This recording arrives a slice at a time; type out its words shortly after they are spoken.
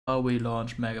we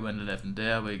launch Megaman 11.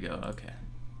 There we go. Okay.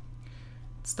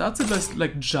 It starts at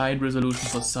like giant resolution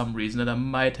for some reason, and I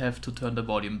might have to turn the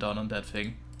volume down on that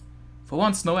thing. For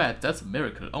once, no ad. That's a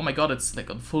miracle. Oh my god, it's like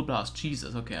on full blast.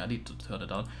 Jesus. Okay, I need to turn it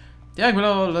down. Yeah,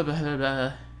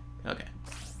 okay.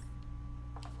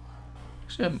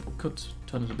 Actually, I could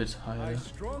turn it a bit higher. I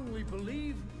strongly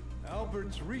believe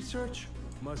Albert's research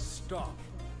must stop.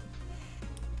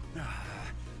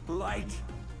 Light.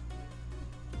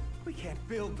 We can't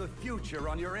build the future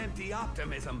on your empty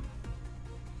optimism.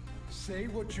 Say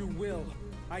what you will.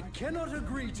 I cannot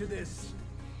agree to this.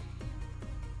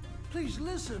 Please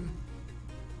listen.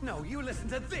 No, you listen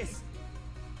to this.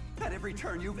 At every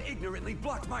turn, you've ignorantly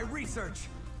blocked my research.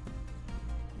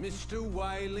 Mr.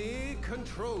 Wiley,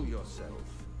 control yourself.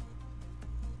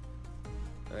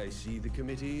 I see the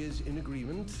committee is in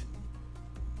agreement.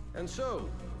 And so,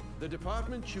 the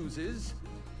department chooses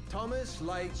Thomas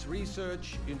Light's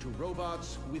research into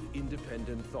robots with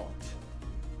independent thought.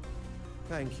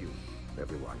 Thank you,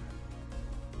 everyone.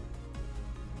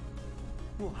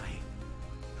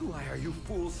 Why are you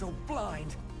fools so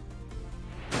blind?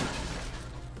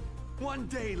 One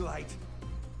day, Light.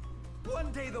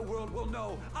 One day the world will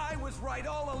know I was right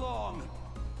all along.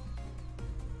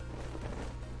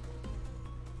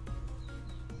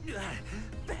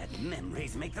 Bad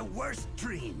memories make the worst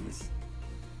dreams.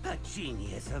 A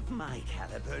genius of my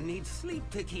caliber needs sleep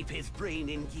to keep his brain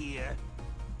in gear.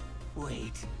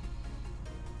 Wait.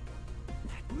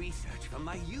 That research from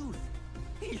my youth.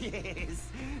 Yes,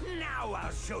 now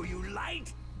I'll show you,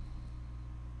 Light.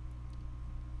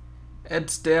 And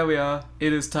there we are.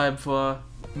 It is time for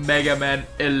Mega Man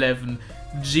 11.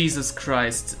 Jesus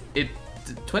Christ.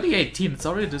 2018, it's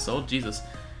already this old, Jesus.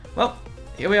 Well,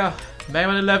 here we are. Mega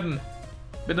Man 11.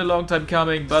 Been a long time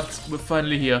coming, but we're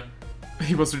finally here.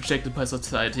 He was rejected by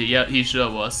society. Yeah, he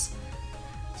sure was.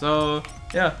 So,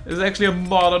 yeah, it's actually a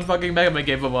modern fucking Mega Man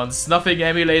game for once. Nothing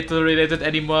emulator related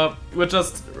anymore. We're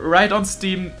just right on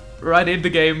Steam, right in the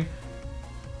game.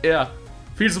 Yeah.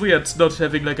 Feels weird not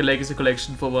having like a legacy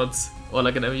collection for once, or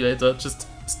like an emulator, just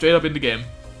straight up in the game.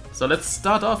 So let's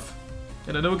start off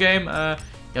in a new game. Yeah,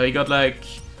 we got like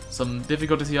some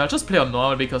difficulties here. I'll just play on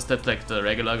normal because that's like the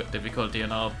regular difficulty, you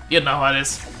know how it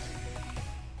is.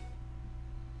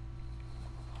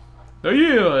 The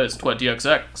year is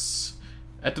 20XX.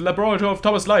 At the laboratory of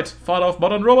Thomas Light, father of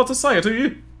modern robot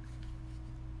society. ...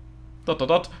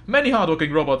 Many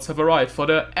hardworking robots have arrived for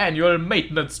their annual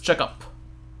maintenance checkup.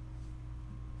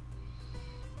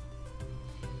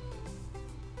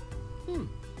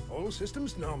 All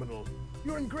systems nominal.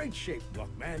 You're in great shape,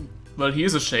 Blockman. Well, he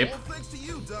is a shape. All thanks to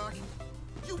you, Doc.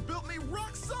 You built me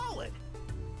rock solid.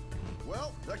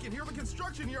 Well, I can hear the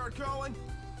construction yard calling.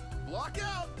 Block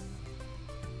out.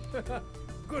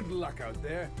 Good luck out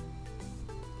there.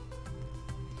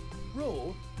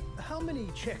 Roll, how many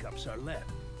checkups are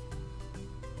left?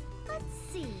 Let's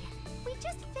see. We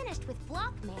just finished with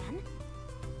Blockman.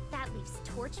 That leaves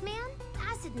Torchman,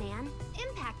 Acid Man,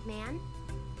 Impact Man,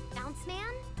 Bounce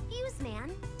Man, Fuse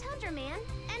Man, Tundra Man,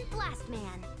 and Blast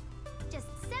Man. Just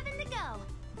 7 to go.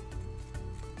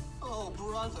 Oh,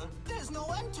 brother, there's no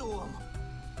end to them.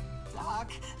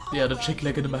 Doc, Yeah, the chick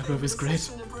leg in the microwave is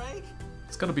great.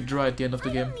 It's gonna be dry at the end of the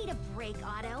game. I don't need a break,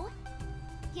 Otto.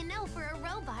 You know, for a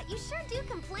robot, you sure do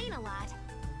complain a lot.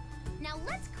 Now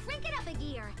let's crank it up a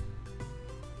gear.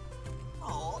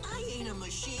 Oh, I ain't a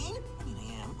machine. I mean,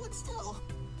 I am, but still.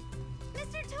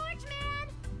 Mr. Torchman,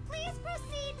 please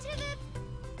proceed to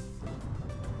the...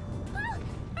 Oh,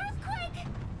 earthquake!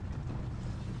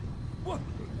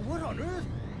 What on earth?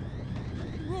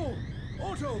 Roll,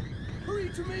 Otto, hurry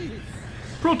to me.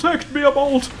 Protect me,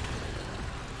 Bolt!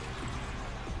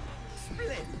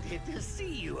 Splendid to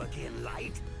see you again,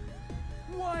 Light.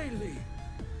 Wiley.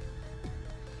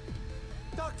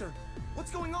 Doctor,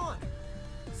 what's going on?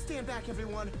 Stand back,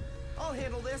 everyone. I'll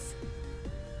handle this.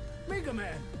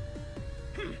 Megaman.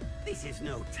 This is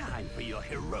no time for your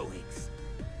heroics.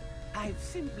 I've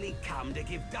simply come to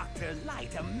give Dr.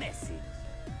 Light a message.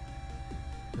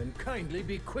 Then kindly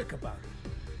be quick about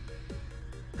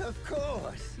it. Of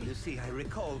course. You see, I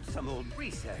recalled some old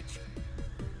research.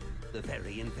 The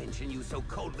very invention you so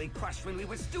coldly crushed when we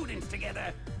were students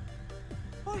together.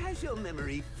 Or has your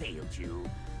memory failed you?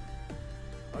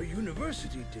 Our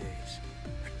university days.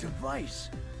 A device.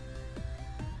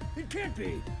 It can't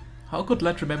be. How could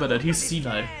Light remember that? He's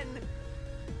senile.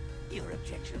 Your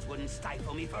objections wouldn't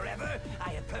stifle me forever. I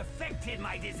have perfected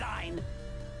my design.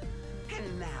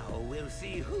 And now we'll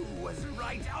see who was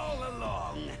right all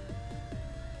along.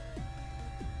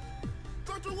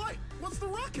 Dr. Light, what's the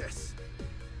ruckus?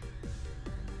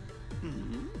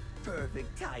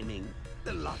 Perfect timing.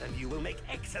 The lot of you will make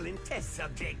excellent test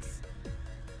subjects.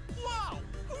 Wow!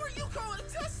 Who are you calling a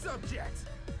test subject?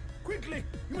 Quickly,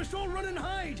 you must all run and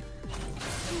hide.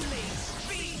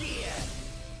 Speed here!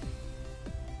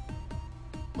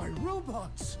 My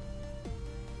robots.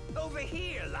 Over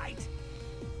here, Light.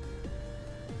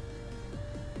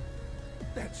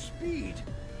 That speed.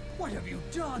 What have you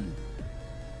done?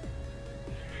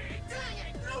 Dang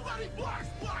it! Nobody blocks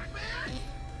Blockman!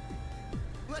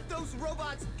 Let those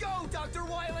robots go, Dr.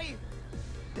 Wily!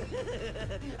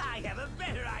 I have a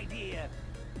better idea.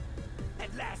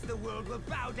 At last the world will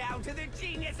bow down to the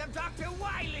genius of Dr.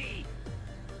 Wily!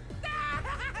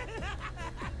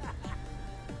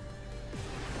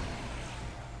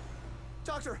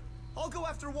 Doctor, I'll go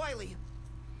after Wily.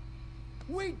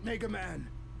 Wait, Megaman.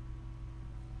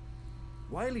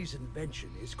 Wily's invention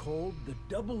is called the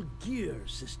double gear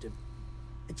system.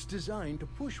 It's designed to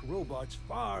push robots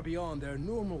far beyond their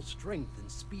normal strength and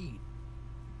speed.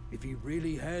 If he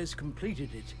really has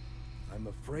completed it, I'm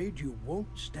afraid you won't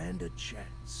stand a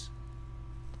chance.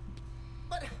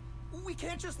 But we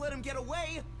can't just let him get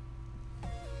away.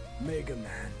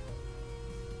 Megaman,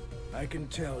 I can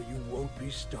tell you won't be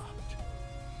stopped.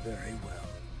 Very well.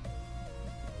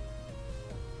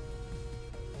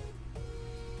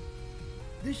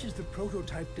 This is the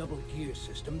prototype double gear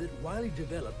system that Wily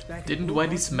developed back Didn't at Wily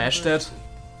Robot smash that? University.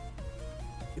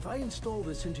 If I install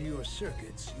this into your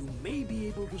circuits, you may be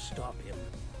able to stop him.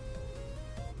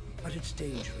 But it's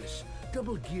dangerous.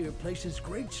 Double gear places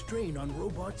great strain on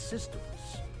robot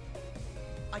systems.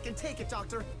 I can take it,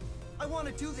 Doctor. I want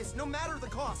to do this no matter the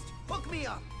cost. Hook me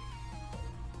up.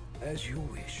 As you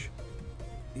wish.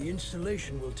 The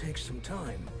installation will take some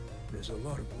time. There's a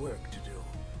lot of work to do.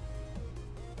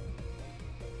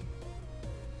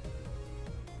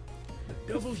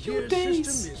 The double gear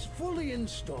system is fully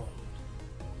installed.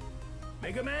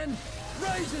 Megaman,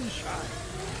 rise and shine!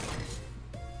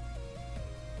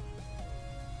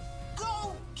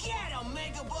 Go get him,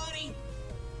 Mega Buddy!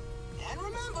 And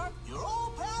remember, your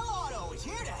old pal Otto is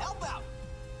here to help out.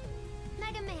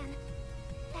 Mega Man,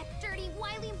 that dirty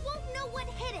Wily won't know what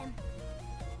hit him.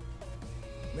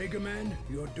 Megaman,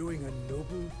 you're doing a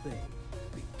noble thing.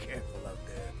 Be careful out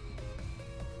there.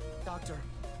 Doctor,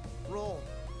 roll.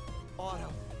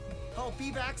 Otto, I'll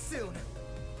be back soon.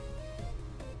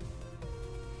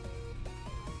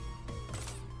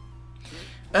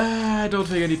 I don't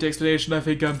think I need the explanation. I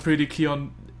think I'm pretty clear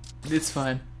on... It's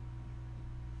fine.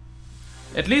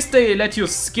 At least they let you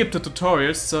skip the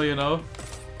tutorials, so you know.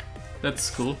 That's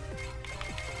cool.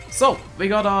 So, we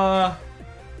got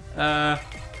our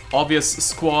obvious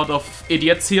squad of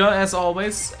idiots here, as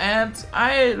always. And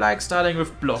I like starting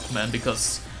with Blockman,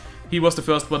 because he was the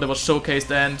first one that was showcased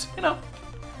and, you know,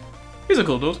 he's a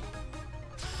cool dude.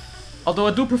 Although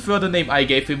I do prefer the name I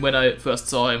gave him when I first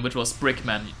saw him, which was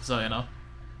Brickman, so you know.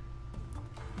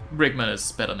 Brickman is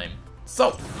a better name.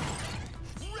 So,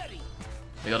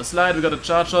 we got a slide, we got a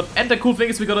charge shot, and the cool thing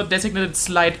is we got a designated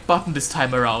slide button this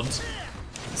time around.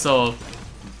 So,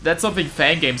 that's something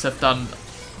fan games have done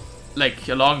like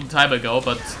a long time ago,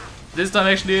 but this time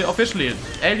actually officially,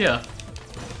 hell yeah.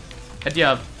 And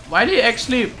yeah, Wily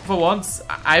actually, for once,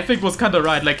 I think was kinda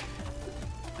right, like,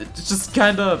 it's just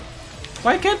kinda...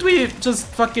 Why can't we just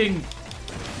fucking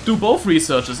do both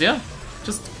researches, yeah?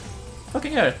 Just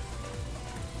fucking hell.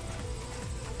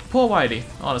 Poor Wily,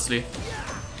 honestly.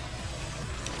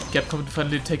 Capcom to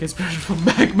finally take inspiration from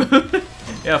Megaman.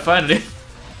 Yeah, finally.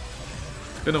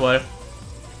 Been a while.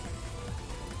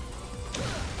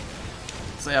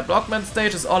 So yeah, Blockman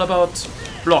stage is all about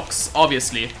blocks,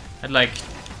 obviously. And like,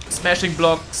 smashing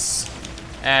blocks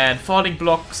and falling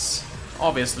blocks,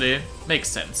 obviously, makes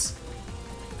sense.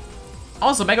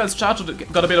 Also, Megaman's charge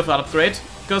got a bit of an upgrade,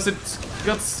 because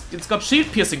it's got shield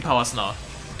piercing powers now.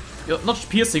 Not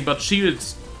piercing, but shield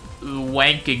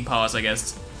wanking powers, I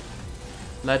guess.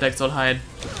 Light acts all high and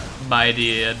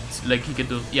mighty, and like he can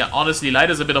do... Yeah, honestly, Light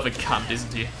is a bit of a cunt,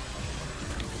 isn't he?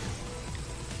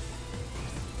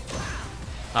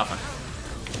 Ah, fuck.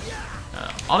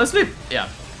 Honestly, yeah.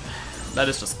 Light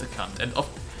is just a cunt. And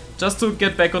just to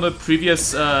get back on the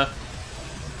previous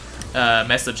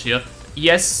message here.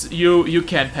 Yes, you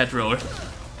can pet roll.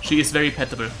 She is very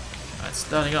pettable. Alright,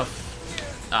 starting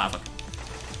off. Ah, fuck.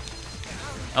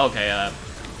 Okay,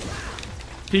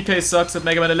 PK sucks at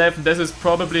Megaman 11. This is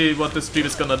probably what this stream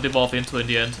is gonna devolve into in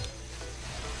the end.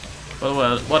 But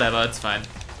well, whatever, it's fine.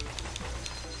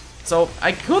 So,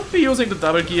 I could be using the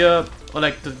double gear, or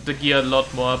like the gear a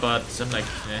lot more, but I'm like,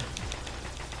 eh.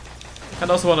 I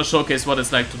also want to showcase what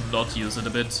it's like to not use it a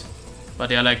bit.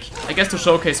 But yeah, like, I guess to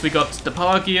showcase we got the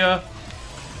power gear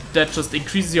that just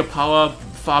increases your power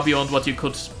far beyond what you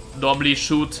could normally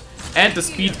shoot. And the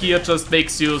speed gear just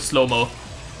makes you slow-mo.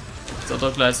 So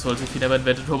Dr. Light's fault if he never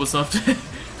invented Robosoft.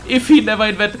 If he never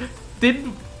invented...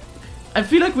 Didn't... I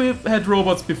feel like we had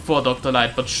robots before Dr.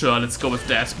 Light, but sure, let's go with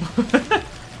that.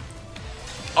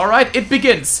 Alright, it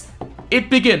begins. It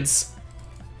begins.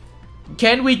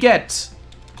 Can we get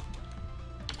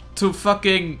to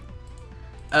fucking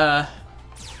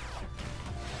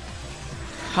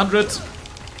 100?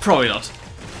 Probably not.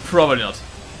 Probably not.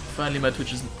 Finally my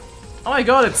Twitch is... Oh my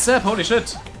god, it's Seb, holy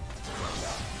shit.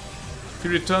 He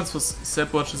returns for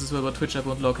Seb watches as well, but Twitch app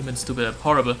won't log him in, stupid app.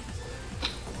 Horrible.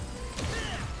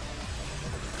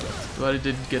 Wiley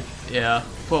didn't get... Yeah,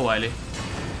 poor Wiley.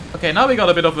 Okay, now we got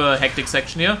a bit of a hectic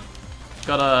section here.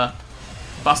 Gotta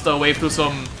bust our way through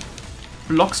some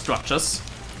block structures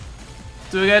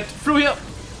to get through here.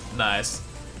 Nice.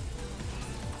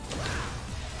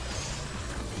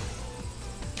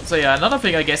 So yeah, another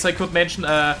thing I guess I could mention,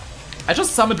 I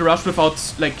just summoned Rush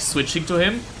without like switching to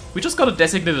him. We just got a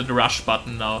designated Rush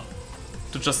button now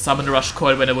to just summon the Rush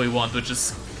coil whenever we want, which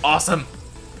is awesome.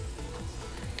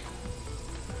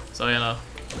 So you know,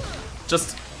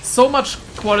 just so much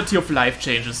quality of life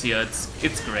changes here.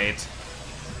 It's great.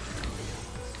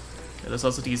 Yeah, there's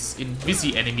also these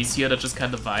Invisi enemies here that just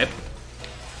kind of vibe.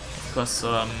 Of course,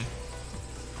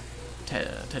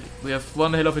 we have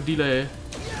one hell of a delay,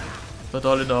 but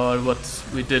all in all, what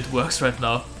we did works right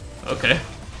now. Okay.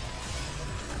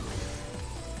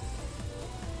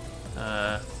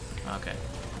 Okay.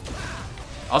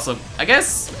 Also, I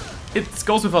guess it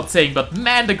goes without saying, but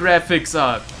man, the graphics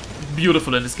are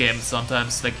beautiful in this game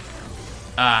sometimes. Like,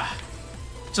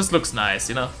 just looks nice,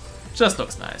 you know? Just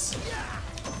looks nice.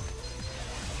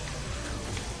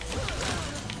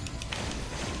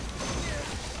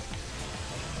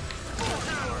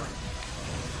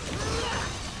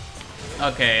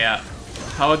 Okay, yeah.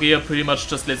 Power gear pretty much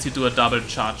just lets you do a double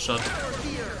charge shot.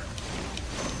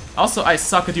 Also, I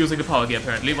suck at using the power gear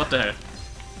apparently. What the hell?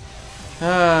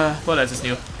 What else is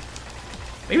new?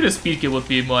 Maybe the speed gear would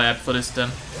be more apt for this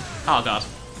then. Oh god.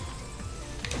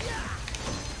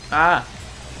 Ah.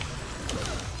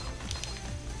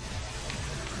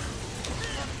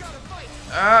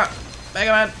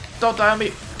 Megaman, don't die on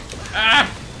me. Ah.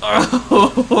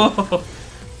 Oh.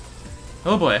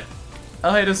 Oh boy.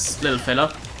 Oh hey, this little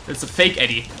fella. It's a fake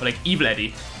Eddie, or like evil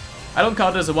Eddie. I don't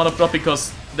count it as a one-up drop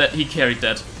because that he carried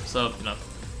that. So, you know,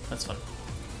 that's fun.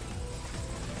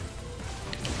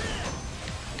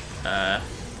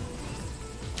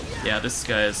 Yeah, this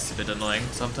guy is a bit annoying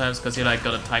sometimes because you like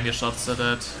gotta time your shots at it.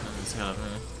 And it's kind of,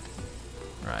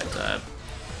 right,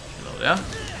 hello there.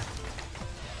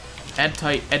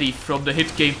 Anti-Eddie from the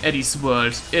hit game Eddie's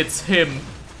World. It's him.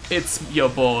 It's your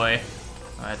boy.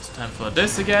 Alright, time for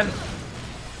this again.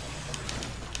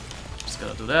 Just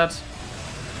gotta do that.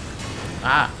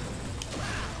 Ah.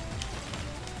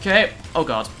 Okay. Oh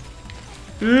god.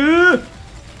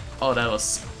 Oh, that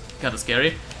was kind of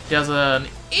scary. There's an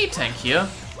E-tank here.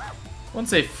 I won't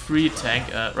say free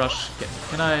tank. Rush,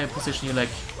 can I position you like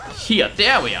here?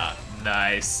 There we are.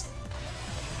 Nice.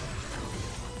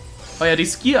 Oh yeah,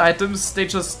 these gear items, they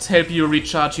just help you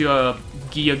recharge your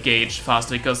gear gauge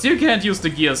faster because you can't use the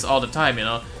gears all the time, you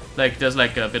know? Like, there's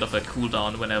like a bit of a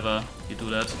cooldown whenever you do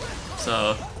that.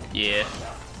 So, yeah.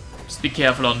 Just be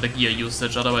careful on the gear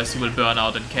usage, otherwise you will burn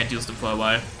out and can't use them for a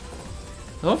while.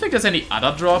 I don't think there's any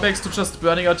other drawbacks to just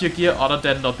burning out your gear other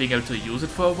than not being able to use it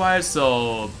for a while,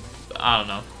 so... I don't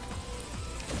know.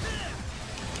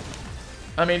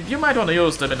 I mean, you might want to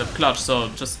use them in a clutch, so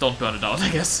just don't burn it out, I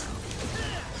guess.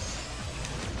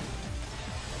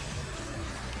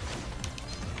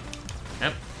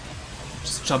 Yep.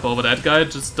 Just jump over that guy,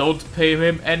 just don't pay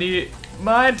him any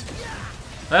mind.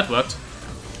 That worked.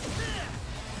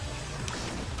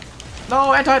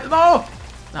 No, no!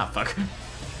 Ah, fuck.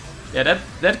 Yeah,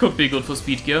 that could be good for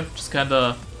speed gear. Just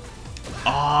kinda...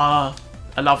 Ah,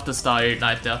 I love the Starry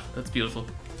Night there. That's beautiful.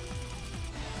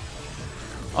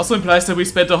 Also implies that we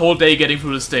spent the whole day getting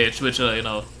through the stage, which, you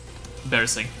know,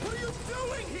 embarrassing. What are you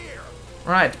doing here?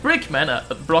 Right,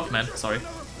 Blockman, sorry.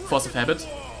 Force of Habit.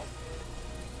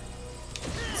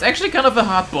 It's actually kind of a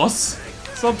hard boss,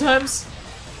 sometimes.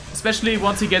 Especially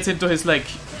once he gets into his, like,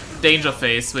 danger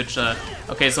phase, which,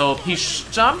 okay, so he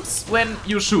jumps when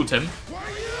you shoot him.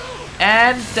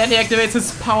 And then he activates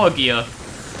his power gear.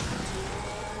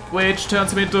 Which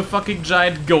turns him into a fucking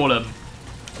giant golem.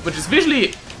 Which is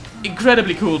visually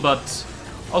incredibly cool, but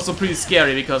also pretty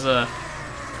scary because,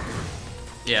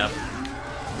 yeah.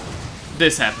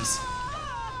 This happens.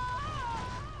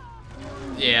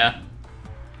 Yeah.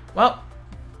 Well,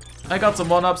 I got some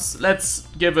 1-ups. Let's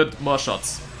give it more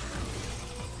shots.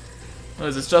 Oh,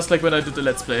 this is just like when I did the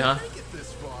Let's Play, huh?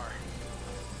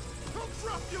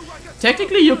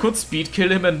 technically you could speed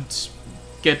kill him and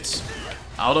get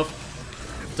out of...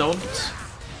 Don't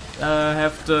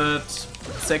have the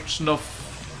section of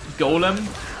Golem,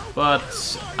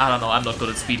 but I don't know, I'm not good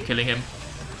at speed killing him.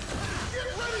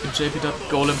 JP.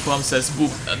 Golem form says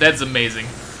boop. That's amazing.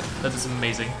 That is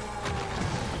amazing.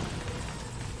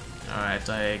 Alright,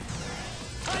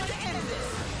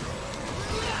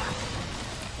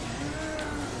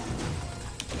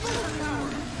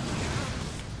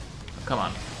 come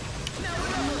on.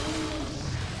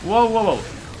 Whoa, whoa, whoa.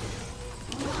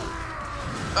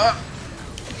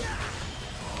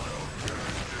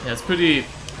 Yeah, it's pretty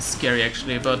scary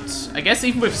actually, but I guess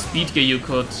even with speed gear you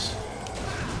could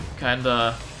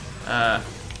kinda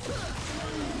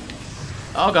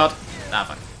oh god. Ah,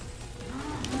 fuck.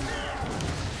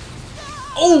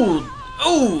 Oh!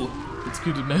 Oh! It's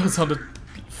good, it may have sounded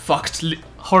fucked.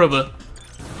 Horrible.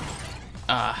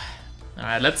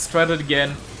 Alright, let's try that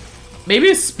again.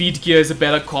 Maybe speed gear is a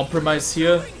better compromise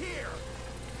here.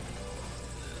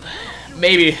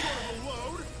 Maybe.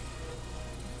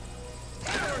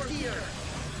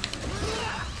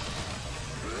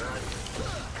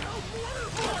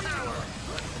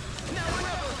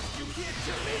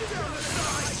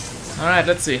 Alright,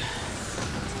 let's see.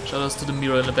 Shout outs to the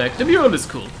mural in the back. The mural is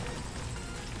cool.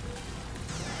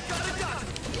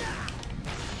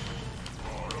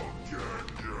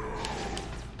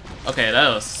 Okay, that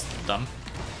was dumb.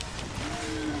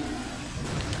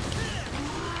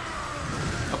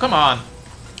 Oh, come on.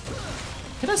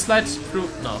 Can I slide through?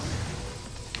 No.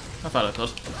 I thought I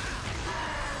could.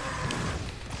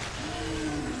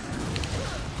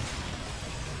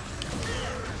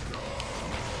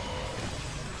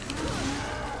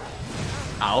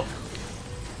 Ow.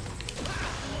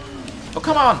 Oh,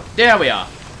 come on! There we are!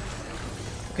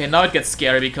 Okay, now it gets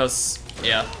scary because,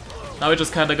 yeah. Now we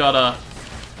just kinda gotta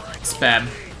spam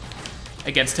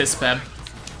against his spam.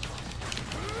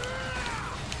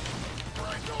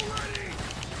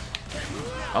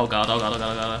 Oh god, oh god, oh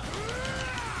god, oh god.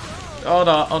 Oh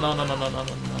no, oh no, no, no, no, no, no,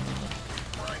 no, no.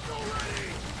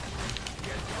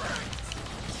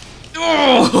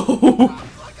 Oh!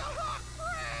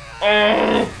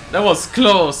 Oh! That was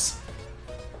close.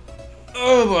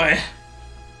 Oh boy.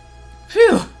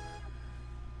 Phew.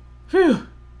 Phew.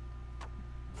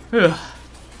 Phew.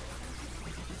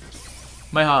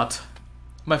 My heart.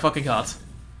 My fucking heart.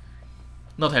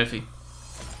 Not healthy.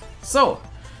 So,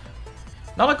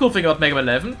 another cool thing about Mega Man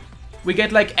 11, we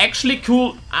get like actually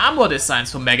cool armor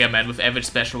designs for Mega Man with every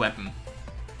special weapon.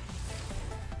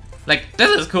 Like,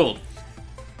 this is cool.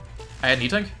 I had an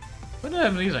E-Tank? When did I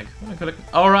have an E-Tank?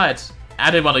 Alright. I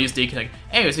didn't want to use the E-Tank.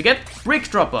 Anyways, we get Brick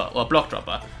Dropper, or Block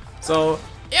Dropper. So,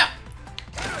 yeah.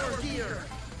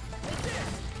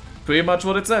 Pretty much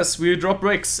what it says. We drop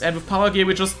bricks, and with Power Gear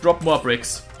we just drop more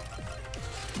bricks.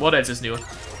 What else is new?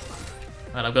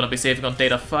 And I'm gonna be saving on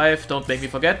Data 5, don't make me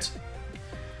forget.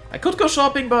 I could go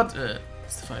shopping, but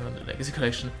it's the 500 Legacy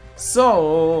Collection.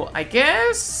 So, I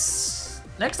guess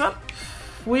next up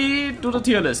we do the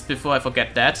tier list before I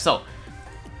forget that. So,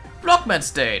 Blockman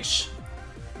stage.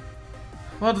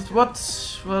 What?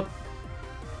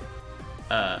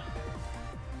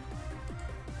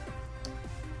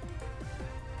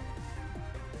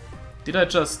 Did I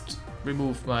just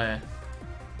remove my...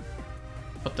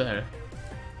 What the hell?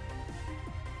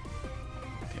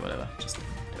 Okay, whatever. Just...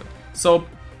 So,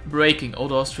 breaking.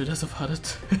 Old Austria does have had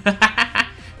it.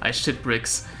 I shit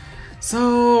bricks.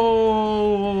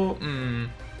 So...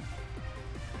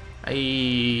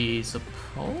 I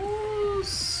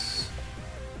suppose...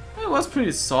 It was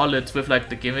pretty solid with like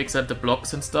the gimmicks and the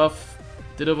blocks and stuff.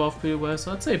 Did evolve pretty well,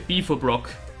 so I'd say B for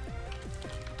Brock.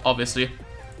 Obviously.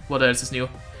 What else is new?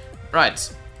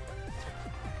 Right.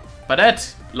 By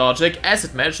that logic,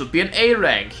 Acid Man should be an A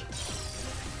rank.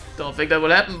 Don't think that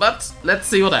will happen, but let's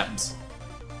see what happens.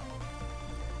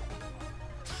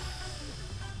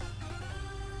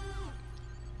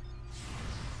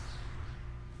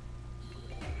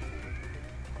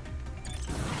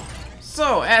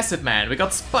 So, Acid Man, we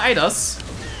got spiders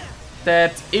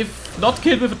that, if not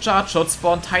killed with a charge shot,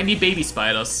 spawn tiny baby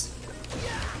spiders.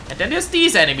 And then there's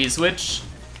these enemies, which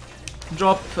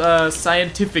drop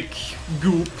scientific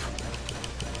goop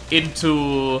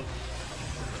into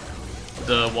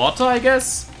the water, I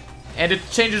guess, and it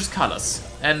changes colors.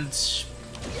 And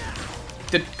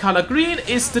the color green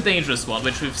is the dangerous one,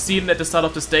 which we've seen at the start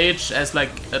of the stage as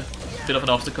like a bit of an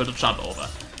obstacle to jump over.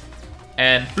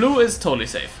 And blue is totally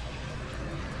safe.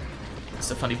 It's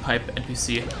a funny pipe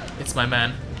NPC. It's my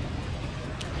man.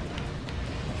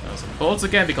 Some bolts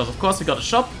again, because of course we got a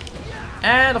shop.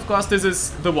 And of course this is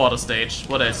the water stage.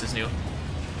 What else is new?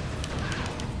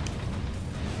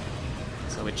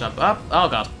 So So we jump up. Oh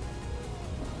god.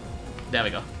 There we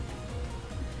go.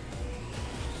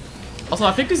 Also,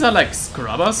 I think these are like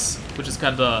scrubbers, which is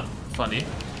kinda funny.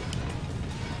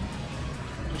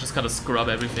 Just kinda scrub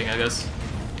everything, I guess.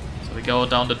 So we go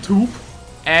down the tube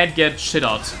and get shit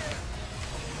out.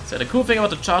 So the cool thing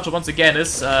about the charger, once again,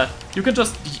 is you can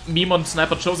just meme on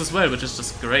Sniper Joes as well, which is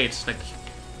just great. Like,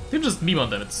 you can just meme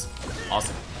on them, it's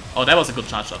awesome. Oh, that was a good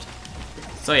charge shot.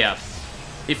 So yeah,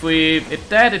 if we hit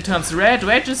that, it turns red.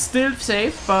 Red is still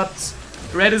safe, but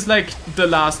red is like the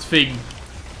last thing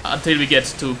until we get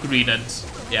to green, and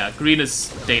yeah, green is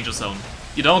danger zone.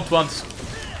 You don't want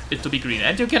it to be green,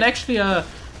 and you can actually, yeah,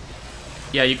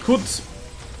 you could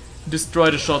destroy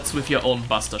the shots with your own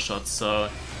buster shots, so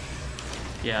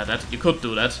yeah, that you could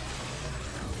do that.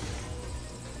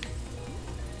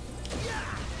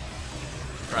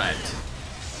 Right.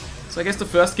 So I guess the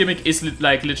first gimmick is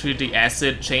like literally the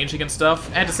acid changing and stuff,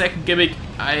 and the second gimmick,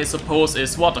 I suppose,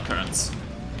 is water currents.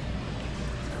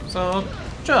 So,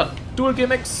 sure, dual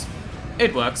gimmicks,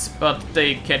 it works, but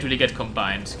they can't really get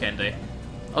combined, can they?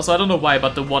 Also, I don't know why,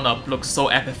 but the 1-up looks so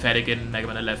apathetic in Mega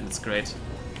Man 11, it's great.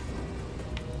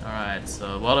 Alright,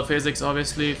 so water physics,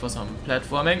 obviously, for some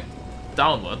platforming.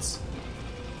 Downwards.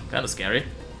 Kinda scary.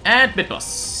 And mid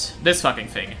boss. This fucking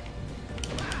thing.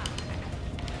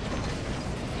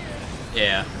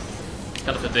 Yeah.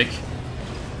 Kind of a dick.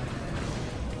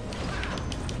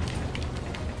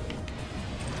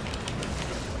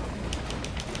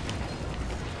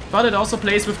 But it also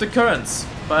plays with the currents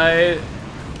by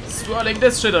swirling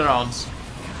this shit around.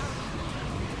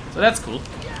 So that's cool.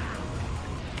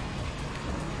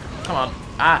 Come on.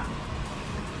 Ah.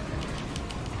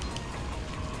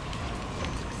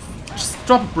 Just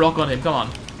drop a block on him, come on.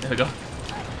 There we go.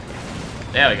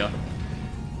 There we go.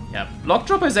 Yeah, block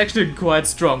dropper is actually a quite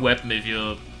strong weapon if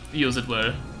you use it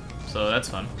well. So that's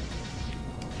fun.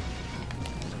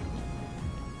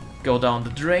 Go down the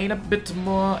drain a bit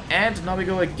more, and now we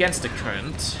go against the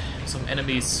current. Some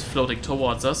enemies floating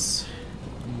towards us.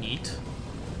 Neat.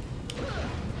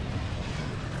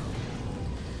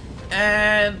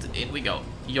 And in we go.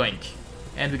 Yoink.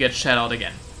 And we get shut out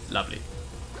again. Lovely.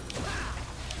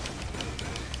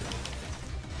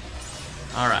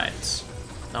 Alright.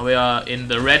 Now we are in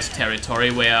the red territory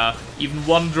where even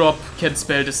one drop can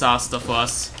spell disaster for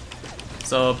us.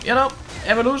 So, you know,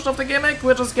 evolution of the gimmick,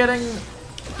 we're just getting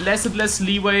less and less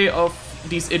leeway of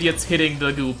these idiots hitting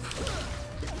the goop.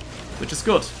 Which is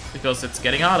good, because it's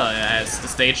getting harder, as the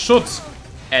stage should,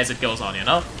 as it goes on, you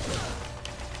know?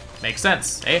 Makes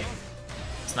sense, eh?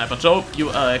 Sniper Joe, you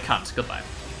are a cunt. Goodbye.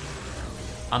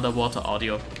 Underwater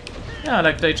audio. Yeah,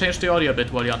 like they changed the audio a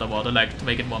bit while you're underwater, like to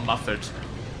make it more muffled.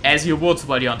 As you would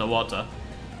while you're underwater.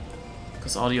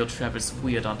 Because audio travels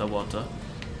weird underwater.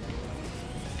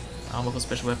 Armor for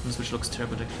special weapons, which looks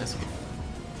terrible in classic.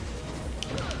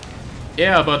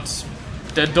 Yeah, but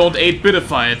then don't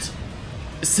 8-bitify it.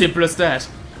 Simple as that.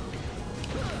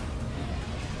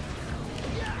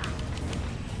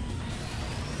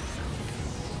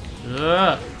 Would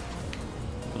have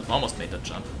almost made that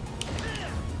jump.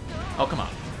 Oh, come on.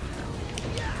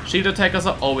 Shield attackers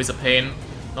are always a pain,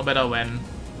 no matter when.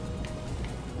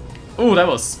 Oh, that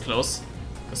was close.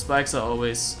 The spikes are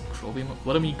always Croby.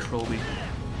 What do I mean, Croby?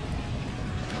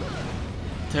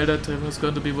 Tell that to him who's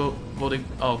going to be voting.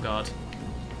 Oh god.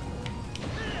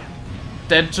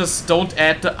 Then just don't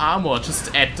add the armor,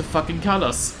 just add the fucking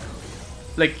colors.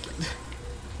 Like,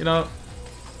 you know,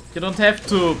 you don't have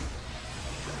to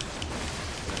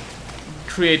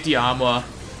create the armor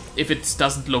if it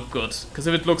doesn't look good. Because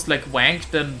if it looks like wank,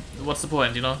 then what's the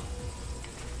point, you know?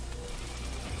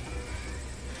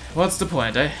 What's the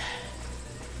point, eh?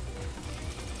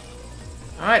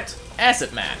 Alright,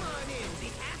 Acid Man.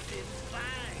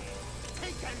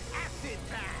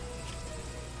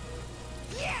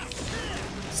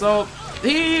 So,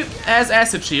 he has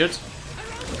Acid Shield,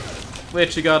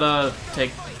 which you gotta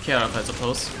take care of, I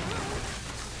suppose.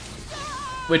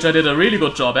 Which I did a really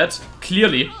good job at,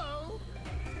 clearly.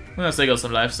 I'm gonna still go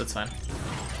some lives, that's fine.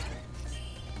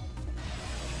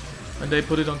 When they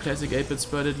put it on classic 8-bit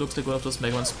spread, it looks like one of those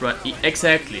Megaman spread.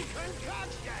 Exactly.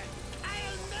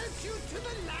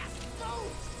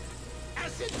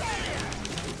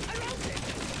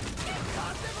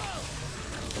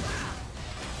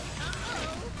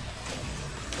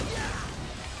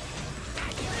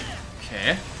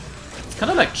 Okay. It's kind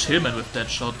of like Chillman with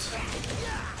that shot.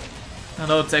 I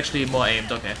know it's actually more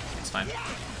aimed. Okay, it's fine.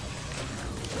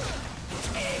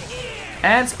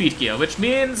 And speed gear, which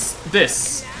means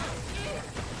this.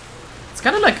 It's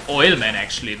kind of like Oilman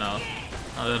actually now.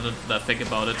 Now that I think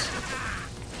about it.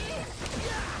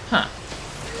 Huh.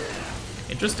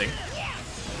 Interesting.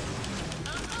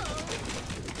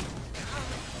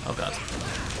 Oh god.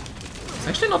 It's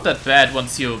actually not that bad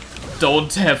once you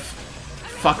don't have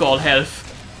fuck all health.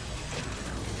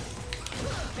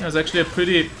 Yeah, it's actually a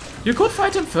pretty... You could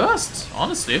fight him first,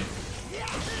 honestly.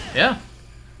 Yeah.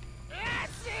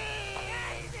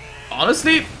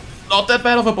 Honestly, not that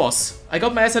bad of a boss. I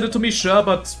got my ass handed to me, sure,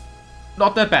 but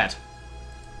not that bad.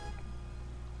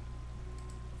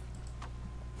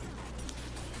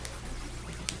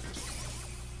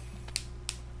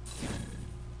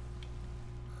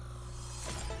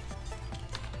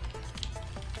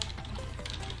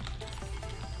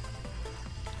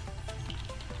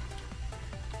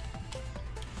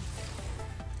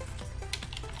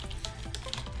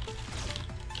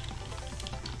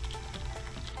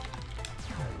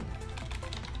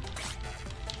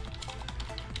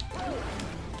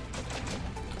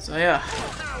 So yeah,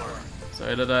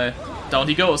 sorry that down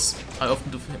he goes. I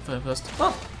often do for him first.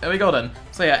 Oh, there we go then.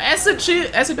 So yeah,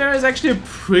 Acid Barrier is actually a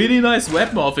pretty nice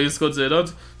weapon, all things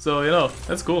considered. So you know,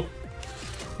 that's cool.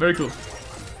 Very cool.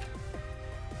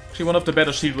 Actually, one of the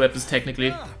better shield weapons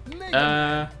technically. Okay,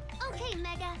 Mega.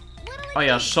 Oh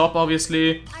yeah, shop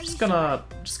obviously. Just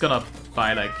gonna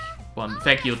buy like one.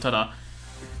 Thank you, tada.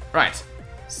 Right.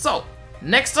 So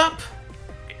next up.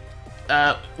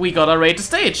 We gotta raid the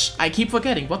stage. I keep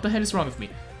forgetting. What the hell is wrong with me?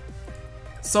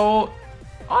 So,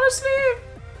 honestly,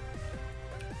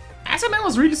 Acid Man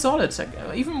was really solid.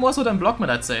 Even more so than Blockman,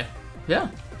 I'd say. Yeah.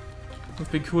 It would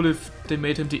be cool if they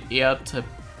made him the air-type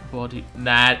body.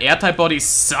 Nah, air-type body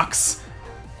sucks.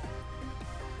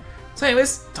 So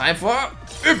anyways, time for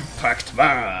Impact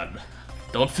Man.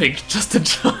 Don't think, just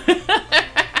enjoy.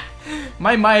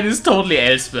 My mind is totally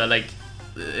elsewhere. Like,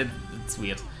 it's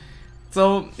weird.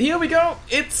 So, here we go.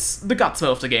 It's the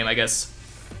gutsman of the game, I guess.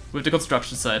 With the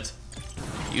construction side.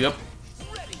 Yep.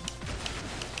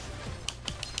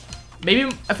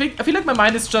 Maybe, I feel like my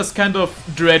mind is just kind of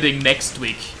dreading next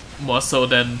week. More so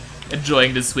than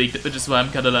enjoying this week. Which is why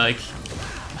I'm kind of like...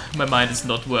 My mind is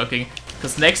not working.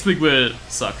 Because next week will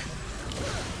suck.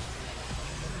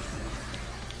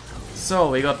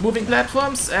 So, we got moving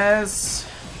platforms as...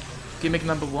 gimmick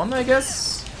number 1, I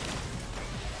guess.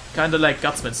 Kinda like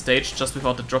Gutsman stage, just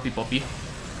without the droppy boppy.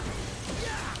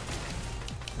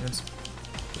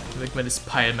 Megaman is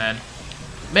Pile Man.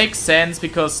 Makes sense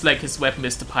because like his weapon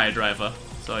is the pile driver,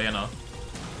 so you know.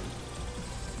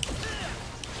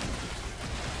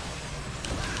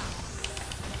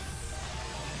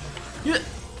 Yeah.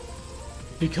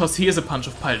 Because he is a punch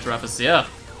of pile drivers, yeah.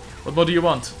 What more do you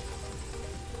want?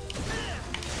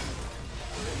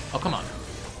 Oh come on.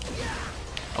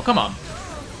 Oh come on.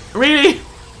 Really?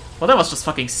 Well, that was just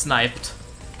fucking sniped.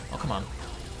 Oh, come on.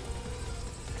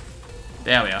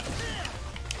 There we are.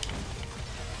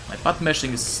 My butt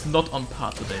mashing is not on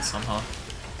par today somehow.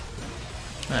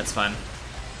 That's fine.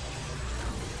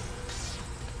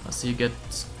 So you get...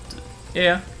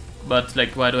 Yeah, but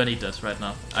like, why do I need that right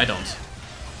now? I don't.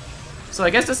 So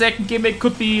I guess the second gimmick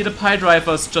could be the pile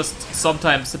drivers just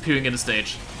sometimes appearing in the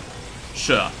stage.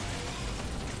 Sure.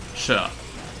 Sure.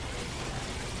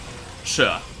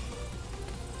 Sure.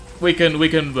 We can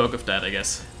work with that, I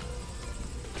guess.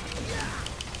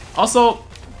 Also,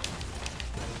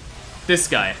 this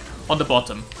guy on the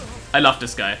bottom. I love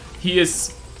this guy. He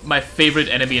is my favorite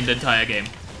enemy in the entire game.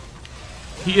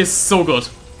 He is so good.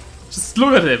 Just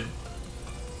look at him.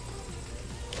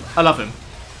 I love him.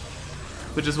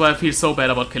 Which is why I feel so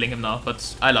bad about killing him now,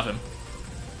 but I love him.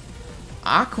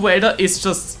 Arc Welder is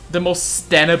just the most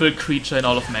stannable creature in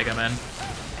all of Mega Man.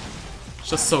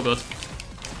 Just so good.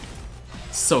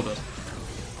 So good.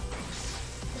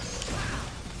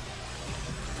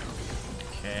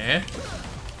 Okay.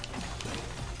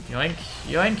 Yoink,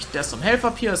 yoink. There's some health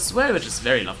up here as well, which is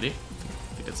very lovely.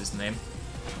 I think that's his name.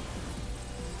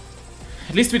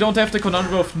 At least we don't have the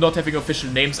conundrum of not having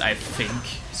official names, I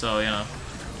think. So, you know.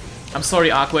 I'm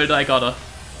sorry, Arc Welder, I gotta.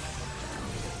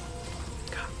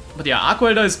 But yeah, Arc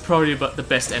Welder is probably the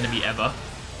best enemy ever.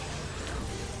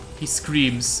 He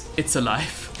screams, "It's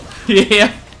alive."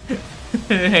 Yeah.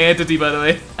 Hey, entity, by the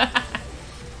way.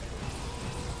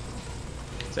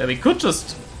 So we could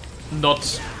just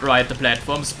not ride the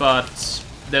platforms, but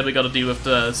then we gotta deal with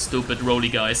the stupid rolly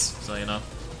guys, so you know.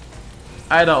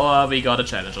 Either or, we got a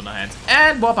challenge on our hands.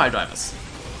 And more pile drivers.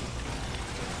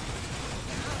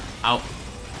 Ow.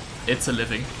 It's a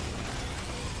living.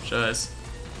 Sure is.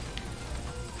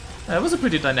 That was a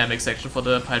pretty dynamic section for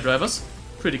the pile drivers.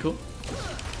 Pretty cool.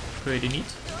 Pretty neat.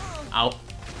 Ow.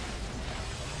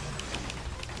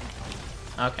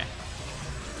 Okay.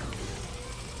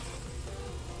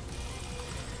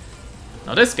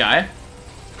 Now this guy.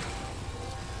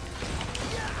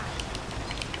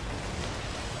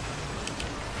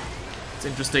 It's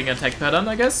interesting attack pattern,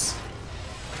 I guess.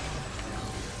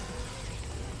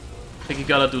 I think you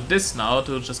gotta do this now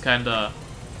to just kinda...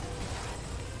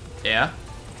 Yeah.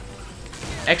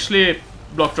 Actually,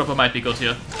 block dropper might be good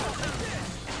here.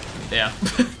 Yeah.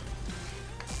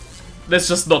 Let's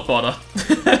just not bother.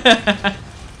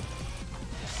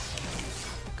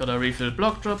 Gotta refill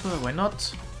block dropper, why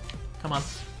not? Come on.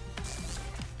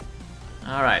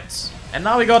 Alright. And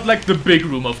now we got like the big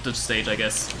room of the stage, I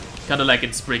guess. Kinda like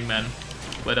in Springman,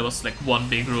 where there was like one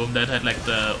big room that had like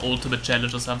the ultimate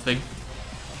challenge or something.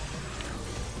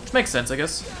 Which makes sense, I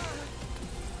guess.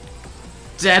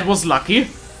 That was lucky.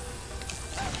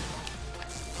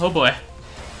 Oh boy.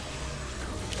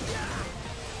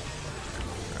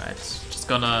 Right, just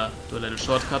gonna do a little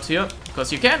shortcut here,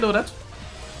 because you can do that.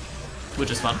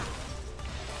 Which is fun.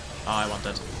 Oh, I want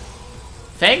that.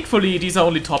 Thankfully, these are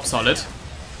only top solid.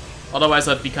 Otherwise,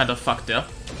 I'd be kind of fucked there.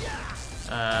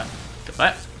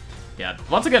 Goodbye. Yeah,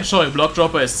 once again, showing block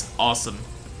dropper is awesome.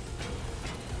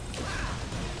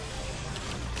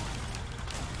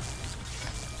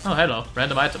 Oh, hello.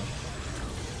 Random item.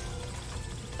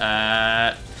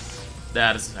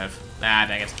 This is health. Ah,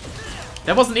 dang it.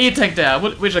 There was an E-tank there. I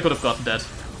wish I could have gotten that.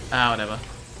 Ah, whatever.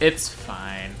 It's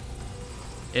fine.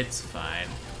 It's fine.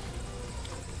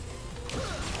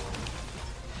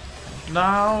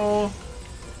 Now...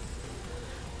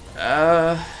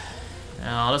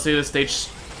 honestly, the stage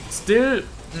still...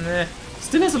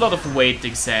 still has a lot of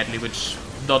waiting, sadly, which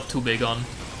I'm not too big on.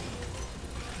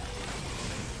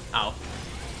 Ow.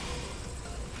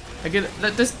 Again,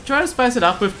 let's try to spice it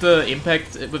up with the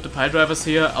impact, with the pile drivers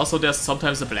here. Also, there's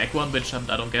sometimes a black one, which I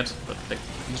don't get, but like,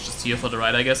 he's just here for the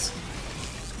ride, I guess.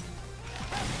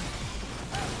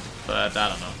 But I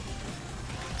don't know.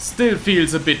 Still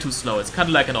feels a bit too slow. It's kind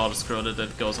of like an auto-scroller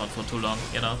that goes on for too long,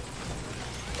 you know?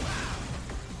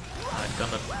 Alright,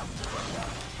 gonna...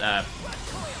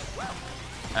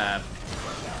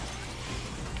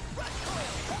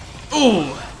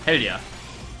 Ooh! Hell yeah.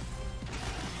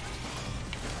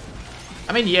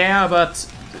 I mean, yeah, but...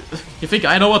 You think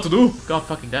I know what to do? God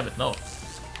fucking damn it, no.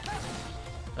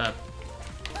 Come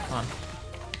on.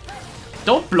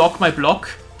 Don't block my block!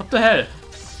 What the hell?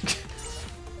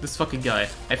 This fucking guy.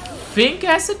 I think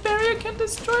Acid Barrier can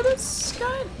destroy this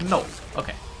guy? No.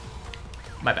 Okay.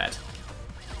 My bad.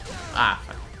 Ah,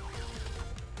 fuck.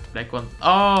 Black one.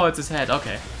 Oh, it's his head.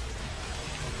 Okay.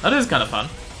 Now this is kind of fun.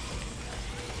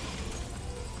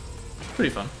 Pretty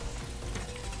fun.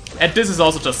 And this is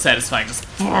also just satisfying. Just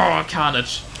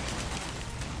carnage.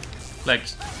 Like,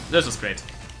 this is great.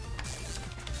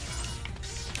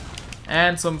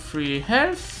 And some free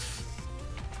health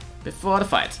before the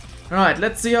fight. Alright,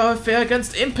 let's see how I fare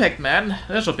against Impact Man.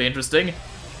 That should be interesting.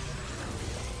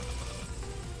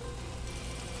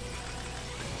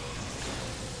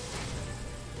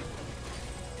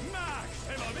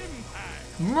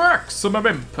 Maximum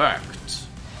impact.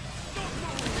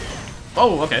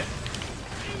 Oh, okay.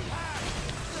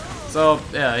 So,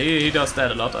 yeah, he does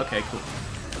that a lot. Okay, cool.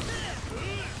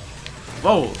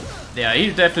 Whoa. Yeah,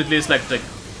 he definitely is like the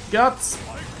guts.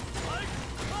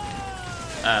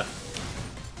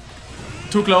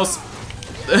 Too close.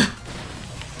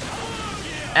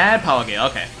 And power gear,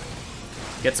 okay.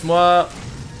 Gets more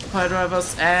pile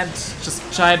drivers and just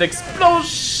giant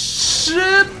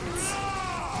explosions.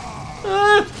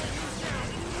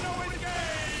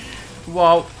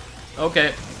 Wow.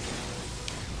 Okay.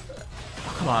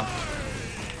 Oh, come on.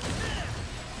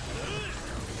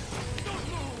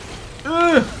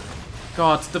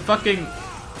 God, the fucking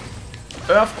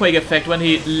earthquake effect when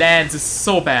he lands is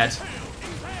so bad.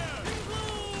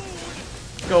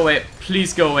 Go away.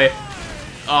 Please go away.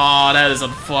 Oh, that is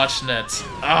unfortunate.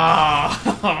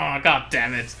 Oh, god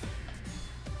damn it.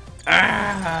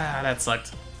 Ah, that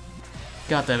sucked.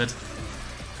 God damn it.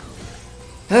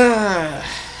 God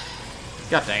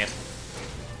dang it.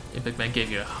 Impact Man gave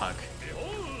you a hug.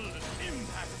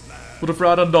 Would have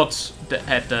rather not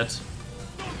had that.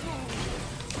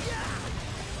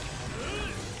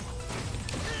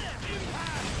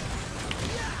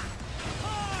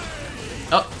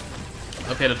 Oh!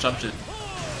 Okay, the jump shit.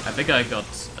 I think I got...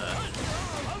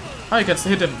 Oh, you can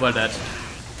hit him while dead.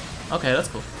 Okay, that's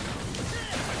cool.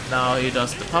 Now he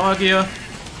does the power gear.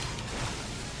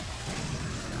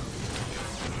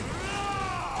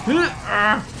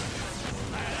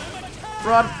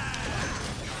 Run!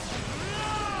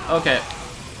 Okay.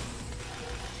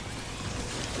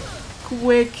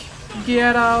 Quick!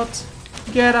 Get out!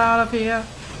 Get out of here!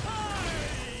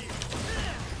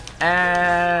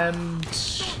 And...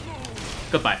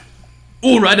 Goodbye.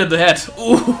 Ooh, right in the head!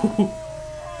 Ooh!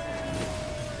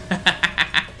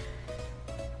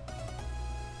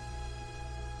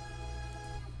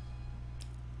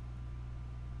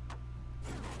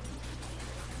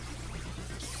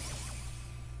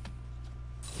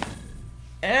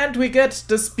 And we get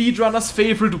the speedrunner's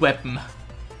favorite weapon.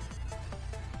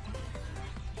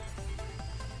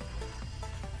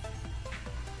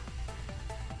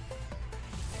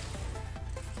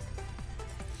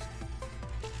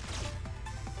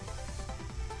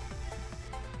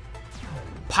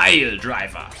 Pile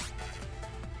driver.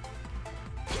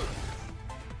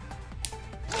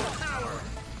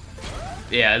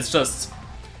 Yeah, it's just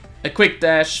a quick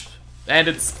dash, and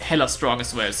it's hella strong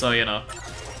as well, so you know,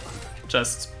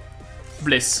 just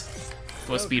bliss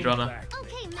for a speedrunner.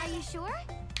 Okay, are you sure?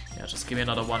 Yeah, just give me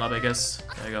another 1-up, I guess.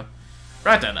 There you go.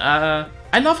 Right then,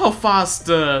 I love how fast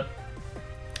the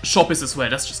shop is as well,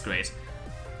 that's just great.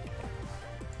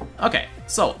 Okay,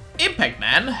 so, Impact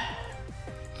Man.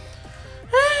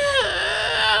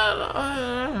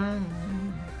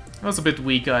 That was a bit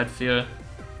weaker, I feel.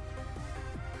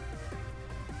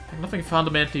 Nothing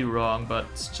fundamentally wrong, but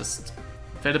just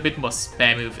felt a bit more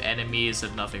spammy with enemies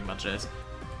and nothing much else.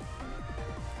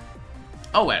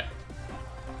 Oh well.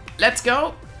 Let's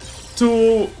go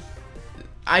to...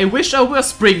 I wish I were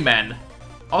Springman,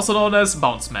 also known as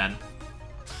Bounce Man.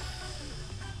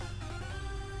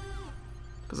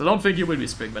 Because I don't think you will be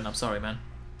Springman, I'm sorry, man.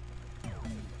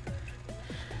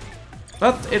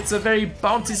 But it's a very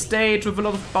bouncy stage with a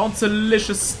lot of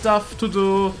bouncy-licious stuff to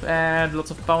do and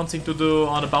lots of bouncing to do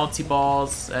on the bouncy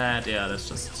balls, and yeah, that's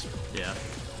just, yeah,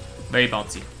 very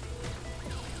bouncy.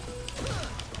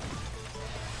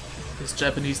 His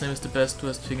Japanese name is the best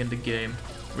worst thing in the game.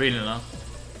 Really, no?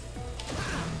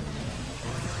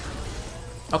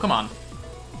 Oh, come on.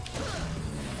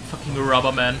 Fucking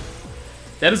Rubber Man.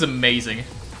 That is amazing.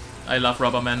 I love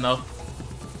Rubber Man now.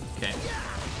 Okay.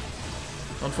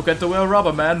 Don't forget to wear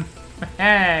Rubber Man.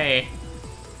 Hey!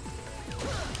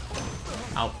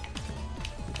 Ow.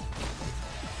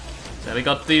 So we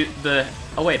got the...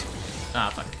 Oh wait.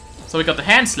 Ah, fuck. So we got the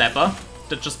hand slapper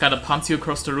that just kind of punts you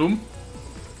across the room.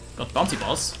 Got bouncy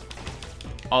balls.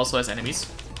 Also as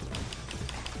enemies.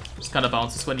 Just kind of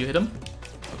bounces when you hit him.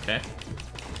 Okay.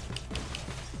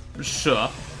 Sure.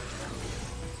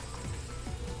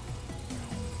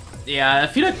 Yeah, I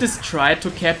feel like this tried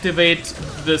to captivate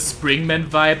the Springman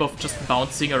vibe of just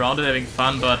bouncing around and having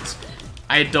fun, but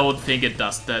I don't think it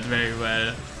does that very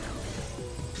well.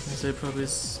 So probably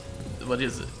is... What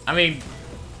is it? I mean...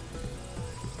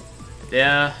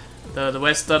 Yeah, the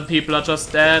Western people are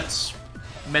just that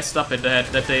messed up in the head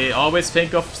that they always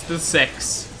think of the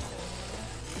sex.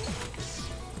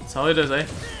 That's how it is, eh?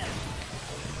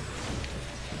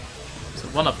 So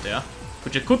one up there.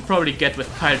 Which you could probably get with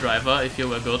Pile Driver if you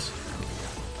were good.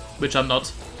 Which I'm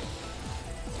not.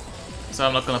 So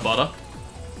I'm not gonna bother.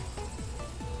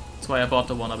 That's why I bought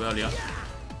the 1-up earlier.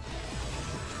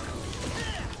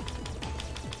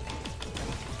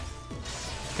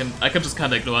 I can just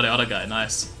kinda ignore the other guy,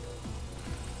 nice.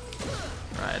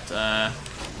 Right,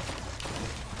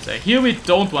 so here we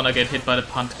don't wanna get hit by the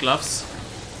punt gloves.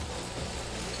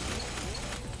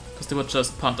 Because they would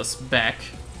just punt us back.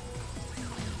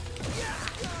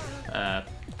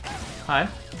 Hi.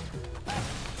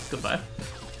 Goodbye.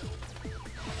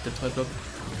 The toy block.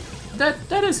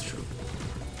 That is true.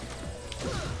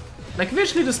 Like,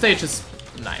 visually the stage is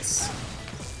nice.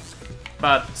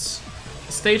 But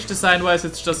stage design wise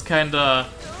it's just kinda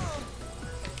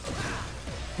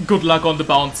good luck on the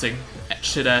bouncing.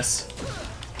 Shit ass.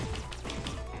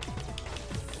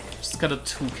 Just kinda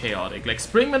too chaotic. Like,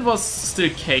 Springman was still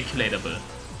calculatable.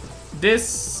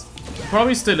 This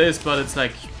probably still is, but it's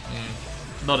like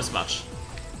not as much.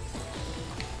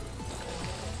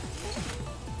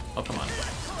 Oh, come on.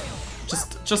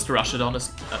 Just rush it,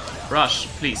 honest. Rush,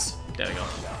 please. There we go.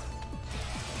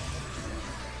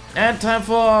 And time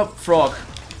for Frog.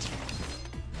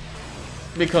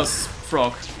 Because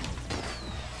Frog.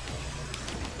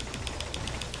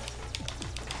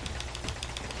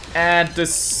 And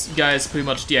this guy is pretty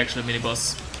much the actual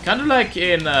mini-boss. Kinda like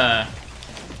in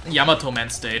Yamato Man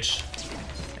stage.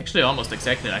 Actually, almost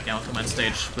exactly like Yamato Man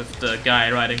stage with the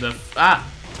guy riding the... Ah!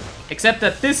 Except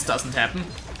that this doesn't happen.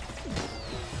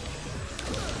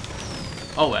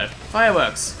 Oh well.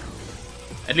 Fireworks.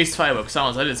 At least fireworks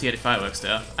sounds. I didn't see any fireworks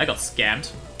there. I got scammed.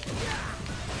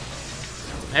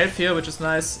 Health here, which is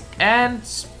nice. And...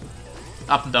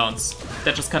 up and downs.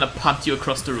 That just kind of punt you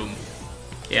across the room.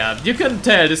 Yeah, you can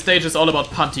tell this stage is all about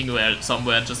punting you out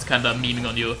somewhere and just kind of memeing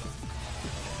on you.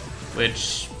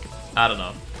 Which... I don't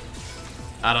know.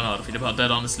 I don't know how to feel about that,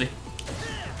 honestly.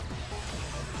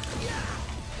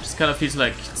 Just kind of feels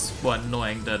like it's more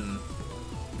annoying than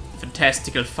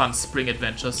fantastical fun spring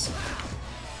adventures.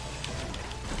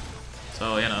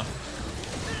 So, you know.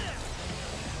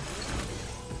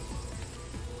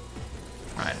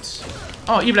 Right.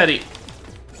 Oh, Evil Eddie.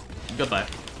 Goodbye.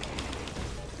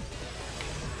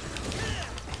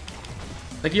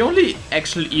 Like, the only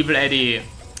actual Evil Eddie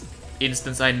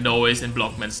instance I know is in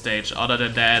Blockman stage. Other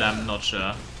than that, I'm not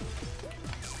sure.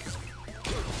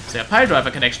 So yeah, Pile Driver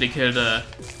can actually kill the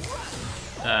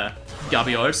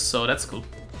Gabiols, so that's cool.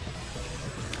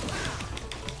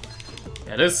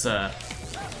 Yeah, this,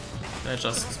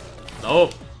 just... No!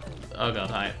 Oh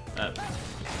god, hi.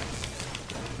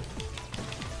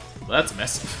 Well, that's a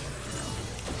mess.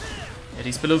 Yeah,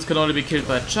 these balloons can only be killed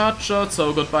by charge shot,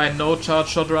 so goodbye no charge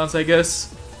shot runs, I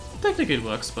guess. Technically it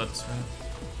works, but...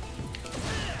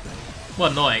 more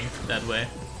annoying that way.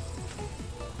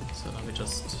 So now we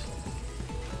just...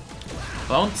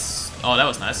 bounce. Oh, that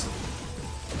was nice.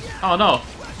 Oh no!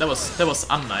 That was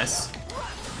unnice.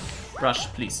 Rush,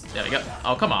 please. There we go.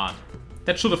 Oh, come on.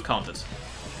 That should have counted.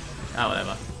 Ah,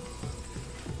 whatever.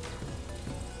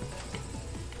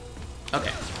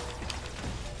 Okay.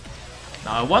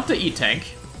 Now I want the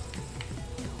E-Tank.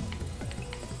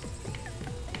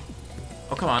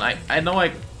 Oh, come on. I know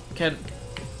I can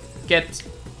get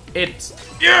it.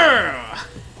 Yeah!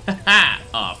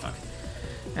 Oh, fuck.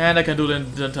 And I can do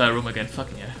the entire room again.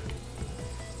 Fucking yeah.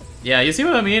 Yeah, you see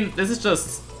what I mean? This is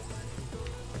just...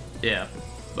 yeah.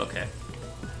 Okay.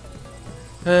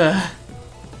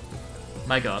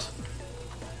 My god.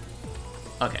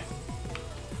 Okay.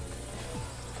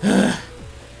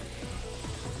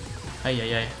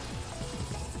 Ay.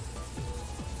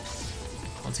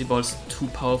 Bouncy Ball's too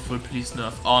powerful, please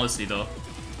nerf. Honestly though.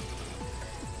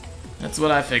 That's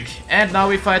what I think. And now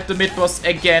we fight the mid-boss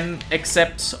again,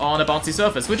 except on a bouncy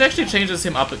surface, which actually changes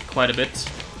him up quite a bit.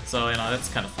 So, you know, that's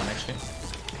kind of fun actually.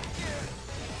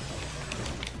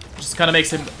 Just kind of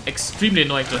makes him extremely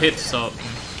annoying to hit, so...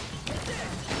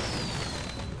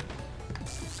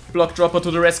 Block Dropper to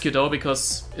the rescue though,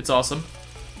 because it's awesome.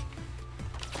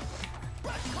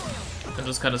 Can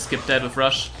just kind of skip that with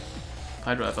Rush.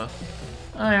 Pile Driver.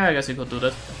 Oh yeah, I guess you could do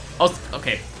that. Oh,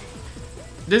 okay.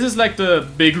 This is like the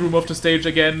big room of the stage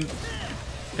again.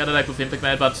 Kinda like with Impact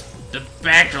Man, but the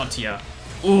background here.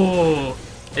 Ooh,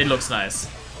 it looks nice.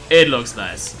 It looks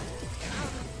nice.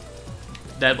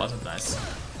 That wasn't nice.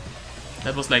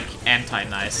 That was like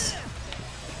anti-nice.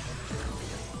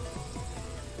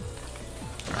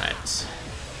 Right.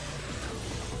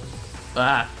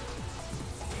 Ah.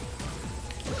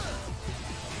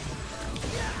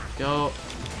 Go.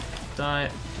 Die.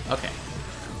 Okay.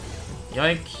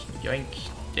 Yoink. Yoink.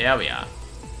 There we are.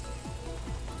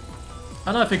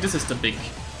 Oh no, I think this is the big...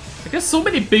 Like, there's so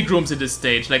many big rooms in this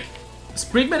stage. Like,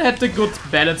 Springman had the good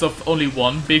balance of only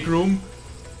one big room.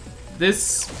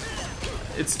 This...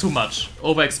 it's too much.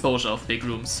 Overexposure of big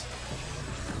rooms.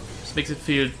 Just makes it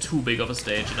feel too big of a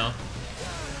stage, you know?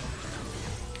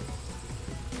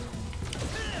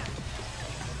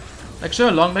 Like,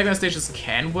 sure, long Megaman stages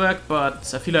can work,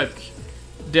 but I feel like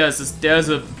there's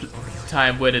a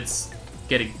time when it's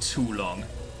getting too long.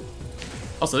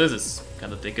 Also, this is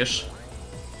kind of dickish.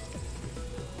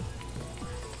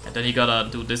 And then you gotta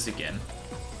do this again.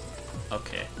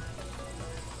 Okay.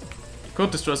 You could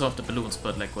destroy some of the balloons,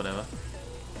 but like, whatever.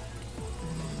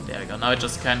 There we go. Now I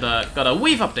just kinda gotta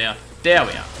weave up there. There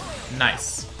we are.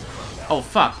 Nice. Oh,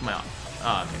 fuck. My...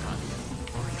 oh, okay, come on.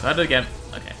 Try it again.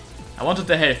 Okay. I wanted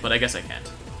the health, but I guess I can't.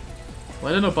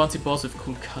 Why don't know bouncy balls with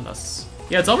cool colors?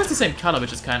 Yeah, it's always the same color,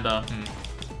 which is kinda...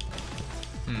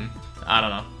 I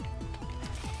don't know.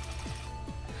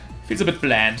 Feels a bit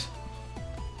bland.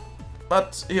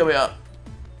 But here we are.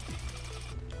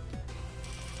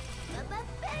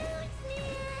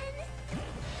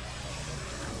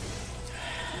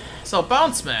 So,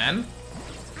 Bounce Man.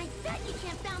 I bet you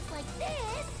can't bounce like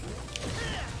this.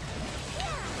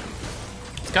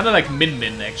 It's kind of like Min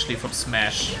Min actually from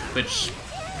Smash, which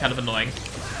kind of annoying.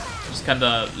 Just kind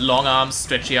of long arms,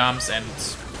 stretchy arms, and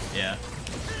yeah.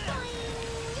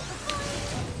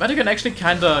 But you can actually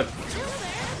kind of...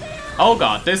 oh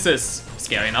god, this is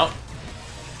scary now.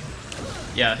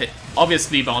 Yeah,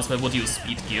 obviously Bounce Man would use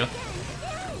speed gear.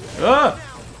 That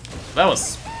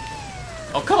was...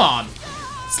 oh, come on!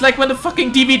 It's like when the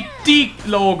fucking DVD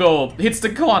logo hits the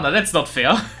corner, that's not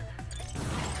fair.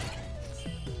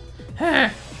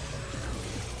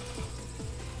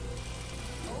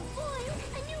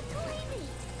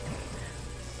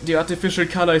 The artificial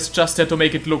color is just there to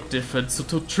make it look different, so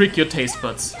to trick your taste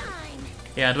buds.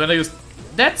 Yeah, and when I use...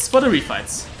 that's for the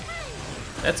refights.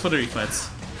 That's for the refights.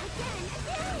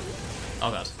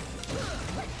 Oh god.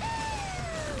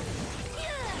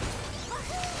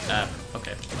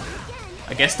 Okay.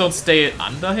 I guess don't stay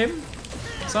under him?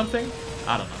 Something?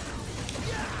 I don't know.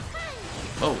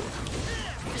 Oh.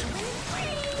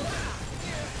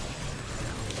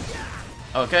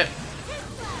 Okay.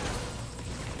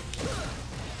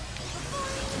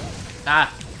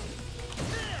 Ah!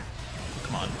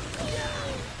 Come on.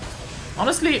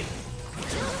 Honestly,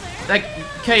 like,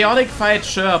 chaotic fight,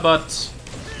 sure, but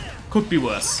could be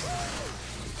worse.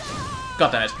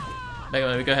 Got that.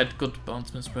 Megaman, go ahead. Good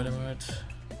bounce, Miss spread him right.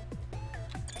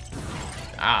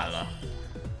 I don't know.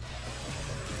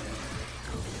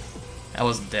 I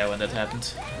wasn't there when that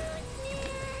happened.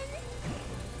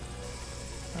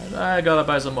 I gotta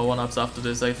buy some more 1-ups after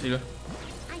this, I feel.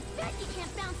 I bet you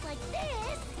can't bounce like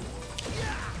this.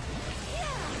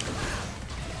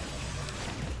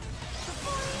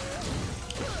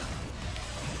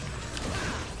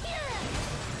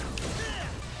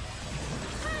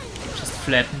 Just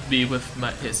flattened me with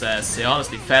his ass. Yeah,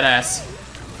 honestly, fat ass.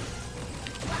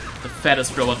 The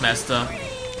fattest robot master.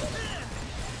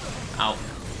 Ow.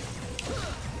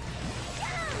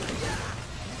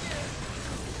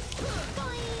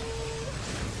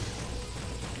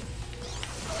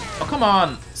 Oh, come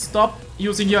on! Stop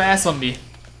using your ass on me.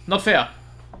 Not fair.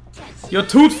 You're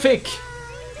too thick.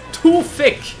 Too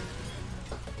thick.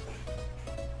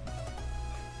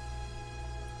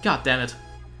 God damn it.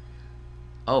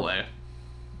 Oh well.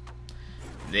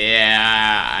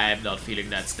 Yeah, I'm not feeling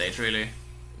that stage really.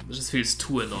 It just feels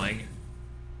too annoying.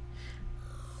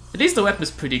 At least the weapon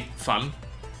is pretty fun.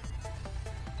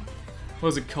 What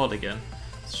was it called again?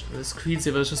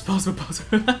 Screensaver is just pause.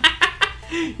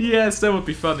 Yes, that would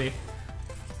be funny.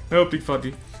 That would be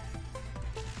funny.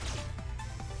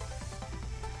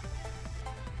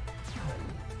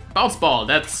 Bounce ball,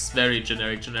 that's very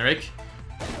generic.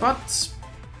 But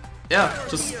yeah,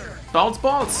 just bounce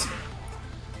balls.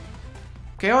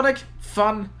 Chaotic,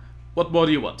 fun. What more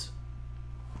do you want?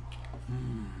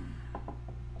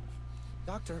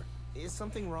 Doctor, is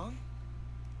something wrong?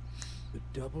 The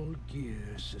double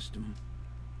gear system.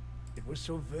 It was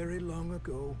so very long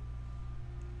ago.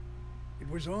 It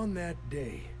was on that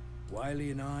day, Wily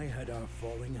and I had our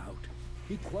falling out.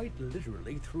 He quite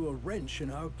literally threw a wrench in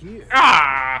our gear.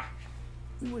 Ah!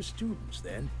 We were students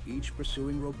then, each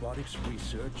pursuing robotics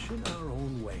research in our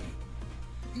own way.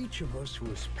 Each of us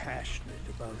was passionate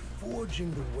about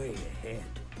forging the way ahead.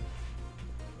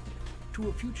 To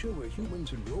a future where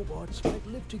humans and robots might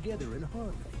live together in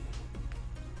harmony.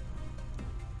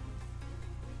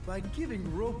 By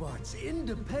giving robots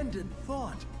independent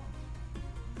thought,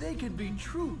 they could be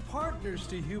true partners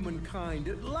to humankind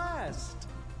at last.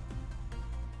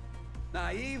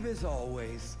 Naive as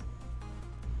always.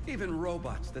 Even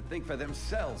robots that think for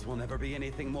themselves will never be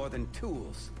anything more than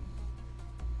tools.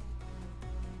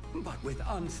 But with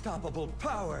unstoppable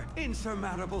power,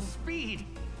 insurmountable speed.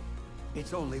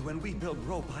 It's only when we build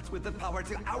robots with the power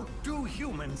to outdo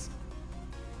humans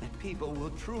that people will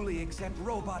truly accept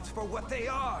robots for what they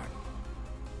are.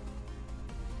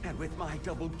 And with my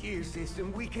double gear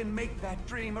system, we can make that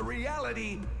dream a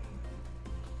reality.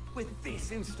 With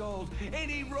this installed,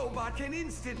 any robot can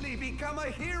instantly become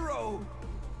a hero.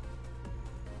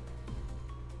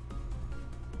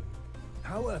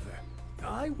 However,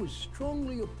 I was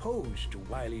strongly opposed to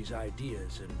Wily's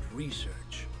ideas and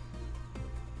research.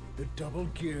 The double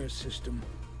gear system,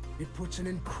 it puts an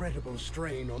incredible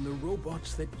strain on the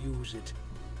robots that use it.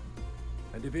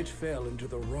 And if it fell into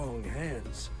the wrong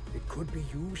hands, it could be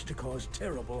used to cause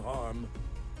terrible harm.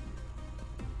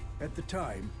 At the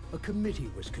time, a committee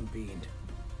was convened,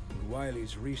 and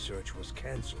Wily's research was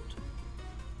cancelled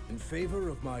in favor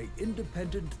of my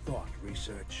independent thought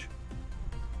research.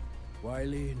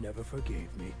 Wily never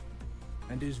forgave me,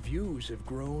 and his views have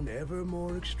grown ever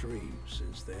more extreme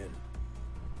since then.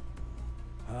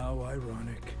 How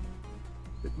ironic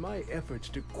that my efforts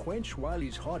to quench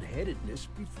Wily's hot-headedness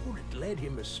before it led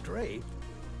him astray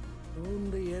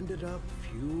only ended up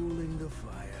fueling the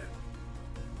fire.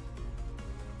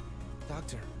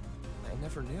 Doctor, I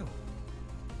never knew.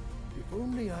 If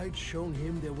only I'd shown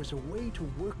him there was a way to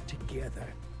work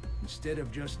together, instead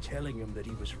of just telling him that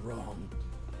he was wrong.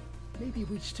 Maybe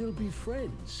we'd still be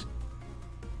friends.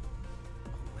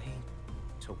 A way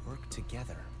to work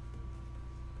together.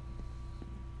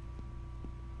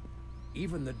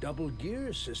 Even the double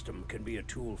gear system can be a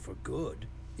tool for good,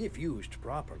 if used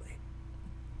properly.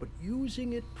 But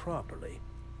using it properly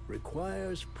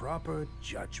requires proper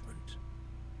judgment.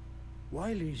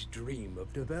 Wily's dream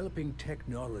of developing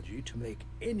technology to make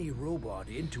any robot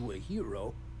into a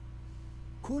hero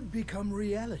could become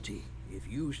reality if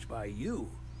used by you.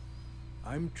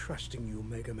 I'm trusting you,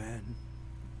 Megaman.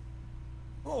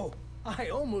 Oh, I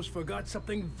almost forgot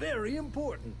something very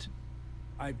important.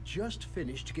 I've just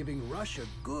finished giving Rush a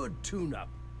good tune-up.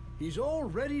 He's all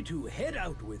ready to head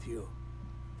out with you.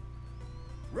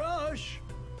 Rush!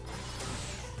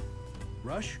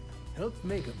 Rush, help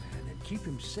Megaman and keep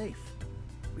him safe.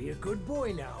 Be a good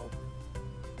boy now.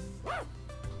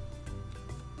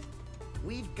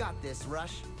 We've got this,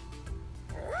 Rush.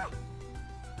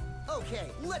 Okay,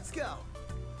 let's go.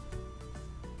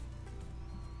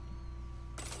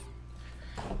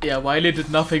 Yeah, Wiley did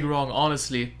nothing wrong,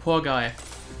 honestly. Poor guy.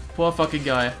 Poor fucking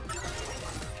guy.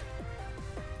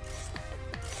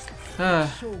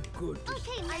 So good.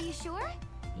 Okay, are you sure?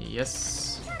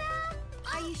 Yes.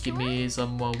 Are you sure? Give me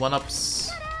some more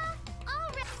one-ups.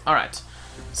 Alright. Alright.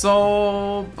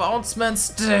 So, Bounceman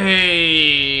stage.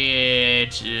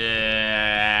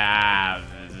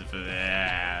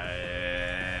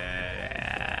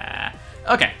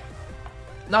 Okay.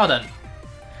 Now then.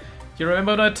 You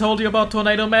remember when I told you about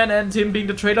Tornado Man and him being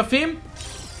the trailer theme?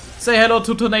 Say hello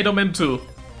to Tornado Man 2.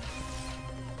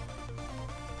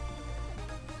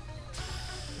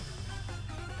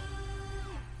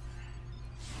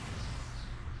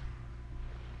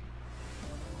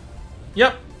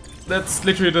 Yep, that's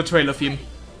literally the trailer theme.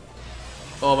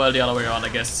 Or well, the other way around, I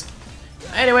guess.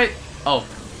 Anyway, oh.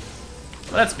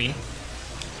 Well, that's mean.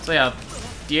 So yeah,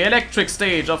 the electric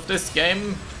stage of this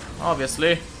game,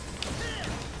 obviously.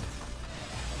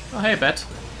 Oh hey, Bet.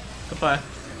 Goodbye.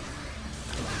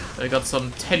 I got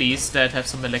some tellies that have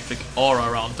some electric aura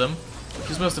around them.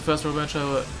 This was the first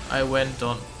adventure I went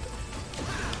on.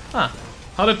 Huh.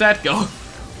 How did that go?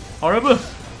 Horrible?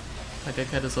 Like I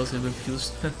can't associate with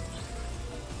confused.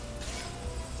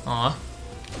 Aw.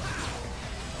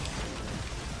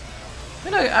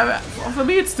 You know, for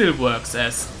me it still works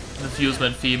as the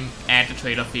Fusement theme and the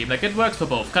trailer theme. Like it works for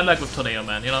both, kinda like with Tornado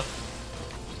Man, you know?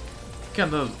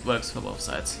 Kinda works for both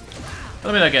sides.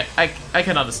 But I mean, I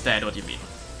can understand what you mean.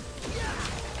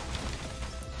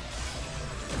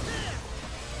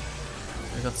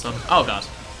 I got some. Oh god.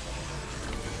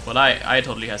 Well, I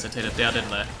totally hesitated there,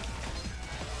 didn't I?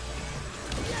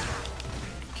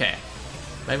 Okay.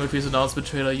 Megaman 3's announcement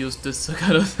trailer used this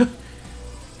kind of.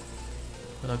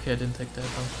 But okay, I didn't take that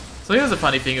one. So here's a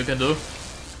funny thing you can do.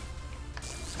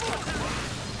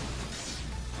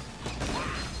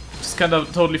 Just kind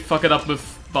of totally fuck it up with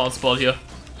bounce ball here.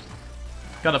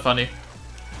 Kind of funny.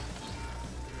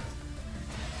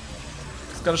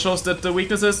 This kind of shows that the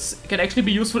weaknesses can actually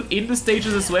be useful in the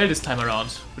stages as well this time around,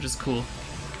 which is cool.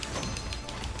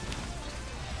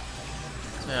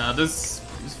 Yeah, this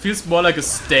feels more like a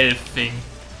stealth thing.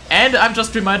 And I'm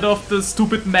just reminded of the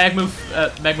stupid Megaman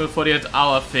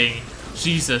 48-hour thing.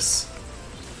 Jesus.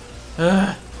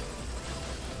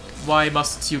 Why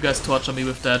must you guys torture me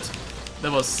with that?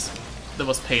 That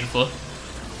was painful.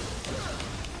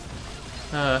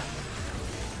 Ow.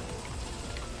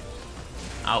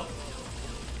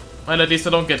 Well, at least I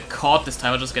don't get caught this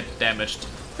time, I just get damaged.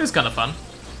 It's kind of fun.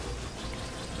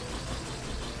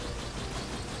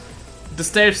 The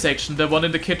stealth section, the one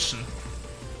in the kitchen.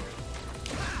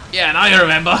 Yeah, now you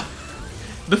remember.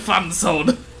 The fun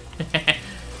zone.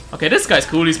 Okay, this guy's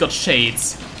cool, he's got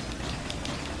shades.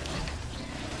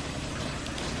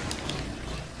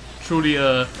 Truly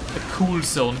a cool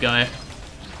zone guy.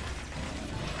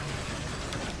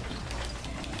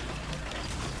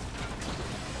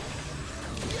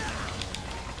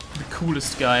 The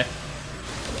coolest guy.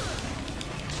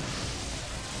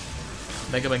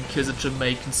 Megaman kills a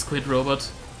Jamaican squid robot.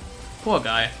 Poor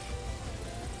guy.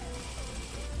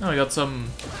 Oh, I got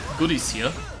some goodies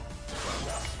here.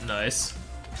 Nice.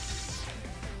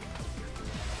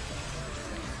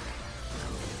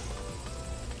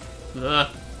 Ugh.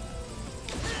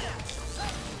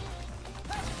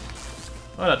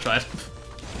 Well, I tried.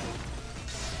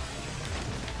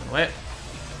 Wait.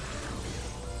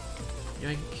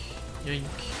 Yoink, yoink.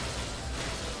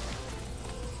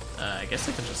 I guess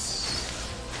I can just...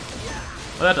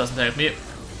 Well, that doesn't help me.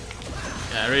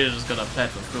 Yeah, I really just gotta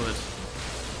platform through it.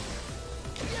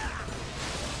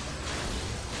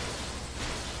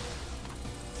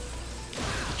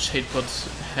 Shadebot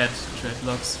head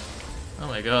dreadlocks. Oh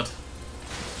my god.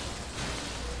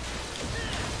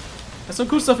 There's some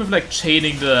cool stuff with like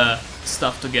chaining the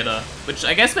stuff together, which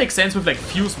I guess makes sense with like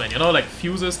Fusement, you know, like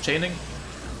fuses, chaining.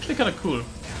 Actually kinda cool.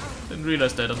 Didn't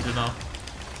realize that until now.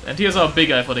 And here's our big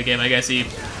guy for the game, I guess he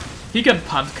can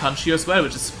punt punch you as well,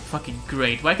 which is fucking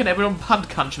great. Why can everyone punt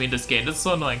punch me in this game? That's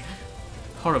so annoying.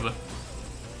 Horrible.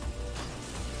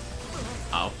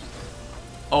 Ow.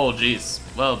 Oh jeez.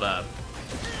 Well bad.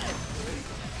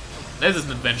 This is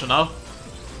an adventure now.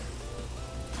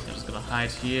 I'm just gonna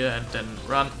hide here and then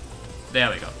run. There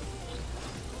we go.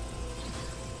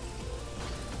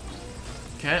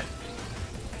 Okay.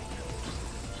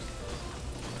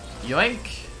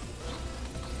 Yoink.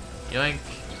 Yoink.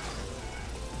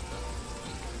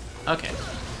 Okay.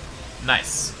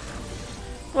 Nice.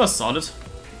 Well, solid.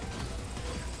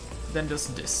 Then there's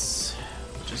this,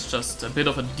 which which is just a bit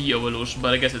of a de-evolution,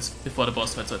 but I guess it's before the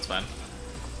boss fight, so it's fine.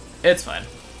 It's fine.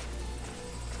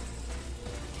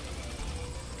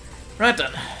 Right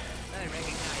then. I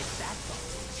recognize that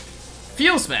voice.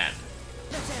 Fuse Man!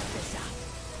 Let's amp this up.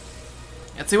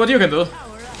 Let's see what you can do.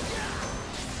 Power up.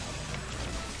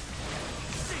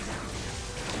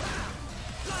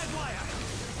 Live wire.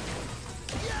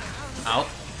 Out.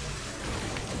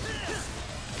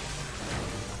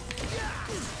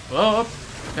 Whoa,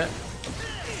 okay.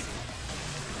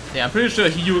 Yeah, I'm pretty sure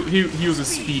he uses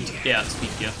speed. Yeah, speed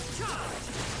here.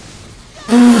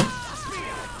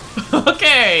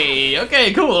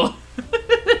 Okay, cool.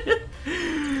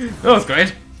 That was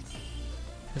great.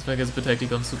 This one gets a bit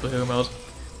hectic on superhero mode.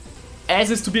 As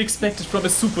is to be expected from a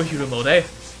superhero mode, eh?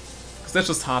 Because that's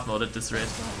just hard mode at this rate.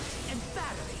 And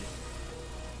battery.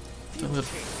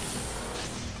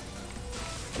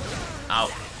 Ow.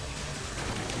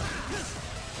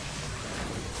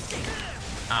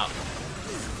 Ow.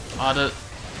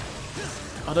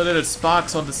 Oh, the little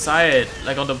sparks on the side,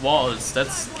 like on the walls.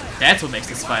 That's what makes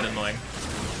this fight annoying.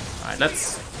 Alright,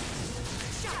 let's...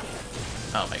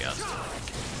 Oh my god.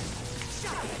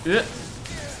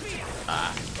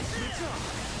 Ah.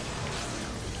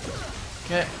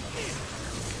 Okay.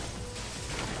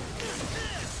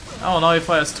 Oh, now he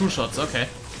fires 2 shots, okay.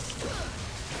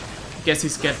 Guess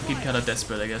he's getting kinda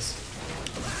desperate, I guess.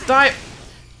 Die!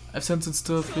 I've sentenced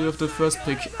the 3 of the first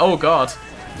pick. Oh god!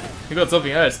 You got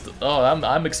something else. Oh,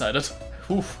 I'm excited.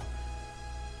 Oof.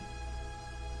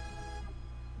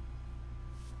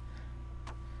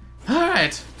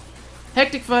 Alright.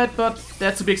 Hectic fight, but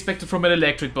that's to be expected from an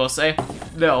electric boss, eh?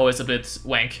 They're always a bit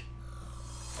wank.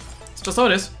 It's just how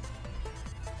it is.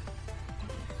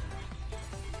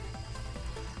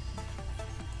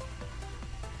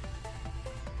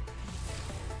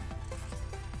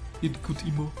 Did good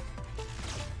emo.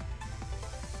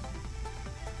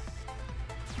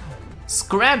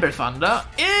 Scramble Thunder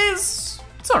is...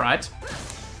 it's alright.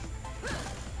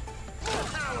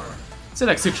 It's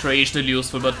like situationally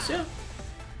useful, but yeah.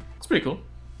 It's pretty cool.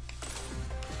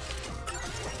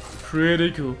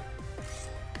 Pretty cool.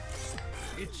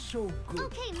 It's so good.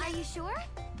 Okay, are you sure?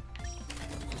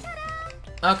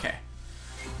 Okay.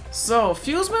 So,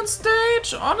 Fuseman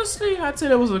stage, honestly, I'd say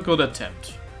that was a good attempt.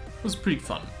 It was pretty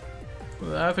fun.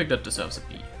 I think that deserves a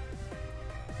B.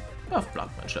 Of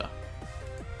Blockman, sure.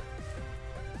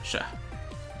 Sure.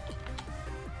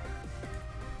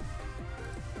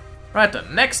 Right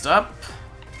then, next up.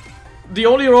 The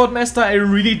only Roadmaster I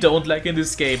really don't like in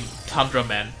this game, Tundra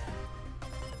Man.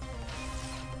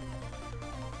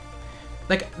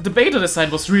 Like, the beta design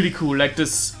was really cool, like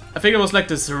this, I think it was like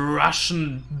this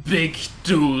Russian big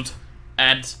dude,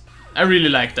 and I really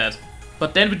like that.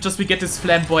 But then we get this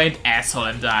flamboyant asshole,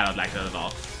 and I don't like that at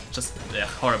all. Just,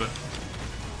 horrible.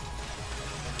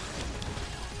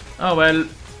 Oh well,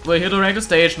 we're here to rank the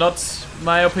stage, not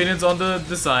my opinions on the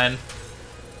design.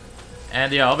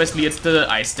 And yeah, obviously it's the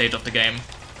ice state of the game,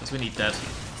 because we need that.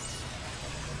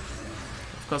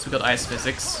 Of course we got ice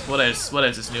physics. What else? What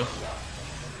else is new?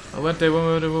 Oh, weren't they...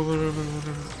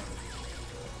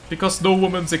 Because no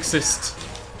women exist.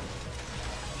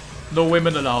 No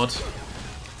women allowed.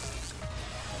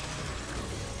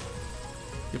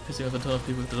 You're pissing off a ton of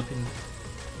people with that opinion.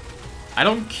 I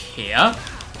don't care.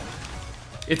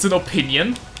 It's an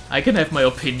opinion. I can have my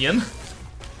opinion.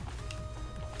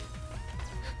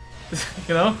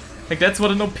 You know? Like, that's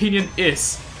what an opinion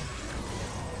is.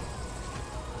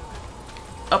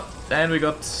 Up, and we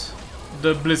got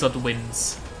the Blizzard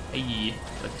winds. Hey,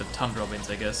 like the Tundra winds,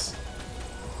 I guess.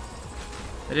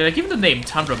 But yeah, like, even the name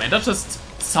Tundra Man, that just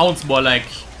sounds more like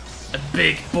a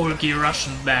big, bulky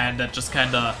Russian man that just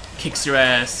kinda kicks your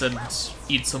ass and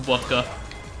eats some vodka.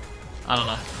 I don't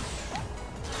know.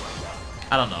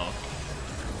 I don't know.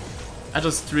 I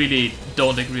just really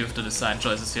don't agree with the design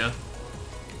choices here.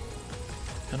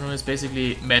 Tundra is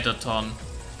basically Metaton.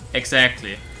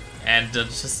 Exactly. And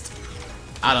just...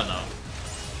 I don't know.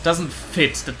 Doesn't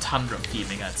fit the Tundra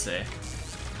feeling, I'd say.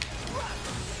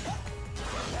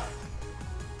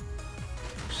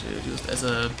 Should used as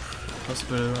a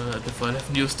possible before I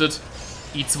haven't used it.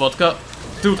 Eats vodka.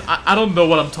 Dude, I don't know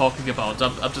what I'm talking about.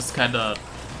 I'm just kinda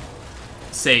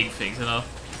saying things, you know?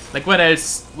 Like, what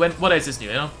else is new,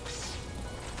 you know?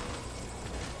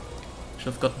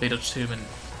 Should have got Beta Chillman,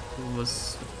 who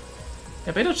was...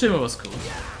 Yeah, Beta Chillman was cool.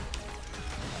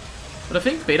 But I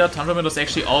think Beta Tundraman was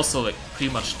actually also, like,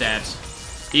 pretty much dead,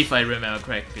 if I remember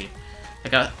correctly.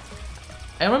 Like, I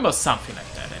remember something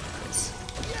like that, anyways.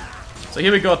 So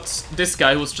here we got this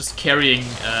guy who's just carrying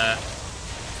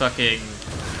fucking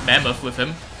Mammoth with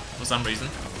him, for some reason.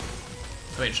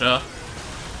 I mean, sure.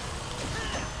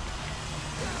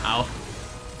 Ow.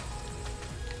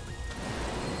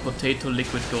 Potato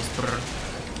liquid goes brr.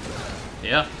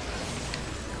 Yeah.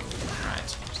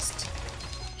 Right. Just...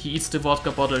 He eats the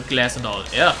vodka bottle, glass and all.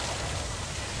 Yeah.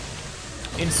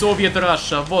 In Soviet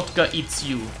Russia, vodka eats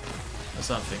you. Or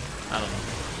something. I don't know.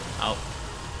 Ow.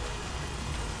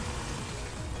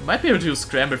 Might be able to use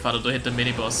Scramble Fodder to hit the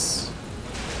mini-boss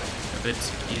a bit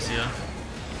easier.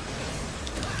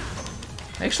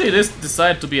 Actually, it is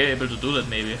designed to be able to do that,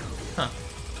 maybe. Huh.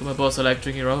 To my boss, I like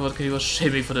drinking raw vodka. He was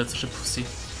shaming for that, such a pussy.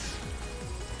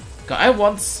 God, I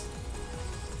once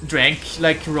drank,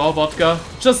 like, raw vodka.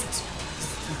 Just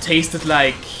tasted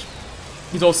like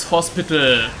those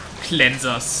hospital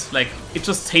cleansers. Like, it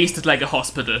just tasted like a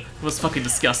hospital. It was fucking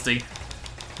disgusting.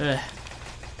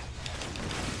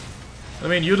 I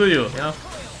mean, you do you, know?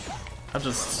 I'm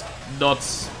just not...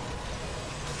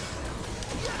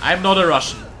 I'm not a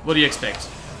Russian. What do you expect?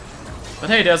 But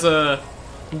hey, there's a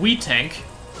wheat tank.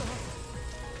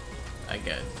 I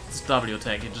get it's W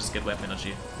tank, you just get weapon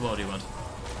energy. What do you want?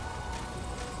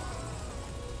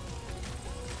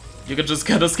 You can just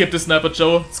kinda skip the Sniper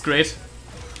Joe, it's great.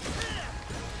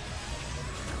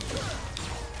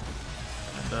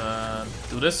 And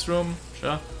do this room,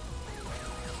 sure.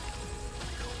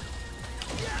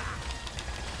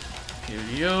 Kill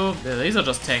you. Yeah, these are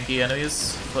just tanky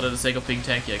enemies for the sake of being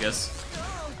tanky, I guess.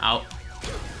 Ow.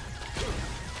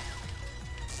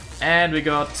 And we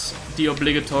got the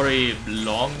obligatory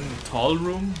long, tall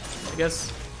room, I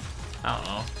guess. I don't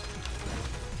know.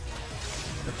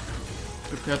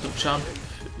 Prepare to jump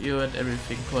you and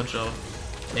everything, poor Joe.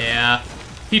 Yeah,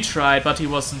 he tried, but he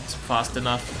wasn't fast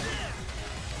enough.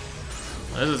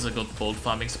 Well, this is a good bolt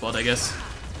farming spot, I guess.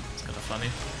 It's kind of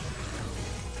funny.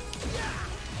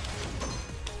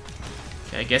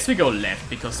 Okay, I guess we go left,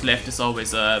 because left is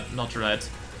always not right.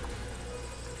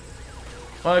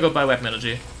 Well, I go buy weapon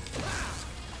energy.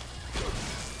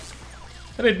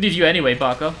 I didn't need you anyway,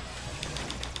 Barker.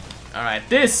 Alright,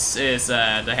 this is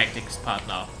the hectic part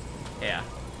now. Yeah.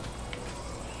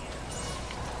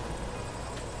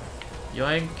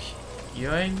 Yoink.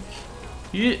 Yoink.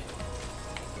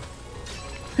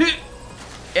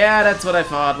 Yeah, that's what I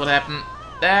thought would happen.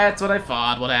 That's what I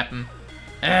thought would happen.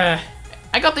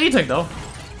 I got the E-tank though.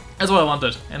 That's what I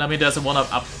wanted. And I mean, there's a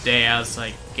one-up up there, so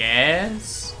I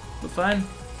guess we're fine.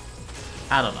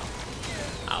 I don't know.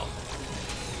 Ow.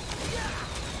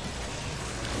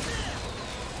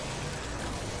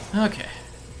 Okay.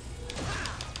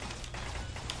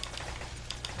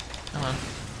 Come on.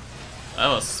 That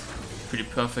was pretty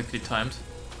perfectly timed.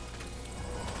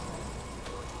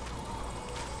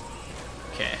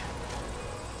 Okay.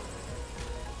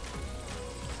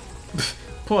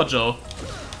 Poor Joe.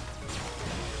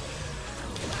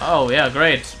 Oh yeah,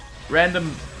 great.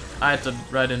 Random item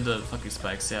right in the fucking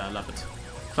spikes. Yeah, I love it.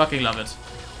 Fucking love it.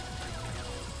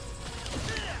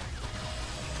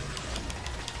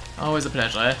 Always a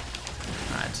pleasure, eh?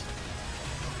 Alright.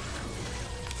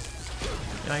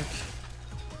 Yoink.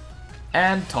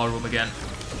 And tall room again.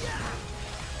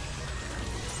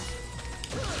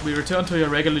 We return to your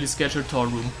regularly scheduled tall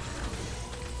room.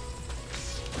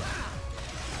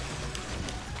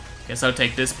 Guess I'll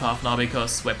take this path now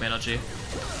because weapon energy.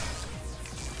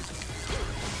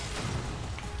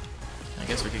 I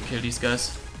guess we can kill these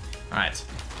guys. Alright.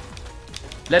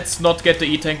 Let's not get the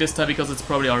E-tank this time because it's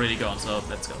probably already gone, so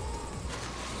let's go.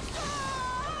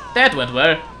 That went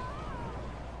well.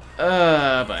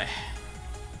 Boy.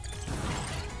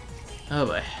 Oh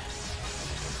boy.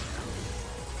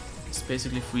 It's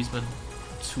basically Freezeman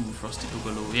 2 Frosty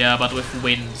Boogaloo. Yeah, but with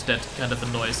wind that kind of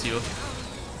annoys you.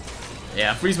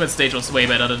 Yeah, Freezeman's stage was way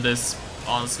better than this,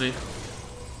 honestly.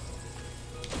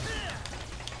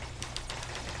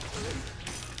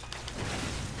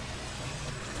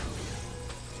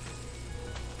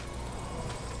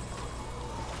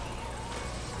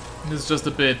 It's just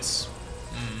a bit...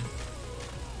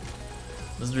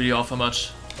 doesn't really offer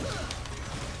much.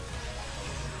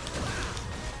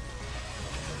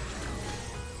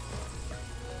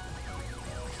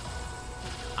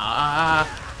 Ah!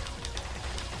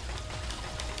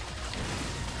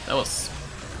 That was...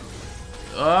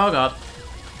 Oh god.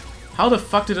 How the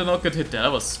fuck did I not get hit there?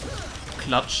 That was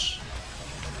clutch.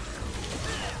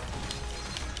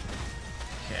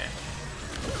 Okay.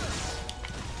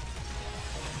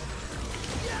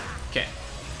 Okay.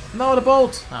 No, the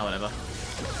bolt! Ah, whatever.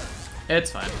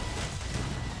 It's fine.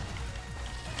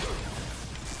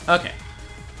 Okay.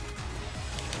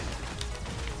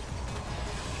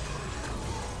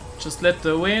 Just let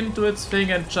the wind do its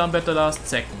thing and jump at the last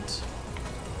second.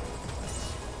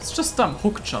 It's just dumb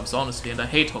hook jumps, honestly, and I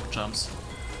hate hook jumps.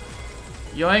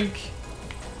 Yoink.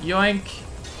 Yoink.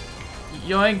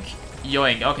 Yoink.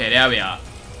 Yoink. Okay, there we are.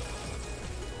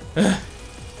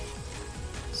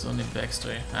 So in the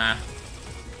backstory. Ah.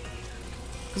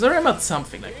 Because I remembered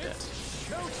something like that.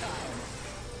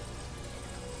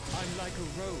 I'm like a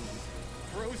rose,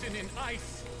 frozen in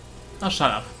ice. Oh,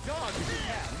 shut up. Dog if you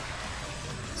can.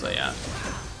 So yeah.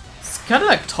 It's kind of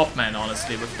like Top Man,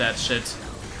 honestly, with that shit.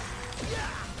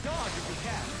 Dog if you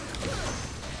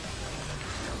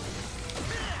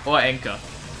can. Or Anchor.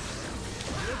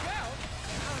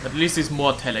 At least he's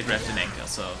more telegraphed than Anchor,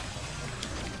 so...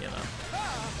 You know.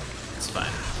 It's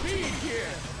fine.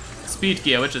 Speed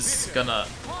gear, which is gonna...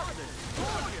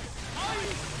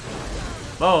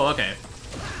 Oh, okay.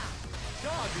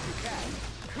 Dog if you can.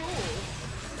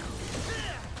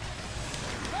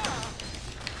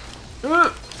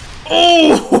 Cool.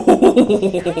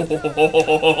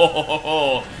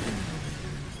 Oh!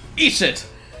 Eat it!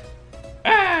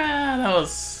 Ah, that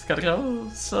was kinda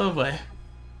close. Oh boy.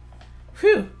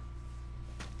 Phew.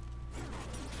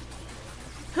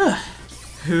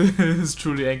 It's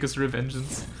truly Anchor's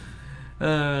revengeance.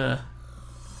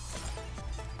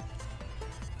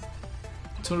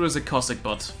 Tundra is a Cossack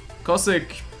bot.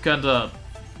 Cossack kinda...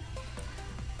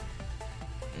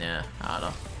 Yeah, I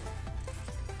don't know.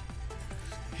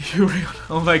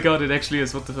 Oh my god, it actually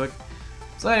is, what the fuck.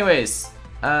 So anyways,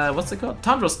 what's it called?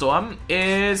 Thunderstorm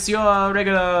is your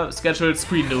regular scheduled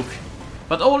screen nuke.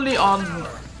 But only on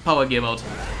power gear mode.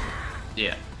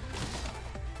 Yeah.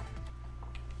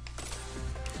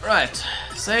 Right,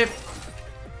 save.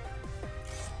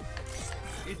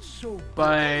 It's so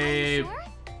By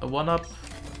a 1-up.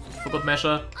 Forgot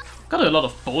measure. Got a lot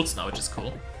of bolts now, which is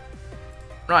cool.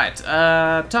 Right,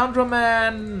 Tundra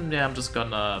Man. Yeah, I'm just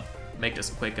gonna make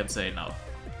this quick and say no.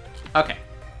 Okay.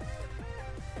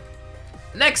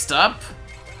 Next up,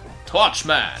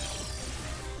 Torchman.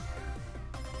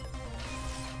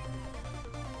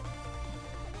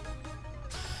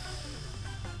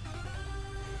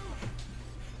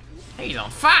 He's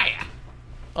on fire.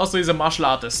 Also, he's a martial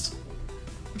artist,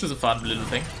 which is a fun little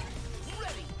thing.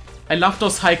 I love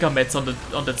those hiker mats on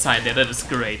the sign there. That is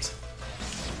great.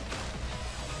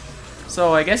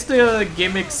 So I guess the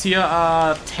gimmicks here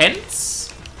are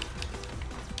tents.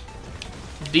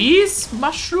 These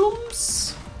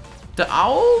mushrooms, the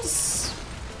owls.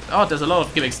 Oh, there's a lot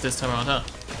of gimmicks this time around, huh?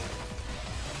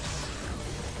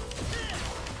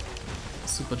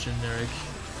 Super generic.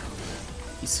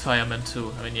 These firemen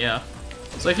too. I mean, yeah.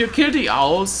 So if you kill the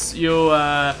owls, you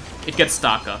it gets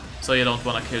darker. So you don't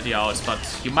want to kill the owls, but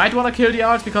you might want to kill the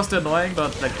owls because they're annoying.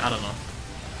 But like, I don't know.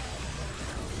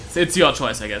 It's your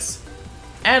choice, I guess.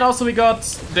 And also we got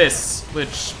this,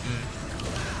 which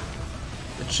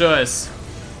it sure is.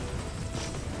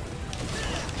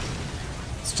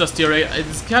 It's just your.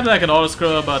 It's kind of like an auto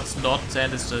scroller, but not.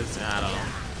 And it's just, I don't know.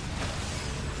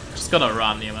 Just gotta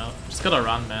run, you know. Just gotta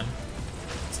run, man.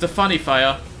 It's the funny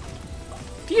fire.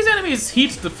 These enemies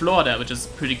heat the floor there, which is a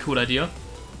pretty cool idea.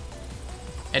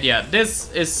 And yeah,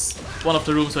 this is one of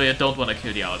the rooms where you don't want to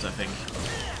kill the owls, I think.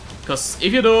 Because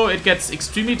if you do, it gets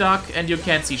extremely dark and you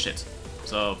can't see shit.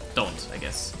 So don't, I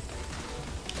guess.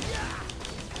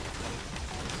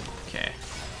 Okay.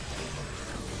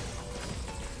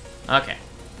 Okay.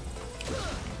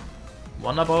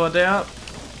 1-up over there.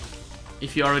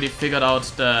 If you already figured out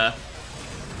the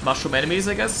mushroom enemies,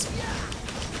 I guess.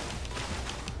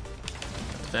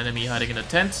 The enemy hiding in a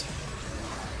tent.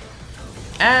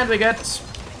 And we get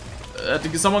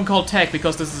someone called Tag,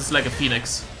 because this is like a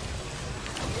phoenix.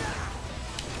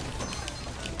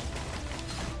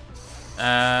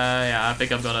 Yeah, I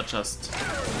think I'm gonna just...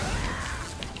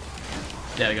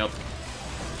 There we go.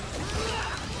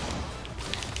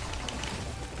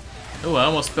 Oh, I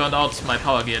almost burned out my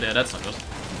power gear there, that's not good.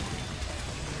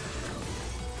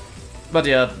 But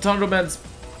yeah, Thunderman's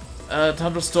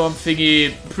Thunderstorm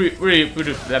thingy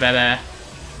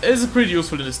is pretty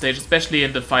useful in this stage, especially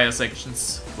in the fire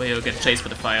sections where you get chased by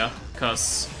the fire,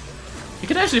 because you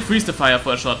can actually freeze the fire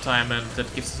for a short time and that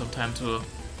gives you some time to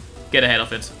get ahead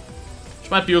of it.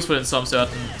 Which might be useful in some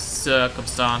certain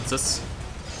circumstances.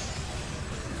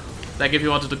 Like if you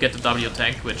wanted to get the W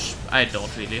tank, which I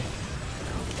don't really.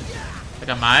 Like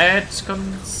I might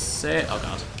say, oh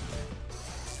god.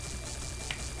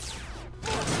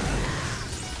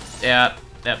 Yeah,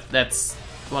 that's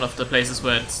one of the places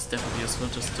where it's definitely useful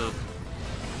just to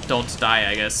don't die,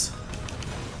 I guess.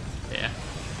 Yeah.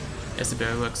 Yes, the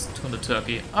berry works 200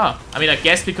 turkey. Ah, I mean, I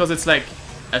guess because it's like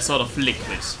a sort of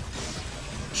liquid.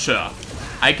 Sure,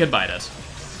 I can buy that.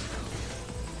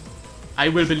 I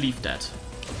will believe that.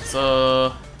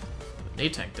 So, knee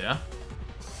tank there.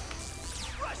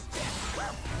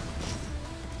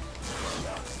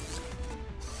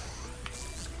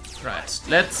 Right,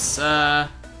 let's go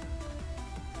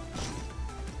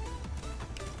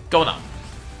now.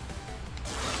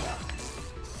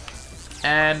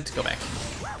 And go back.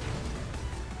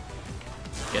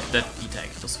 Get that E-Tag.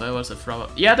 Those fireballs have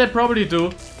probably... Yeah, they probably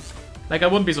do. Like, I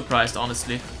wouldn't be surprised,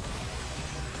 honestly.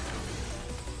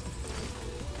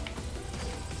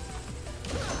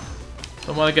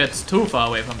 Don't want to get too far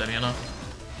away from them, you know.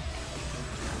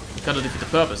 Gotta defeat the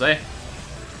purpose, eh?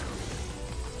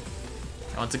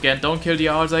 Once again, don't kill the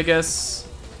owls, I guess.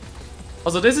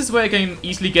 Also, this is where I can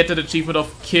easily get that achievement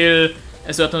of kill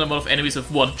a certain amount of enemies with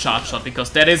one charge shot,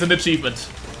 because that is an achievement.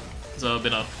 So,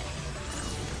 you know,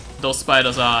 those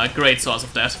spiders are a great source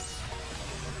of that.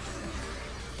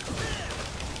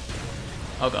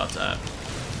 Oh god,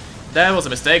 that was a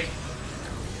mistake.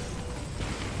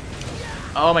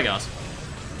 Oh my god.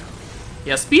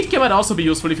 Yeah, speed can might also be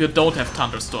useful if you don't have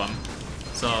Thunderstorm.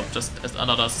 So, just as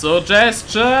another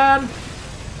suggestion.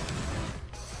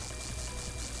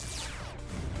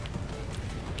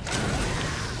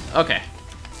 Okay.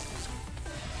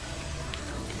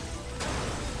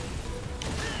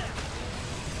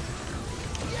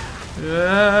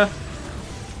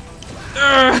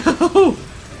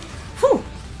 Whew.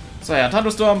 So yeah,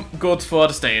 Thunderstorm, good for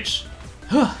the stage.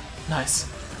 Nice.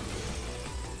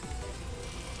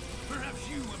 Perhaps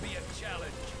you will be a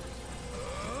challenge.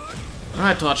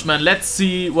 Alright, Torchman, let's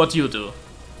see what you do.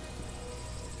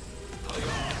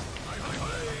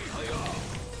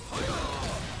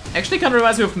 Actually kind of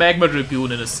reminds me of Magma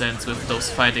Tribune in a sense, with those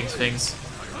fighting things.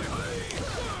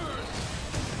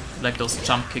 Like those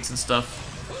jump kicks and stuff.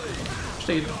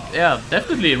 Actually, yeah,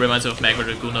 definitely reminds me of Magma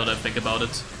Tribune now that I think about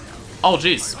it. Oh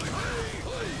jeez.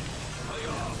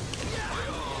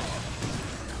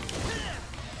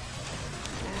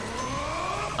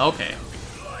 Okay.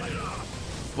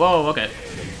 Whoa, okay.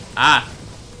 Ah.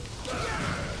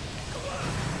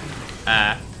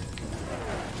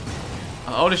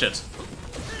 Oh, holy shit.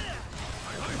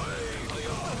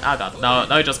 Ah god, now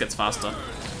it just gets faster.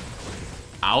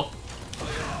 Ow.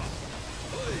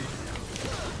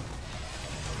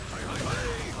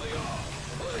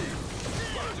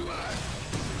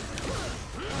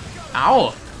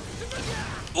 Ow!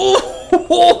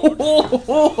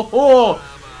 Oh!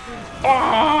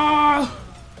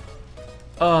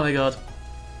 Oh my god.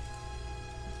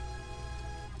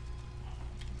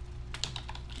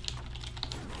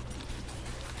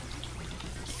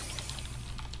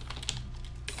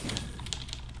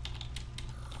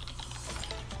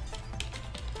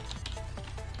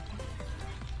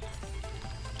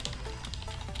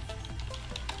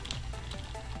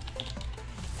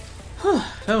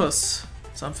 That was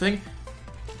something.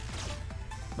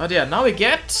 But yeah, now we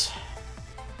get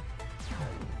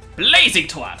Blazing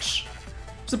Torch.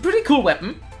 It's a pretty cool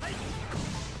weapon,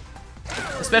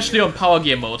 especially on Power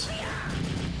Gear mode.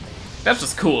 That's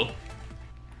just cool.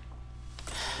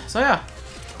 So yeah,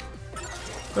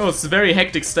 oh, it's a very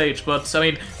hectic stage, but I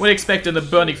mean, what do you expect in the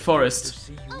burning forest?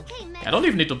 I don't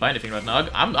even need to buy anything right now.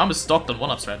 I'm stocked on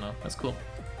 1-ups right now. That's cool.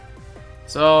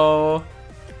 So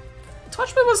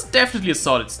Torchman was definitely a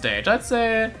solid stage. I'd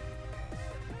say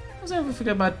I think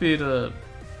it might be the...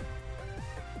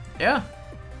 Yeah.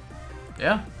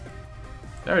 Yeah.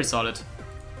 Very solid.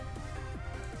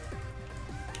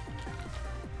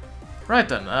 Right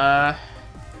then,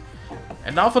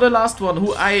 and now for the last one,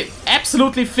 who I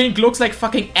absolutely think looks like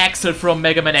fucking Axel from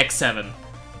Megaman X7.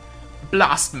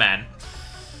 Blastman.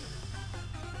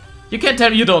 You can't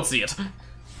tell me you don't see it.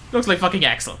 Looks like fucking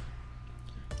Axel.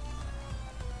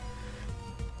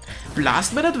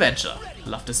 Blastman Adventure.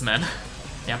 Love this man.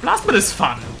 Yeah, Blastman is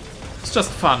fun. It's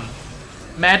just fun.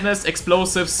 Madness,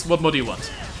 explosives, what more do you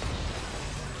want?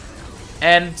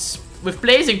 And with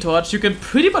Blazing Torch, you can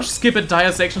pretty much skip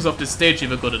entire sections of this stage if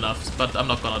you're good enough. But I'm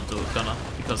not gonna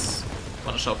because I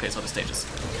wanna showcase all the stages.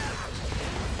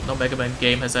 No Mega Man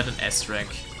game has had an S rank.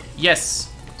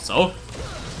 Yes. So?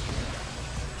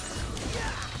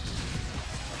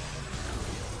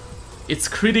 It's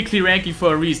critically ranking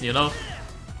for a reason, you know?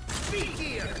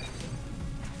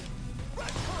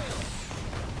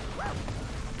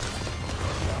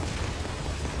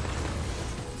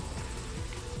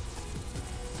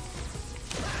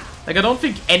 Like, I don't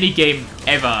think any game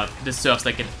ever deserves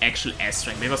like an actual S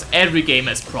rank, because every game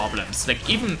has problems. Like,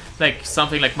 even like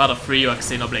something like Mother 3 or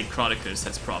Xenoblade Chronicles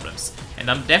has problems. And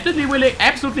I'm definitely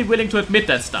absolutely willing to admit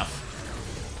that stuff.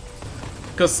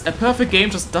 Because a perfect game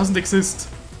just doesn't exist.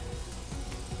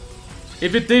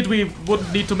 If it did, we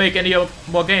wouldn't need to make any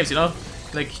more games, you know?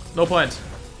 Like, no point.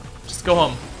 Just go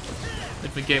home.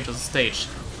 Different games as a stage.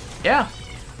 Yeah,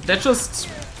 that just...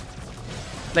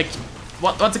 Like,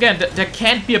 once again, there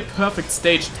can't be a perfect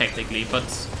stage technically, but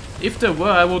if there were,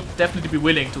 I would definitely be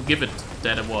willing to give it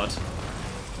that award.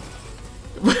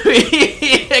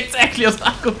 Exactly,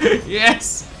 Otaku!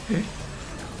 Yes!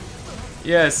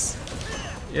 Yes.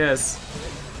 Yes.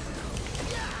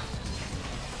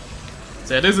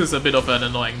 So yeah, this is a bit of an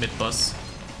annoying mid-boss.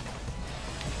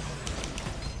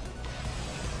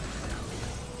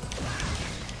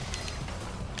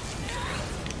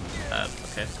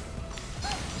 Okay.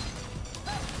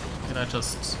 Can I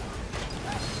just...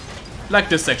 like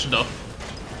this section though.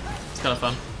 It's kind of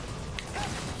fun.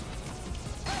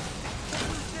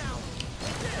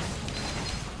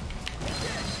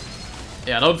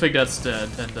 Yeah, I don't think that's the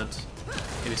intended.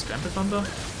 Maybe Scramble Thunder?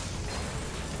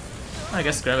 I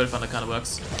guess Scramble Thunder kind of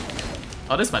works.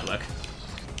 Oh, this might work.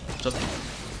 Just...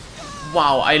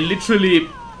 wow, I literally...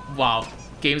 wow.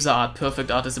 Games are art,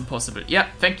 perfect art is impossible. Yeah,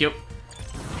 thank you.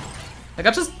 Like,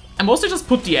 I mostly just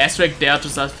put the S rank there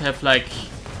just to have, like,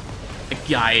 a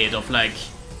guide of, like...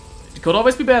 it could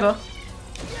always be better.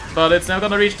 But it's never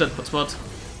gonna reach that spot.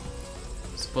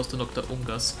 It's supposed to knock the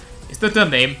Ungas. Is that their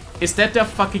name? Is that their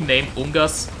fucking name?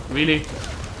 Ungas? Really?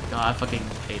 God, I fucking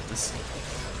hate this.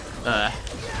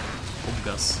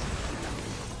 Ungas.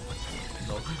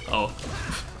 No. Oh.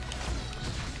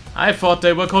 I thought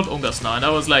they were called Ungas now, and I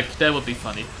was like, that would be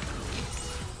funny.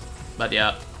 But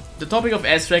yeah. The topic of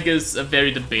S-Rank is a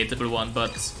very debatable one,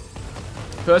 but...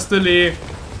 personally...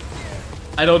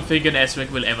 I don't think an S-Rank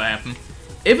will ever happen.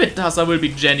 If it does, I will be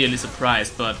genuinely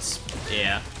surprised, but...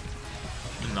 yeah.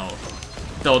 No.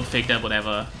 Don't think that would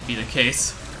ever be the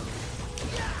case.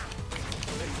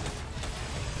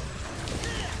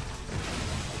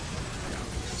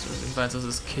 So it invites us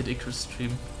this Kid Icarus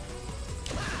stream.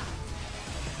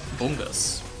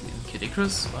 Bungas. Kid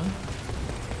Icarus? What?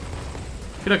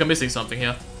 I feel like I'm missing something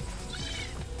here.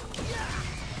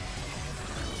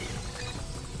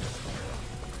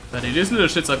 But these little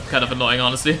shits are kind of annoying,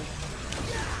 honestly.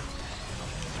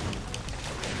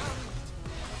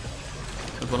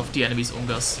 One of the enemies,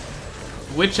 Ungas.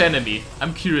 Which enemy?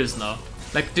 I'm curious now.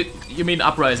 Like, you mean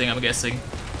Uprising, I'm guessing.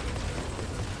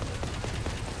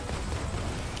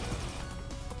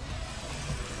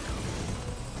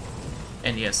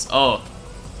 And yes, oh.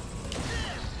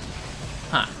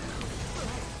 Huh.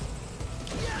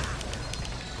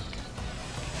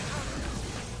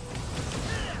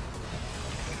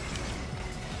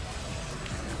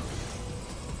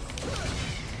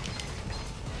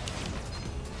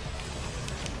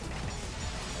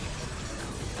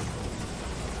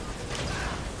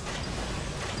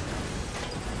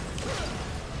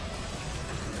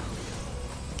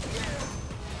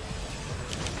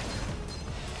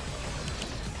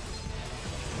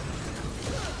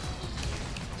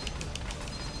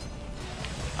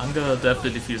 Anger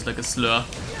definitely feels like a slur.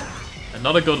 And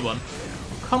not a good one.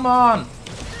 Come on!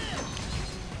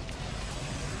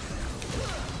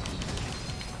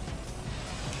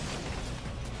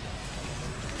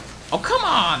 Oh, come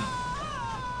on!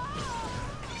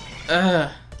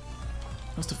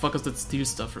 What the fuck is that steel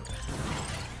stuff?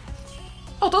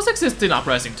 Oh, those exist in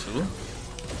Uprising too.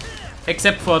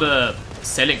 Except for the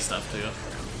selling stuff to you.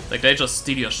 Like, they just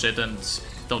steal your shit and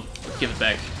don't give it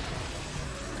back.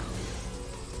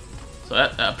 So,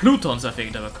 Plutons, I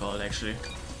think they were called, actually.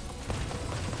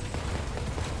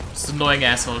 Just annoying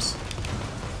assholes.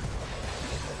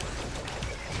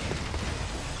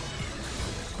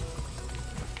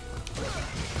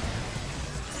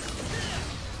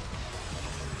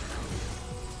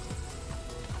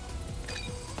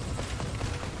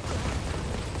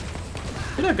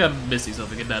 I feel like I'm missing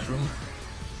something in that room.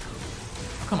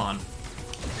 Come on.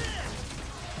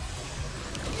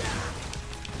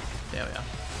 There we are.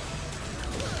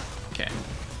 Okay.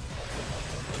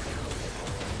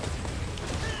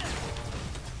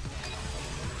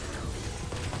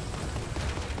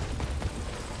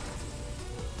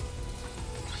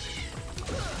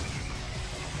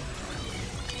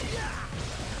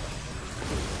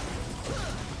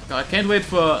 I can't wait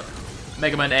for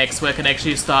Megaman X where I can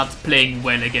actually start playing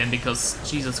well again, because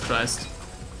Jesus Christ.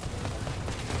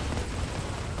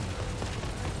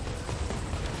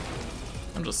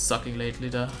 I'm just sucking lately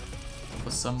there,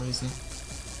 for some reason.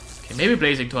 Okay, maybe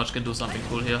Blazing Torch can do something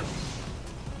cool here.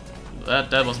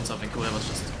 That wasn't something cool, that was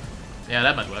just... yeah,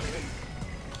 that might work.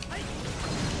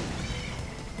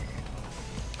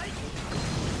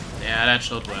 Yeah, that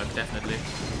should work, definitely.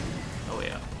 Oh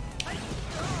yeah.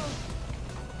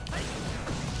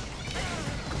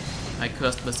 I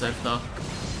cursed myself now.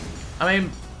 I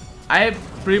mean, I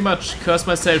pretty much curse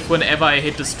myself whenever I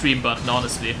hit the stream button,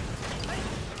 honestly.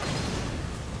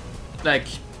 Like...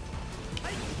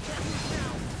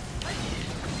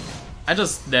 I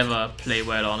just never play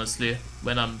well, honestly,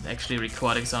 when I'm actually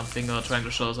recording something or trying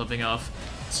to show something off.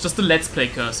 It's just a let's play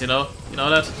curse, you know? You know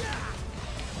that?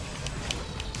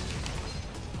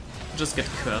 You just get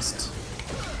cursed.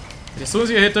 As soon as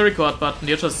you hit the record button,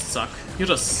 you just suck. You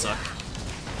just suck.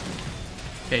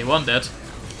 Okay, one dead.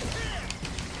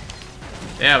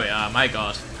 There we are, my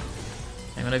god.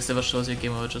 And when next ever shows you a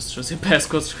game over, just shows you a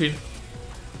passcode screen.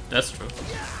 That's true.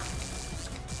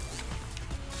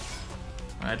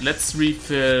 Alright, let's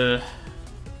refill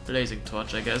Blazing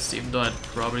Torch, I guess, even though I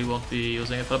probably won't be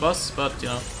using it for the boss, but you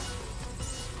know.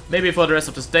 Maybe for the rest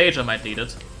of the stage I might need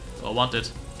it. Or want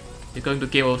it. You're going to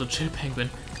game over to Chill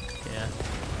Penguin. Yeah.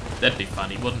 That'd be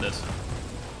funny, wouldn't it?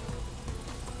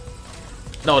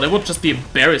 No, that would just be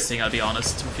embarrassing, I'll be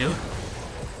honest with you.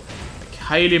 Like,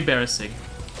 highly embarrassing.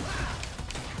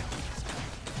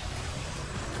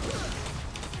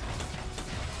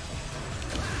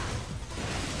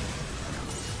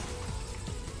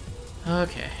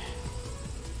 Okay.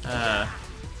 I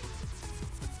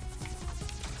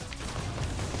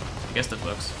guess that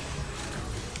works.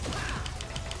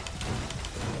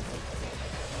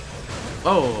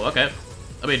 Oh, okay.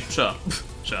 I mean, sure.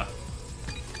 Sure.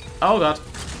 Oh god.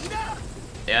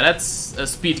 Yeah, that's a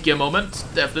speed gear moment,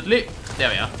 definitely. There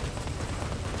we are.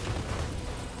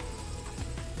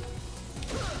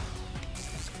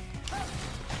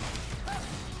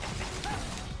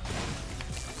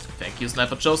 Thank you,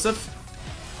 Sniper Joseph.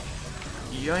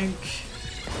 Yoink.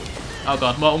 Oh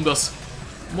god, more Ungos.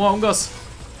 More Ungos.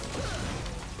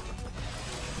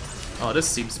 Oh, this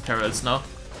seems perilous now.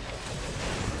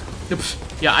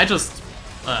 Yeah, I just...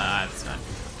 it's fine.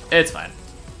 It's fine.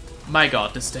 My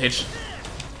god, this stage.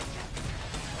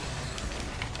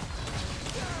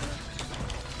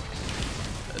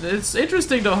 It's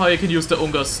interesting though how you can use the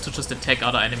Ungos to just attack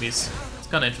other enemies. It's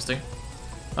kinda interesting.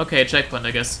 Okay, checkpoint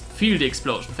I guess. Feel the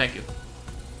explosion, thank you.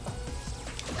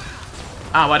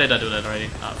 Ah, why did I do that already?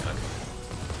 Ah, fuck.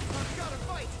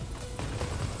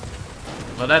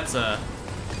 Well, that's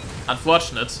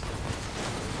unfortunate.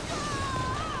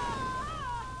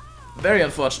 Very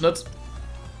unfortunate.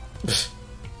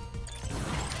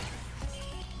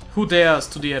 Who dares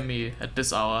to DM me at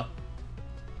this hour?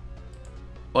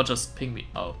 Or just ping me?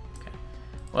 Oh, okay.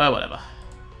 Well, whatever.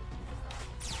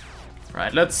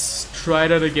 Right, let's try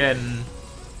that again.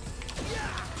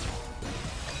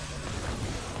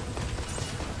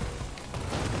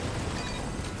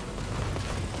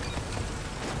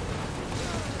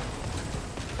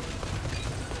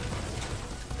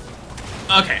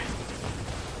 Okay.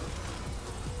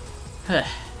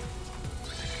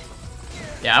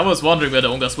 Yeah, I was wondering where the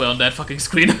Ungos were on that fucking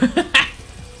screen.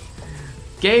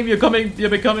 Game, you're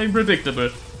becoming predictable.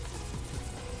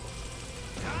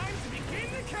 Time to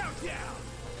begin the countdown.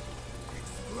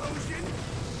 Explosion.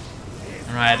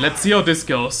 Alright, let's see how this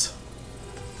goes.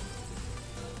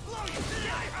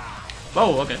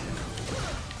 Oh, okay.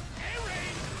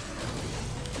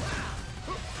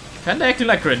 Kinda acting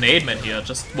like Grenade Man here,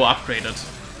 just more upgraded.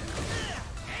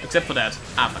 Except for that.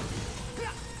 Ah, fuck.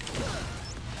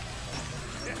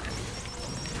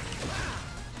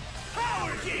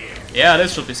 Yeah,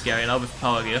 this should be scary now with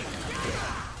power gear.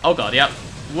 Oh god, yeah.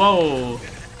 Whoa.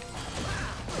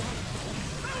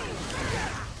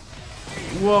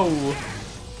 Whoa.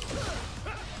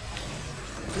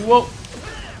 Whoa.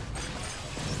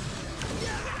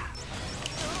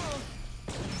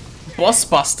 Boss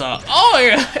Buster. Oh,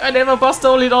 yeah. I never bust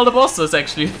only all the bosses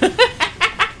actually.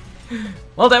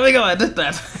 Well, there we go, I did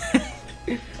that.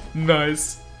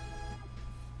 Nice.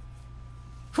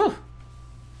 Whew.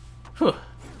 Whew.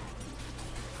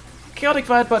 Chaotic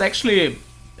fight, but actually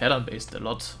pattern based a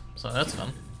lot, so that's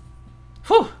fun.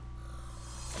 Whew.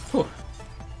 Whew.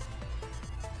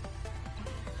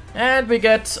 And we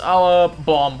get our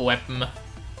bomb weapon.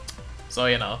 So,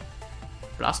 you know.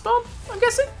 Blast bomb, I'm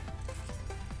guessing?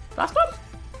 Blast bomb?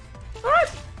 Alright,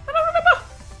 I don't remember.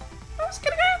 I was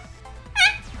kidding.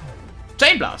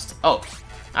 Chain blast. Oh,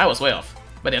 I was way off.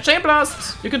 But yeah, chain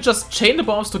blast, you can just chain the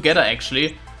bombs together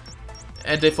actually.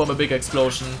 And they form a big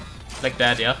explosion. Like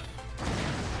that, yeah.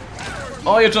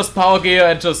 Or you just power gear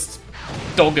and just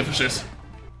don't give a shit.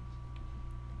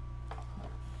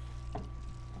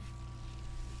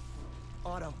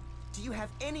 Otto, do you have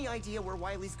any idea where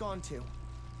Wily's gone to?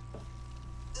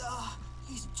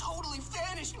 He's totally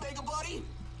vanished, Mega Buddy.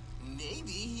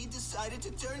 Maybe he decided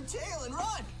to turn tail and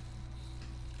run.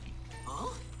 Huh?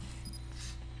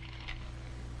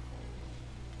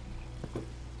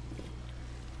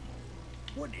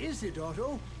 What is it,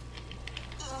 Otto?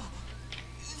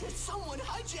 There's someone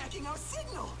hijacking our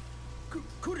signal.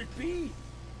 Could it be?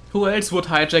 Who else would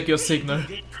hijack your signal?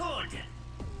 It could.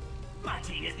 My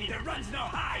genius neither runs nor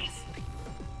hides!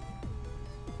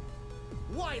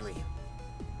 Wily!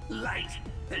 Light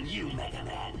than you,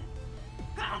 Megaman!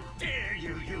 How dare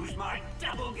you use my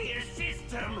double gear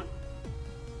system!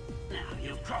 Now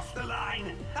you've crossed the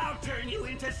line, I'll turn you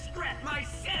into scrap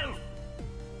myself!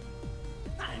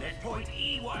 I'm at point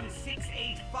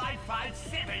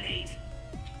E1685578.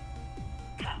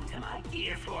 Come to my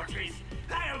gear fortress.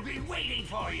 I'll be waiting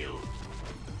for you.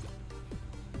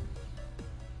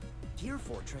 Gear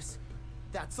Fortress?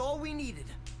 That's all we needed.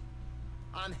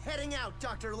 I'm heading out,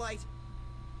 Dr. Light.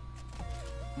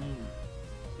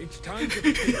 It's time to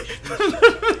finish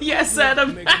this. Yes, Look,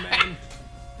 Adam. Megaman,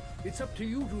 it's up to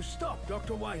you to stop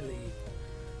Dr. Wily.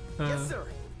 Yes, sir.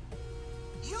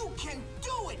 You can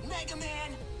do it,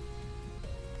 Megaman!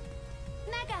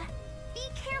 Mega, be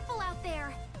careful out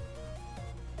there.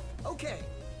 Okay.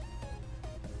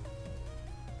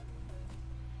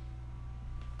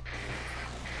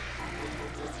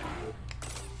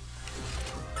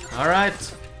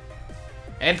 Alright.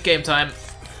 End game time.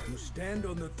 You stand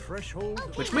on the threshold.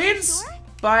 Okay, Which are you means sure?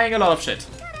 buying a lot of shit.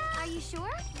 Are you sure?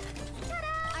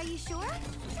 Are you sure?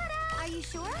 Are you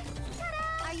sure?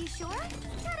 Are you sure?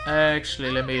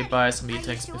 Actually, let me buy some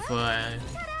E-tanks sure? before I...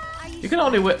 Are You can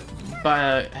only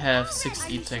have 6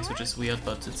 E-tanks, which is weird,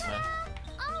 but it's fine.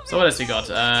 So what else we got?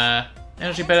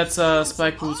 Energy balancer,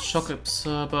 spike boost, shock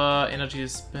absorber, energy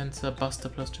dispenser, buster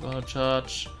plus 200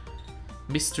 charge,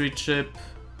 mystery chip,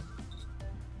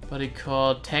 body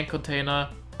core, tank container.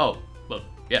 Oh, well, Sure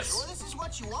yes. this is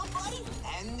what you want, buddy?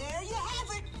 And there you have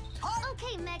it!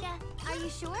 Okay, Mega. Are you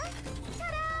sure?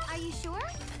 Are you sure?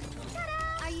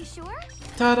 Are you sure?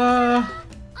 Ta-da!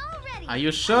 Already. Are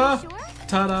you sure?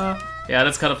 Ta-da! Yeah,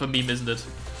 that's kind of a meme, isn't it?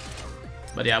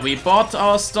 But yeah, we bought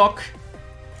our stock.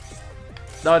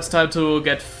 Now it's time to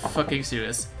get fucking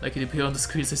serious. Like it appear on the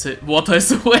screen, they say, water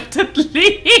is wet and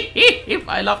leave!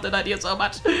 I love that idea so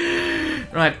much.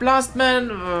 Right, Blastman,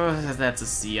 that's a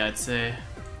C, I'd say.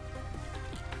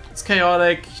 It's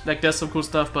chaotic, like there's some cool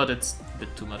stuff, but it's a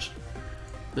bit too much.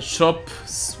 The shop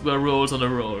were rolls on a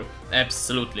roll.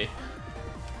 Absolutely.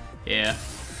 Yeah.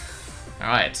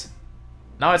 Alright.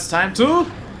 Now it's time to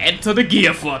enter the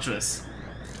Gear Fortress.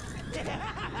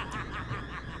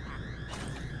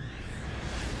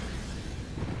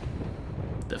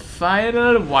 The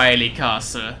final Wily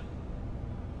Castle.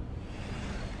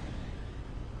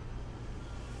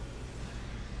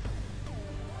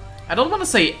 I don't want to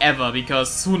say ever,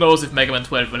 because who knows if Mega Man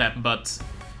 12 will happen, but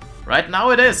right now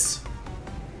it is.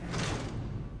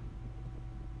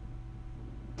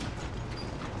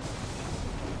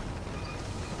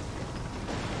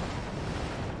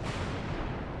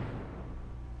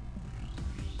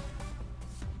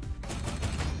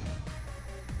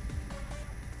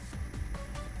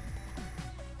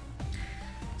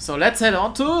 So let's head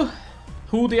on to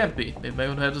Who the MP. Maybe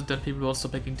Mega Man happens, then people will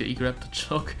stop making the E-grab the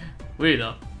joke. We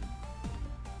know.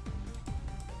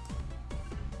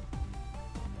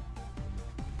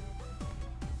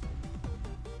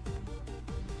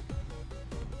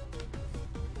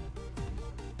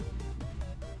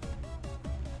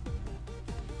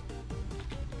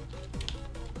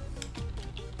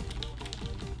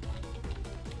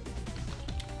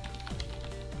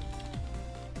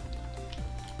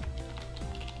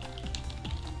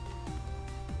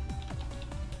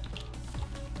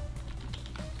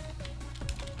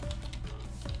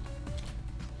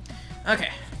 Okay.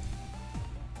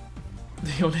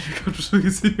 The only control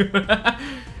is here.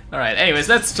 Alright, anyways,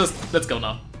 let's go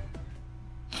now.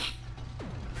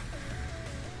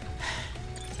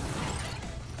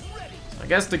 I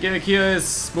guess the gimmick here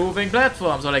is moving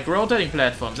platforms, or like rotating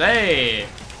platforms. Hey!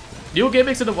 New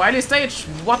gimmicks in the Wily stage?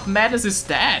 What madness is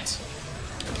that?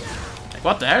 Like,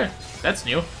 what the hell? That's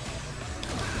new.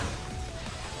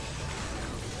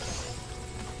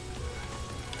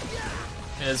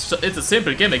 It's a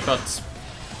simple gimmick, but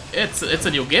it's a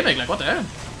new gimmick. Like, what the hell?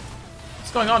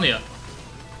 What's going on here?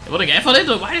 They're putting effort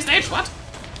into the Wily stage? What?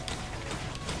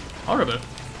 Horrible.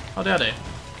 How dare they?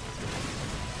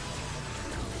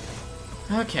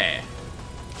 Okay.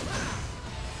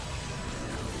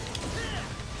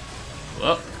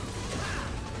 Whoa.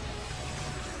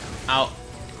 Ow.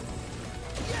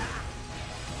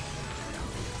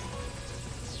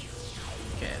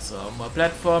 Okay, so more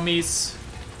platformies.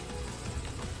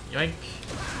 Yoink.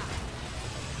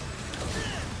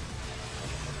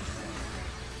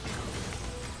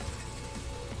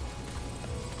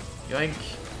 Yoink.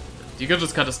 You can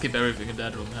just kind of skip everything in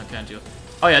that room, can't you?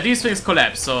 Oh yeah, these things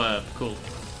collapse, so cool.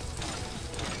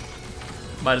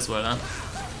 Might as well, huh?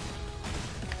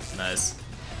 Nice.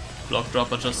 Block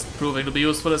dropper just proving to be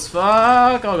useful as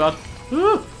fuck. Oh god.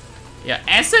 Woo. Yeah,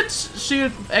 acid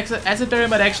shield, acid barrier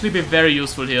might actually be very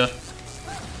useful here.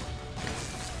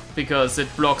 Because it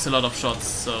blocks a lot of shots,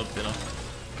 so, you know.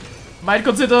 Might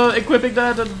consider equipping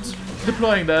that and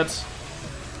deploying that.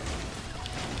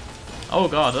 Oh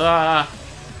god, ah.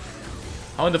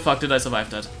 How in the fuck did I survive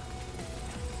that?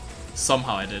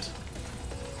 Somehow I did.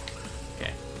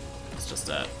 Okay. It's just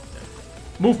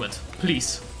movement,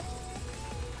 please.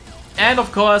 And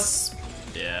of course,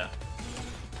 yeah.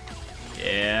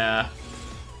 Yeah.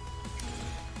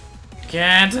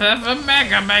 Can't have a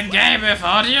Megaman game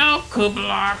without Yoku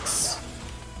blocks.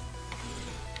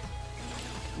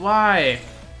 Why?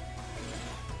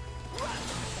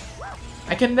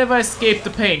 I can never escape the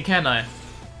pain, can I?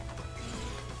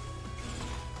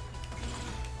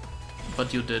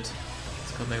 But you did.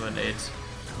 It's called Megaman 8.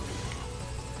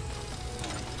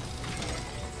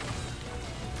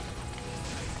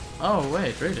 Oh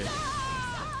wait, really?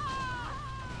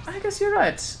 I guess you're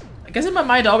right. I guess in my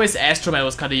mind always Astro Man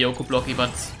was kinda Yoku blocky,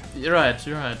 but you're right,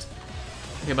 you're right.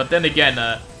 Okay, but then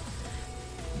again,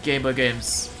 Game Boy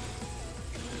games.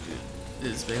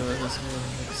 This Mega Man is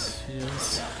next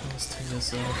years, almost 10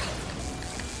 years old.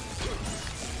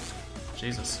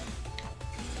 Jesus.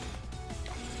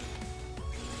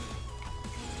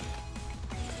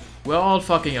 We're all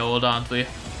fucking old, aren't we?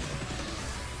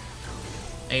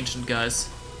 Ancient guys.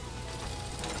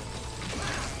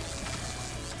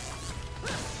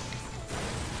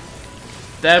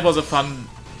 That was a fun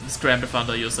Scramble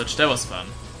Thunder usage, that was fun.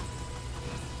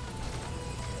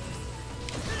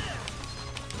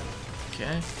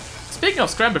 Okay. Speaking of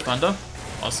Scramble Thunder,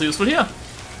 also useful here.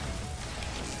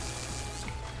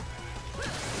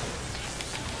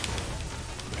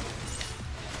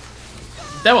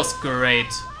 That was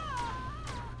great.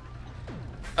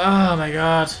 Oh my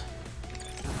god.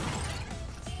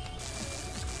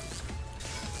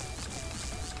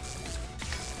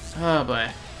 Oh boy.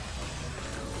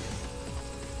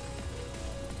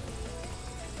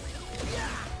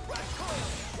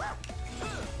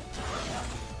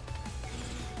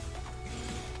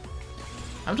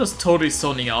 I'm just totally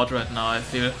zoning out right now, I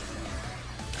feel.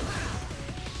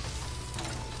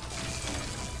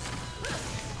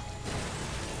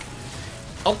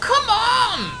 Oh, come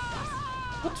on!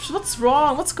 What's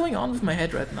wrong? What's going on with my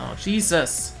head right now?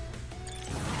 Jesus.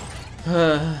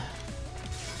 I'm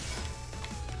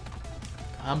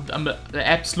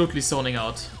absolutely zoning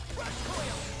out.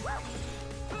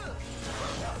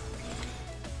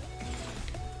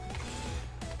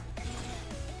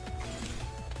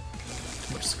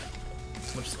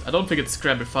 Too much. I don't think it's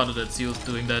Scramble Thunder that's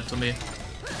doing that to me.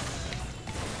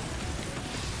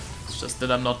 It's just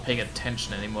that I'm not paying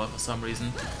attention anymore for some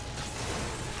reason.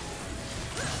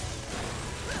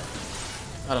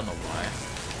 I don't know why.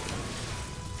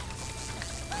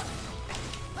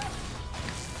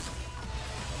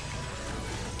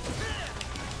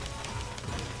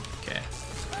 Okay.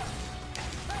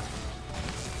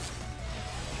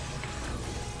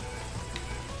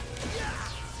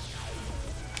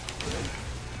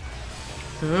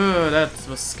 That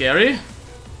was scary.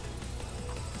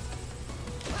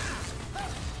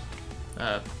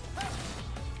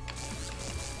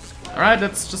 Alright,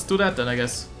 let's just do that then, I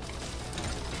guess.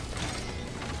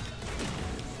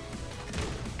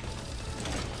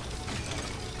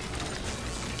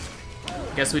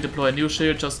 Guess we deploy a new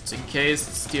shield just in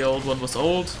case the old one was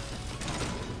old.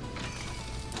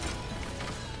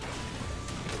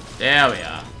 There we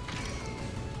are.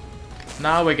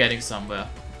 Now we're getting somewhere.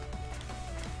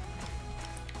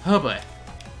 Oh boy.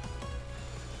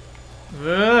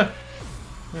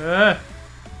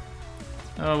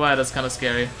 Oh wow, that's kind of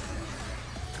scary.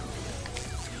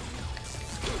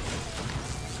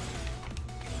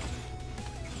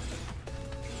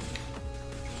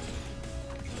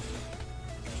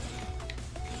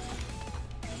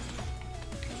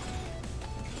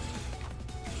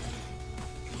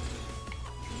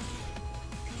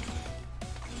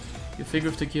 You think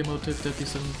with the gear motive there'd be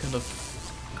some kind of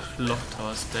clock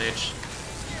tower stage.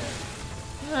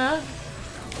 Yeah,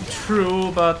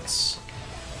 true, but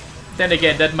then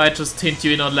again, that might just hint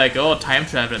you in on like, oh, time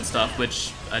travel and stuff,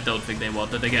 which I don't think they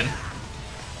wanted again.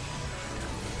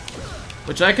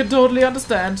 Which I can totally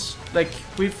understand. Like,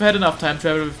 we've had enough time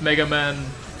travel with Mega Man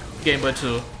Game Boy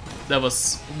 2. That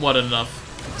was more than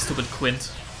enough. Stupid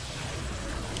Quint.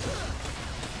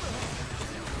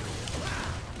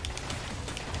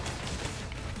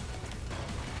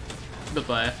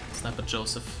 Goodbye, Sniper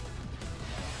Joseph.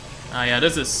 Ah yeah,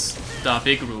 this is the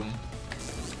big room.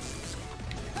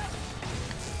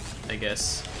 I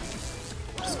guess.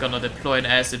 Just gonna deploy an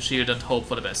acid shield and hope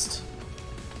for the best.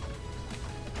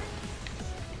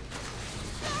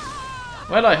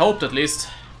 Well, I hoped at least.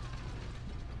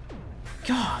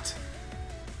 God.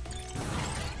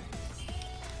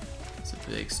 It's a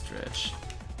big stretch.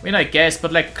 I mean, I guess,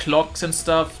 but like clocks and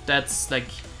stuff, that's like...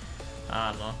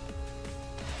 I don't know.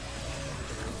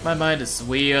 My mind is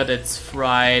weird, it's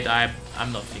fried, I'm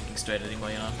not thinking straight anymore,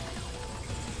 you know.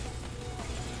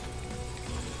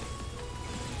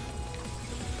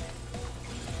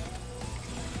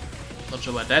 Not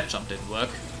sure why that jump didn't work.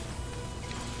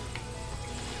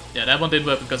 Yeah, that one didn't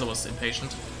work because I was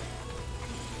impatient.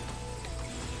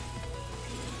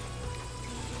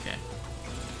 Okay.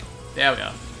 There we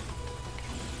are.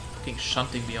 Fucking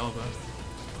shunting me over.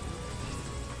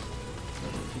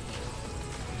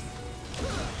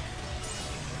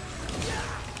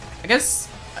 I guess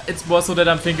it's more so that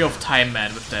I'm thinking of Time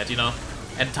Man with that, you know?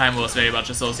 And time was very much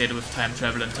associated with time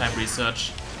travel and time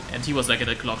research. And he was like in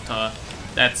a clock tower.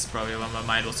 That's probably where my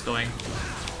mind was going.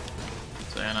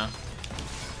 So, you know.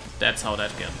 That's how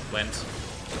that went.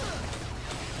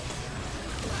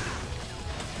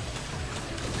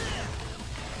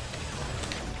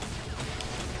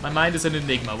 My mind is an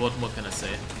enigma, what more can I say?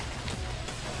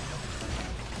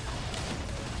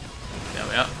 There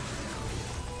we are.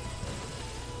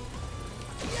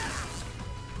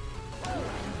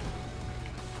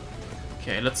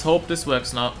 Okay, let's hope this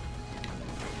works now.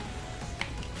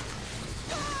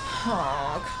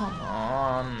 Oh, come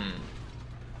on.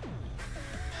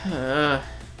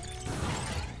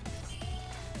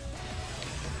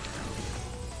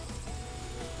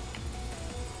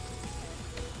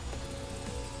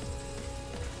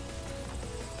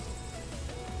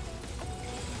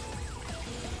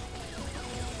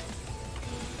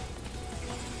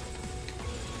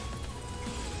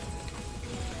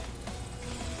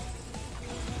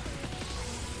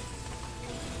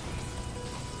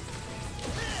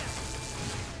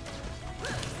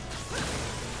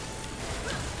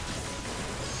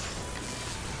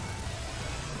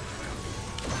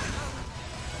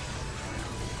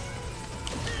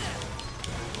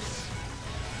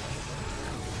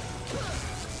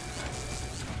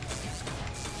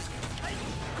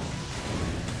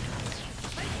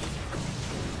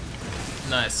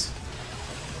 Nice.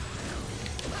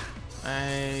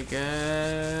 I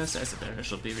guess acid barrier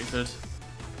should be refilled.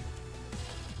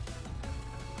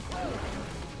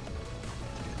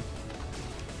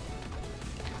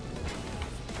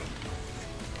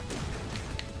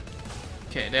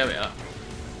 Okay, there we are.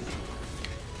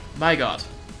 My god.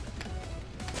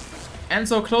 And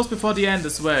so close before the end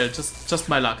as well. Just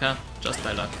my luck, huh? Just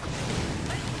my luck.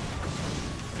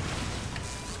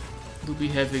 Do be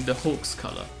having the Hulk's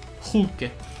color. Hulk.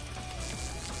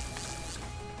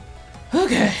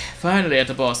 Okay, finally at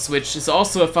the boss, which is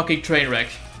also a fucking train wreck.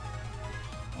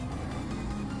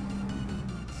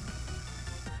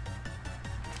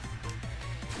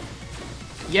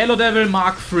 Yellow Devil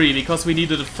Mark III, because we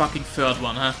needed a fucking third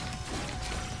one, huh?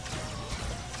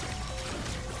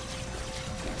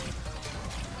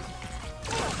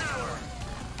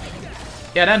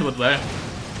 Yeah, that would work.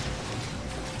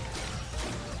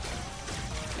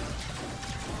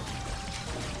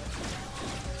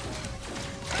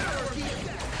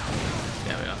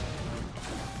 There we are.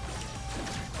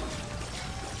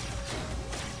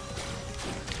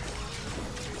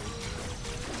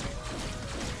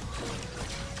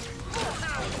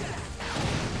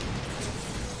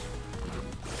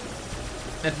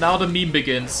 And now the meme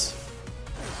begins.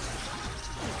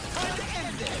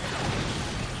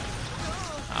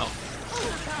 Ow.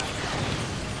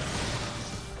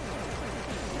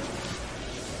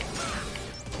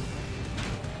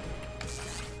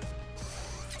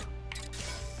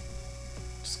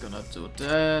 Just gonna do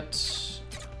that.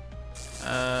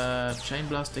 Chain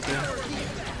blast again.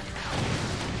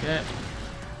 Okay.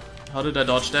 How did I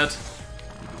dodge that?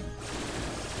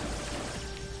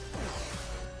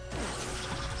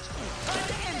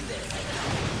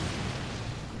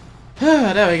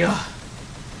 There we go.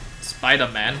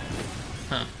 Spider-Man.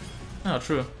 Huh. Oh,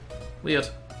 true. Weird.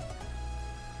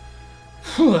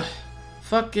 Whew.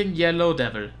 Fucking Yellow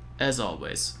Devil, as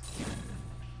always.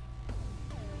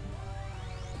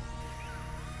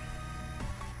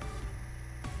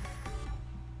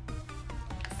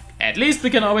 At least we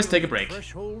can always take a break.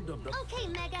 Okay,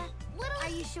 Mega. Are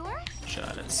you sure? Sure,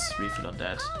 let's refill on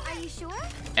that. Are you sure?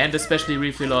 And especially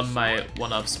refill on my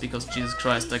 1-ups, because Jesus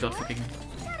Christ, I got fucking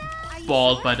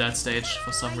balled by that stage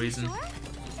for some reason.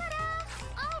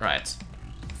 Right.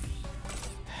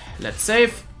 Let's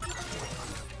save.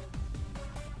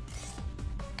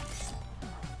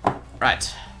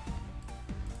 Right.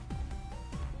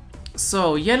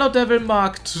 So, Yellow Devil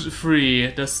Mark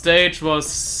III. The stage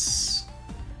was...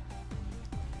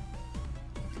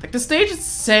 Like, the stage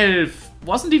itself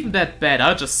wasn't even that bad,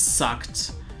 I just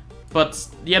sucked. But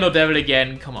Yellow Devil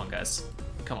again, come on guys.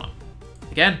 Come on.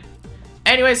 Again.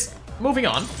 Anyways, moving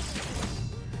on.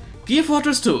 Gear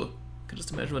Fortress 2. I can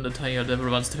just imagine when the tiny Yellow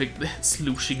Devil wants to pick the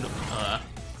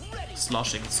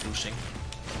sloshing. Slooshing.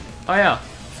 Oh yeah,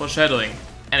 foreshadowing.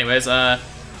 Anyways, so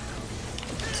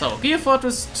Gear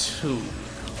Fortress 2.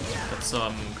 Got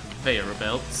some conveyor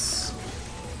belts.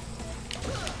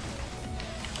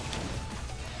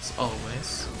 As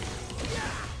always.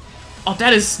 Oh,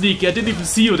 that is sneaky. I didn't even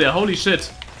see you there. Holy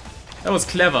shit. That was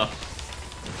clever.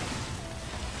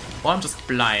 Or I'm just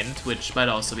blind, which might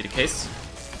also be the case.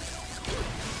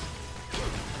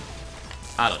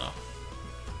 I don't know.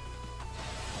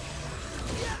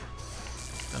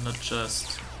 Gonna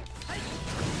just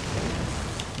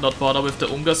not bother with the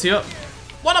Ungas here.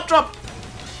 One up drop!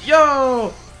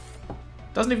 Yo!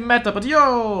 Doesn't even matter, but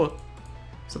yo!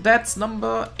 So that's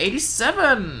number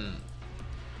 87.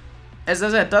 As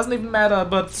I said, doesn't even matter,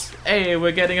 but hey,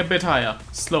 we're getting a bit higher.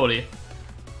 Slowly.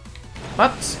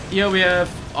 But here we have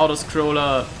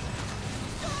auto-scroller.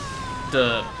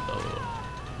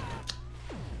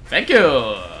 Thank you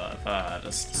for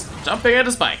just jumping at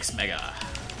the spikes, Mega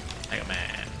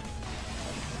Man.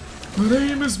 My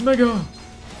name is Mega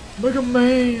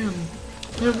Man.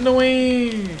 I have no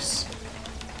ace.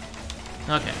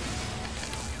 Okay.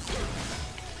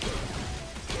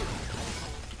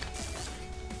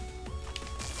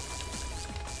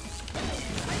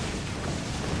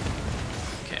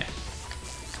 Okay.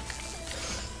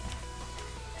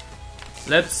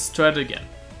 Let's try it again.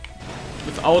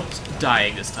 Without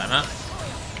dying this time, huh?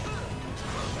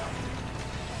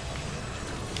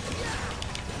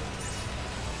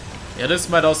 Yeah, this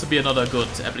might also be another good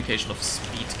application of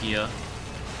speed gear.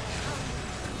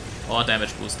 Or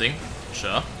damage boosting.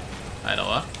 Sure. I know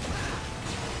her.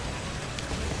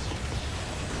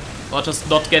 Or just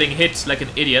not getting hit like an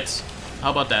idiot.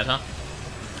 How about that, huh?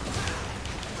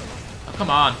 Oh, come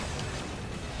on.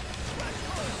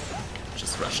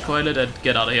 Just rush coil it and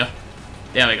get out of here.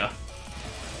 There we go.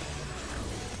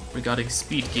 Regarding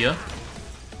speed gear.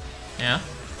 Yeah.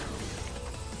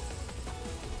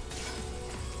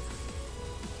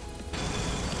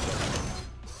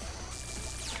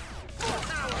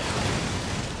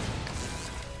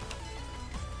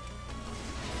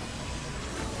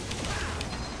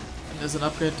 There's an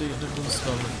upgrade to the boost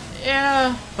level.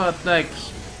 Yeah, but like,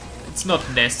 it's not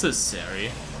necessary.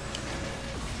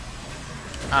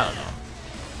 I don't know.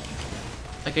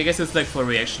 Like, I guess it's like for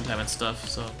reaction time and stuff,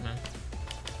 so, man.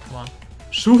 Come on.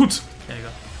 Shoot! There you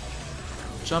go.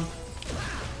 Jump.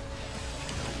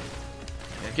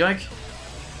 Yeah, yoink.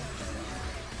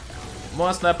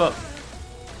 More sniper.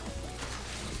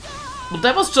 Well,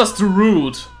 that was just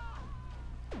rude.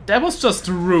 That was just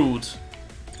rude.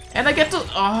 And I get to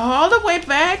all the way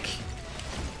back?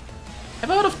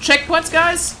 Am I out of checkpoints,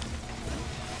 guys?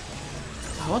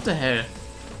 What the hell?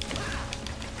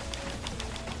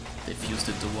 They fused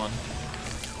it to one.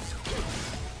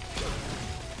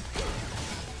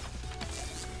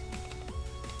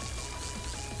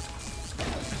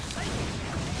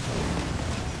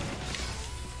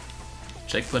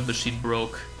 Checkpoint machine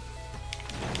broke.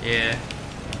 Yeah.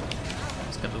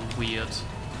 It's kind of weird.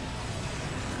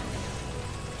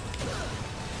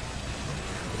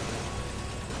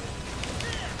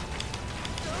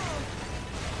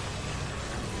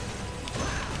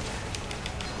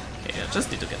 Just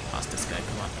need to get past this guy,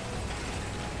 come on.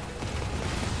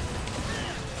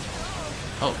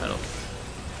 Oh, hello.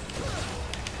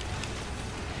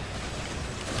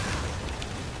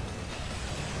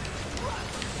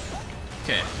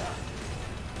 Okay.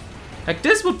 Like,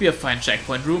 this would be a fine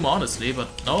checkpoint room, honestly, but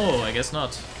no, I guess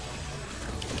not.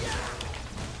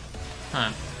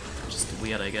 Huh. Just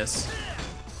weird, I guess.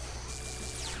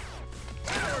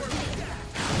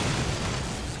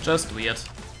 Just weird.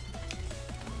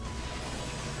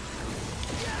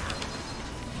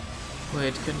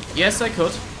 Wait, can... Yes, I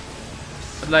could.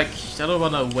 But, like, I don't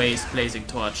wanna waste Blazing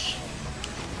Torch.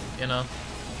 You know?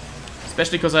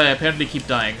 Especially because I apparently keep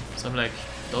dying. So I'm like,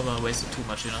 don't wanna waste it too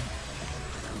much, you know?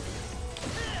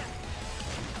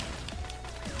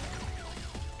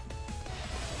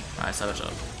 Alright, Savage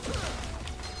up.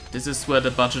 This is where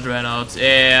the budget ran out.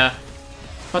 Yeah.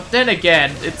 But then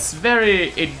again, it's very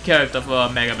in character for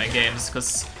Mega Man games,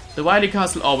 because the Wily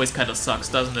Castle always kind of sucks,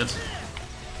 doesn't it?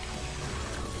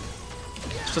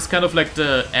 Just kind of like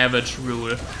the average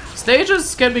rule.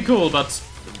 Stages can be cool, but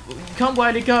come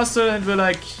Wily Castle and we're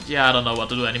like, yeah, I don't know what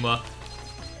to do anymore.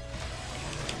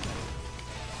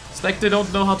 It's like they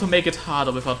don't know how to make it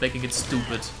harder without making it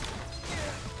stupid.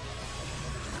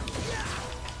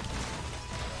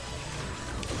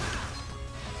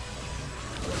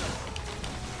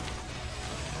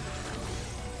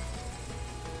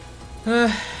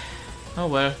 Oh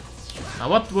well. Now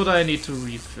what would I need to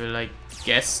refill? I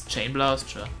guess Chain Blast,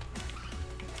 sure.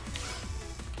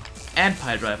 And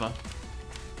Pile Driver.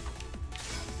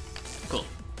 Cool.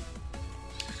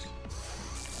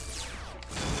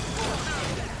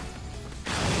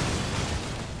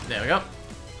 There we go.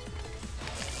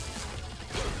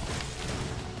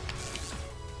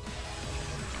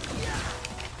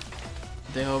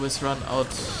 They always run out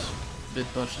bit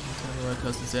budget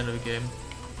because it's the end of the game.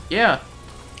 Yeah,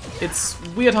 it's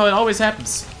weird how it always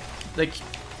happens. Like,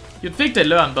 you'd think they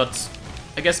learn, but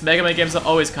I guess Mega Man games are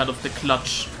always kind of the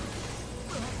clutch.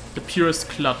 The purest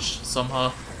clutch,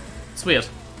 somehow. It's weird.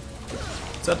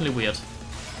 Certainly weird.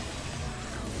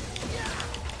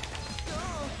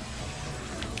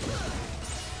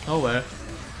 Oh well.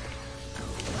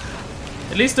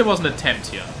 At least there was an attempt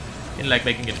here. In like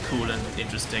making it cool and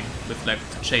interesting with like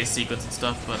the chase sequence and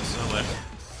stuff, but oh well.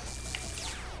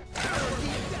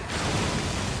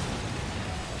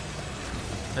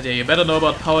 But yeah, you better know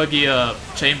about Power Gear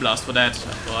Chain Blast for that,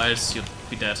 or else you'd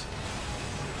be dead.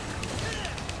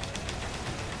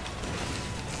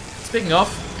 Speaking of,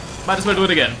 might as well do it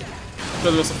again.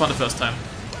 Because it was so fun the first time.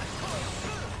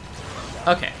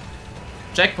 Okay.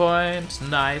 Checkpoint,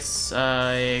 nice.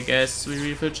 I guess we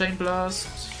refill Chain Blast.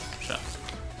 Sure.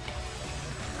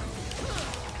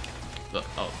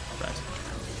 Oh, right.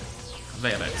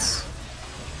 Conveyor belts.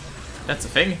 That's a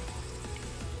thing.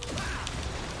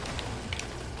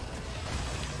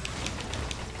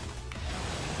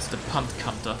 It's the punt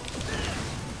counter.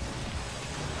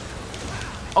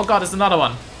 Oh god, there's another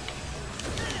one.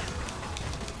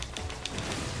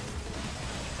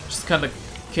 Just kinda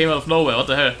came out of nowhere, what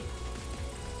the hell?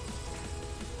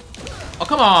 Oh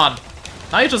come on!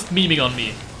 Now you're just memeing on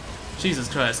me. Jesus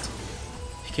Christ.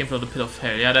 He came from the pit of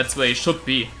hell. Yeah, that's where he should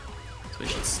be. That's where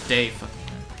he should stay. Fucking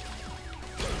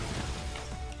hell.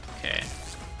 Okay.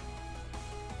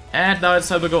 And now it's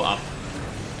time to go up.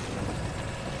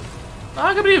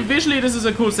 I can believe visually this is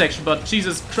a cool section, but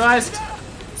Jesus Christ.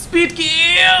 Speed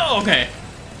gear! Okay.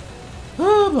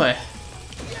 Oh boy.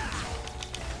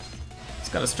 It's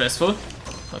kinda stressful.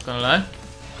 Not gonna lie.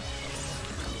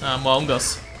 More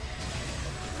Ungos.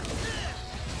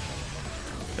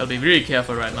 Gotta be really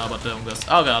careful right now about the Ungos.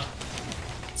 Oh god.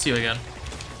 See you again.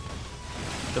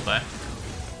 Goodbye.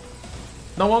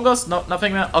 No Ungos? No,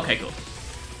 nothing there? Okay, cool.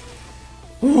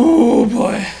 Oh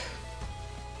boy.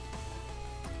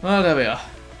 Well, there we are.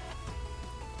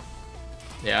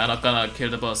 Yeah, I'm not gonna kill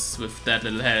the boss with that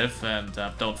little health, and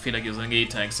don't feel like using an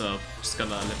E-tank, so just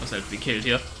gonna let myself be killed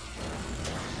here.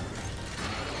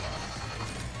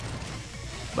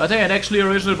 But hey, an actually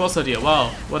original boss idea.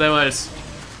 Wow, whatever else.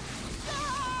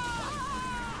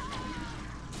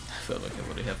 I don't care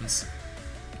what happens.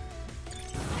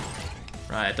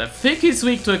 Right, I think he's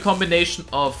weak to a combination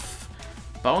of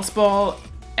Bounce Ball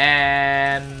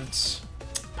and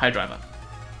Pile Driver.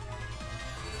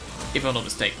 If I'm not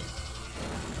mistaken.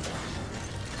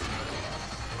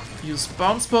 Use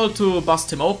Bounce Ball to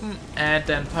bust him open, and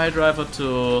then Pile Driver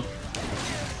to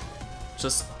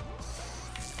just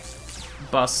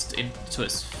bust into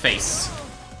his face.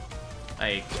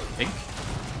 I think.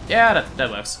 Yeah, that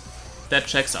works. That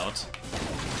checks out.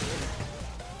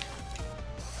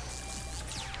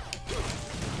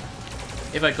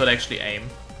 If I could actually aim.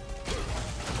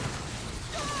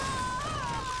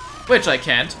 Which I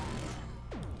can't.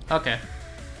 Okay.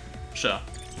 Sure.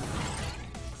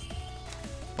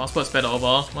 Bounce Ball is better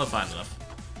overall. Well, fine enough.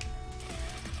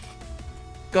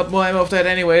 Got more ammo of that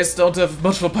anyways. Don't have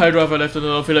much for Pile Driver left and I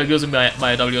don't feel like using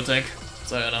my W tank.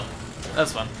 So, you know.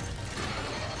 That's fun.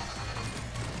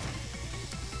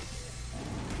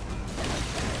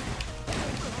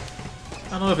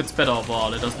 I don't know if it's better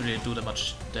overall. It doesn't really do that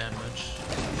much damage.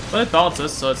 But it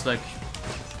bounces, so it's like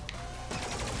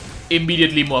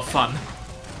immediately more fun.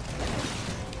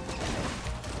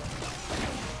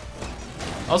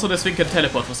 Also, this thing can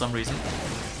teleport for some reason.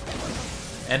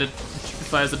 And it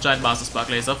fires a giant Master Spark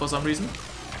laser for some reason.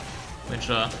 Which,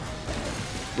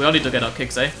 we all need to get our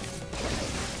kicks, eh?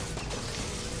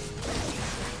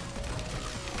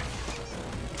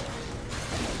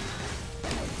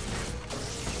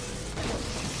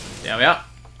 There we are.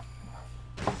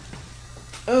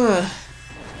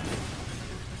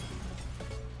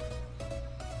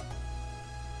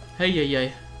 Hey, hey,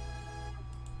 hey.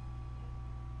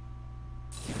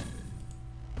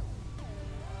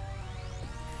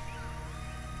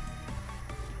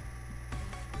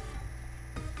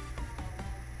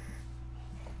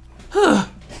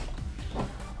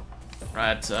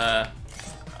 Right,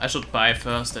 I should buy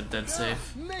first and then save.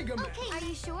 Okay, are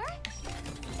you sure?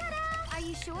 Ta-da! Are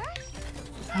you sure?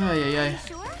 Ay, ay, ay.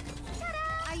 Sure?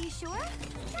 Ta-da! Are you sure?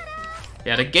 Ta-da!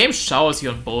 Yeah, the game showers you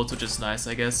on both, which is nice,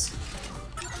 I guess.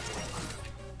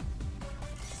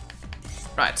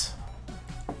 Right.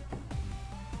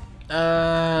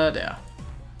 There.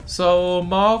 So,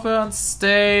 Morven's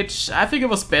stage, I think it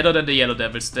was better than the Yellow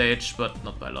Devil stage, but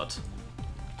not by a lot.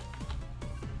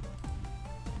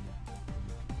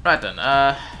 Right then,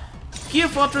 Gear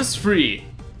Fortress 3.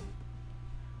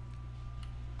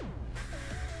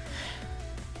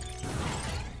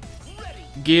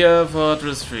 Gear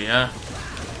Fortress 3, huh?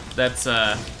 That's,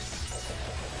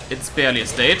 it's barely a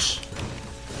stage.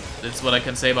 That's what I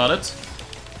can say about it.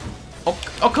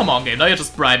 Oh, come on, game, now you're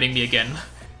just bribing me again.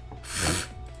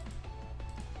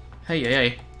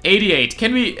 Hey. 88.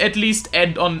 Can we at least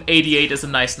end on 88 as a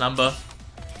nice number?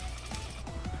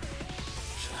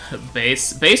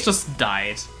 Base just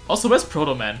died. Also, where's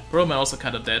Proto Man? Proto Man also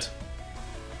kinda dead.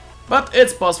 But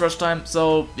it's boss rush time,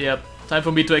 so yeah, time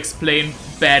for me to explain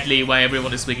badly why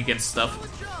everyone is weak against stuff.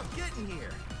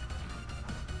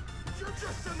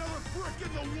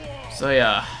 So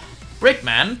yeah,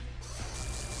 Brickman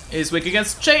is weak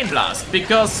against Chain Blast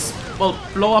because, well,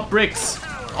 blow up bricks,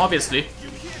 obviously.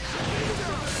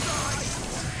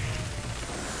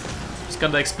 Just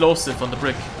kinda explosive on the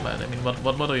brick, but I mean,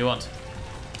 what more do you want?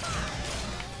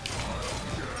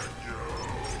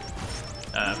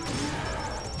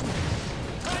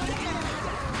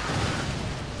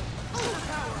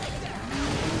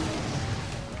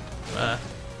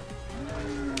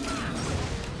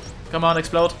 Come on,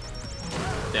 explode.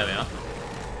 There we are.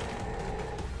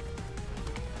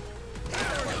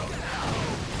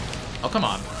 Oh, come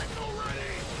on.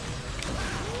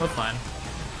 We're fine.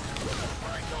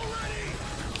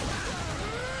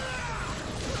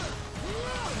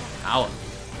 Ow.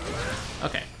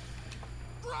 Okay.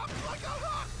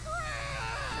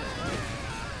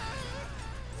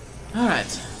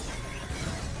 Alright.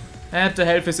 And the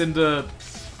health is in the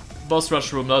boss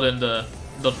rush room, not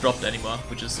dropped anymore,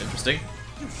 which is interesting.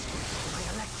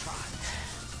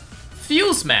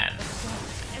 Fuse Man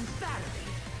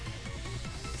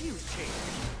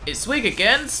is weak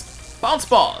against Bounce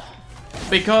Ball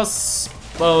because,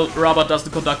 well, rubber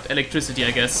doesn't conduct electricity,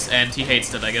 I guess, and he hates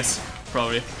that, I guess,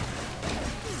 probably.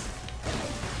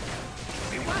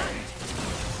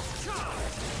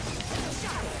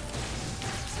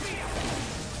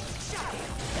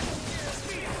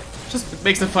 Just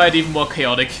makes the fight even more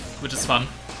chaotic, which is fun.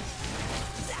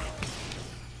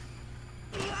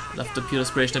 Love the pure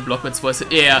inspiration in Blockman's voice.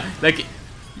 Yeah, like,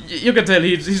 you can tell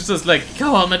he's just like,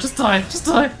 come on man, just die, just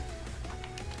die.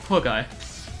 Poor guy.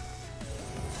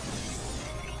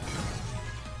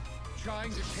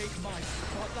 Trying to take my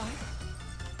spotlight?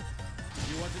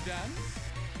 You want to dance?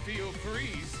 Feel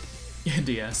free.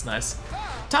 Yes, nice.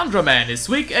 Tundra Man is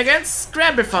weak against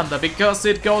Scramble Thunder because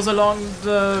it goes along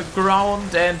the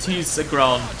ground and he's a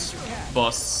ground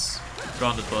boss.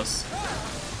 Grounded boss.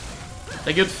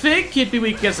 Like, you'd think he'd be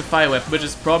weak against a fire weapon, which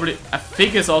is probably, I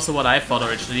think is also what I thought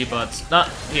originally, but nah,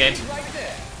 he ain't.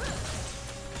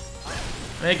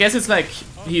 I mean, I guess it's like,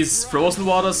 he's frozen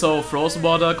water, so frozen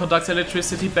water conducts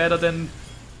electricity better than,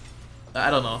 I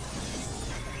don't know.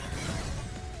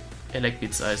 Elect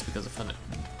beats ice because of thunder.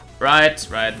 Right,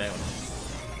 there.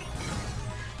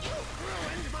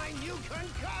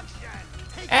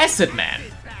 Acid Man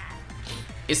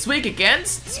is weak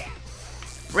against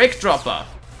Brick Dropper.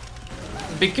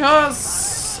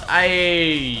 Because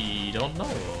I don't know.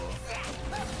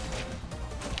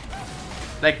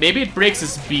 Like, maybe it breaks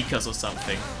his beakers or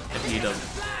something. And he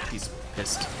doesn't. He's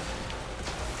pissed.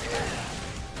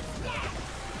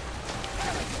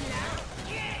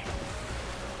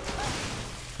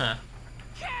 Huh.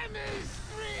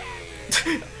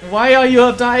 Why are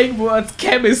your dying words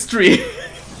chemistry?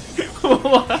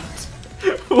 What?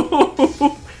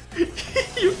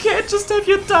 You can't just have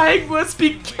your dying words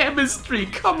be chemistry.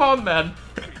 Come on, man.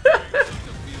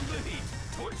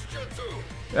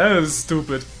 That was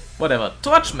stupid. Whatever.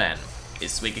 Torchman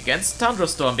is weak against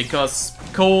Thunderstorm because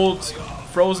cold,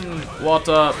 frozen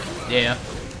water. Yeah.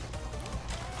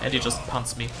 And he just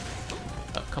punts me.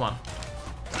 Oh, come on.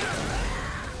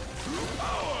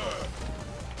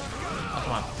 Oh,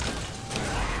 come on.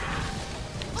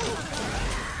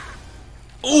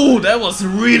 Ooh, that was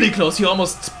really close. He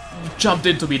almost jumped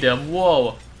into me there.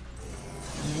 Whoa.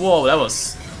 Whoa, that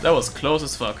was close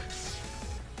as fuck.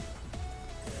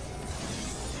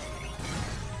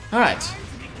 Alright.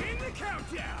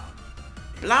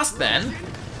 Blast Man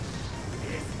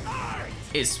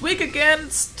is weak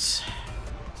against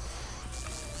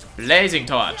Blazing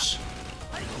Torch.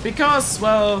 Because,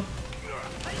 well,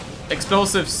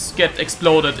 explosives get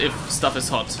exploded if stuff is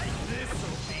hot.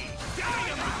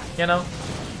 You know?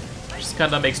 Just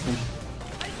kinda makes boom.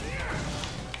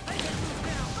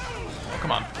 Oh,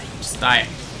 come on. Just die.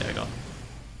 There we go.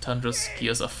 Tundra's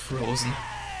gears are frozen.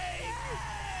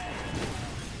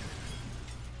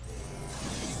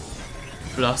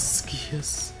 Blast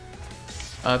gears.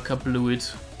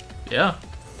 Kabluid. Yeah.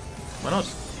 Why not?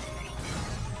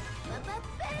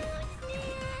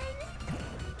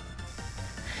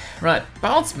 Right,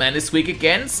 Bounce Man is weak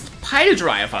against Pile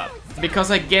Driver,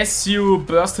 because I guess you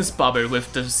burst his bubble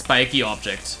with the spiky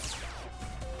object.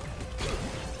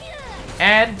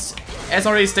 And, as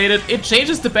already stated, it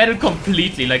changes the battle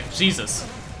completely, like Jesus.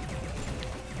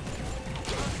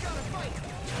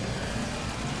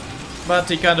 But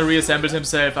he kinda reassembled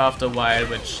himself after a while,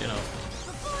 which, you know,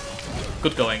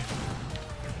 good going.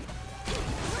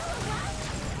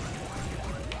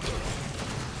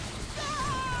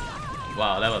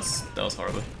 Wow, that was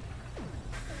horrible.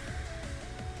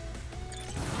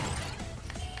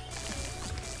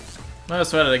 Let's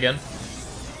try that again.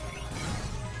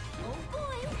 Oh boy,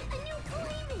 a new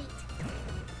playmate.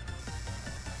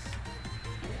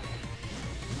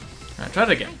 Alright, try it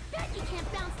again. I bet you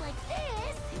can't bounce like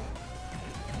this.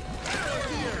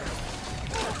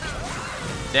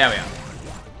 There we are.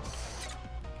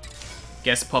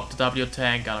 Guess pop the W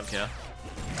tank, I don't care.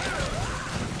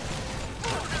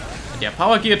 And yeah,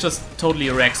 Power Gear just totally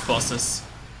wrecks bosses.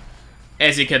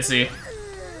 As you can see.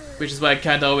 Which is why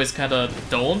I always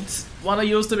don't wanna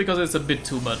use them, because it's a bit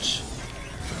too much.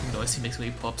 The noise he makes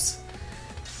when he pops.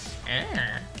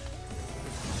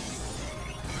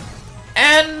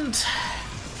 And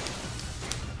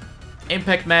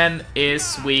Impact Man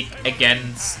is weak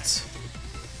against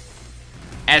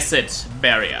Acid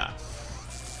Barrier.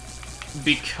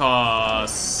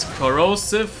 Because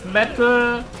corrosive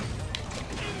metal,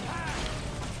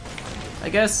 I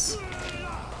guess.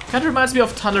 Kinda reminds me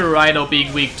of Tunnel Rhino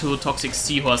being weak to Toxic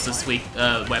Seahorse's weak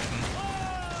weapon.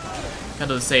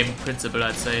 Kinda the same principle,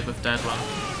 I'd say, with that one.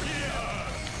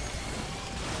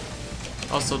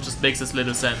 Also just makes as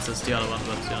little sense as the other one,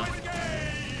 but you know.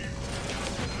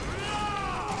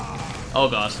 Oh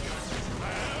god.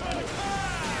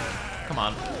 Come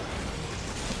on.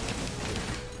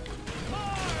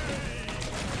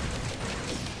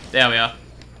 There we are.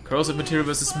 Corrosive material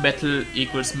versus metal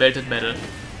equals melted metal.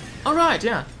 Alright,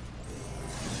 yeah.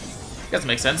 Guess it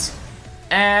makes sense.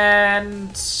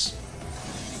 And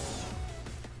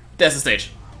there's the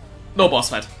stage. No boss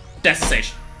fight. That's the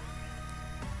stage.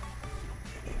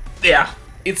 Yeah,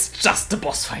 it's just the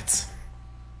boss fights.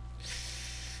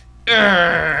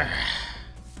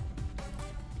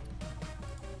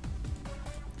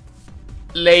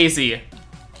 Lazy.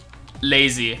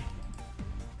 Lazy.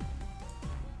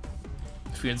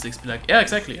 3 and 6 be like, yeah,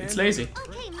 exactly, it's lazy.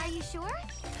 Okay, are you sure?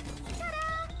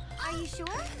 Ta-da! Are you sure?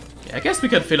 Yeah, I guess we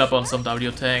can fill up on some W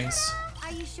tanks.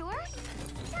 Are you sure?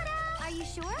 Ta-da! Are you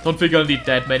sure? Don't think I'll need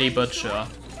that many, but sure.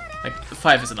 Like,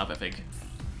 5 is enough, I think.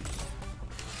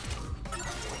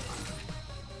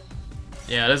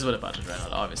 Yeah, this is where the budget ran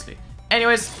out, obviously.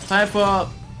 Anyways, time for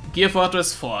Gear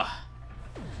Fortress 4.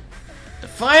 The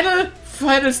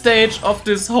final stage of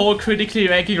this whole critically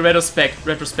ranking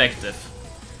retrospective.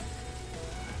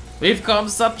 We've come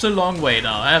such a long way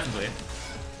now, haven't we?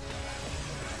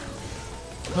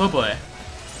 Oh boy.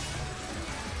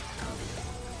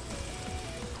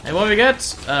 And what we get?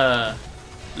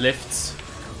 Lifts.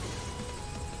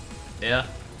 Yeah.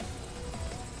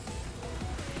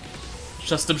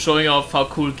 Just them showing off how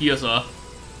cool gears are.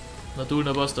 Not doing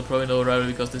a boss, probably no rival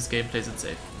because this game plays it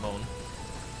safe. Moan.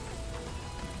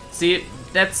 See,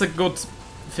 that's a good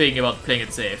thing about playing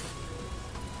it safe.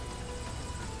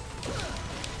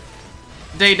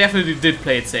 They definitely did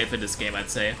play it safe in this game, I'd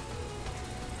say.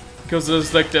 Because it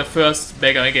was like their first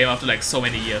Mega Man game after like so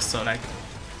many years, so like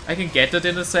I can get it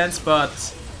in a sense,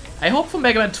 but I hope for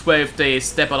Mega Man 12 they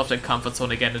step out of their comfort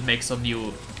zone again and make some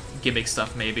new gimmick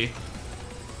stuff maybe.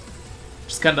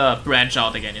 Just kinda branch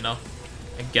out again, you know?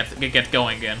 And get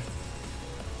going again.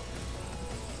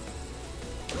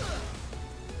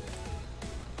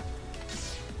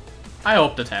 I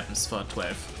hope that happens for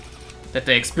 12. That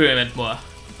they experiment more.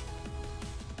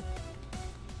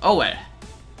 Oh well.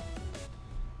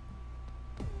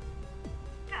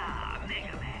 Ah,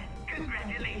 Megaman,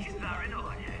 congratulations are in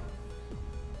order.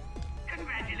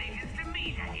 Congratulations to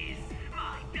me, that is.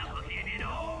 My double did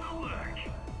all the work.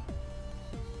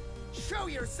 Show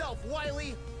yourself,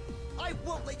 Wily! I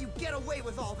won't let you get away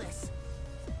with all this!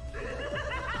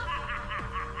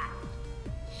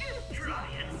 Just try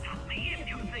and stop me if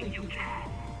you think you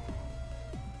can.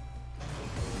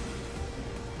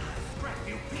 Scrap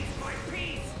you piece by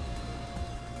piece.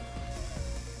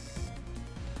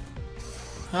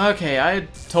 Okay, I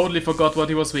totally forgot what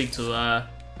he was weak to.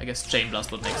 I guess Chain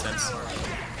Blast would make sense.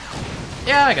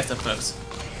 Yeah, I guess that works.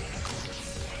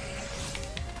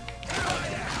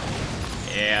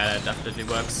 Yeah, that definitely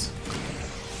works.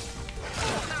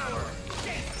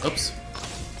 Oops.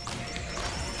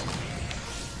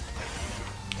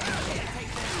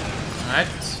 Alright.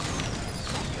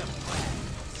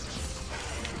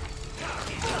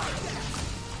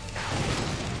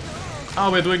 Oh,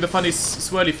 we're doing the funny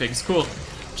swirly things. Cool.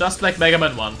 Just like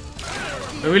Megaman 1.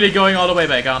 We're really going all the way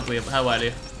back, aren't we? How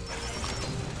Wily?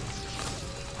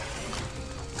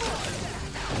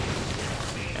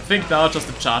 I think now just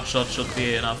a charge shot should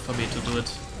be enough for me to do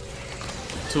it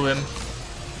to him.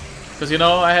 Because, you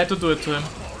know, I had to do it to him.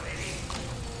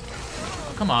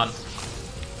 Oh, come on.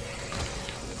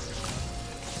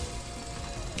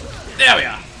 There we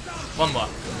are. One more.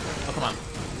 Oh, come on.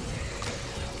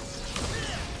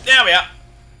 There we are.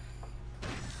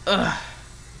 Ugh.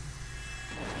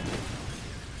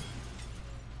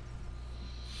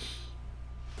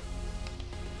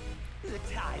 The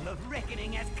time of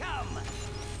reckoning has come.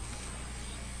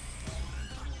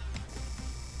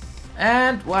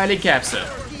 And Wily Capsule.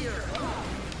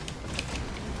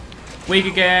 Weak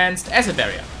against Acid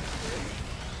Barrier.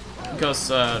 Because,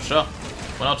 sure,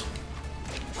 why not?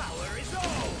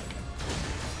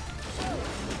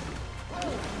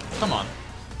 Come on.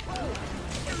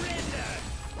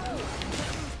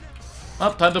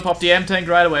 Oh, time to pop the M-Tank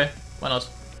right away. Why not?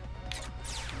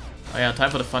 Oh yeah, time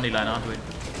for the funny line, aren't we?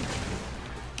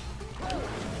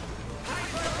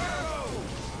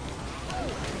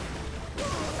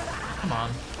 Come on.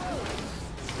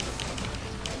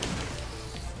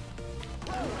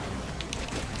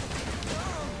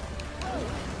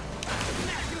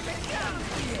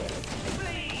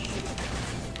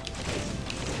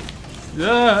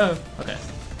 Yeah. Okay.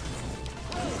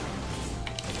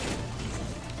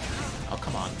 Oh,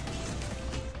 come on.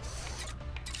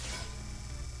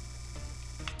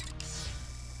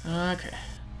 Okay.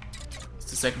 It's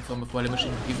the second form of Wily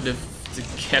Machine, even if the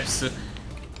capsule.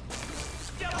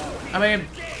 I mean,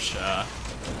 sure.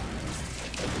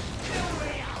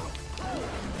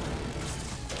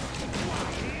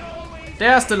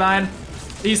 There's the line.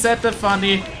 He said the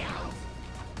funny.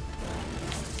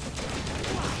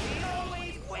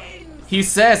 He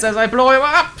says as I blow him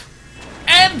up!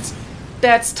 And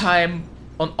that's time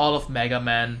on all of Mega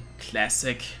Man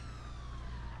Classic.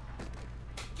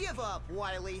 Give up,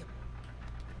 Wily.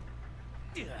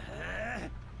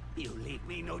 You leave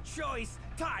me no choice.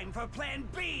 Time for Plan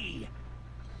B.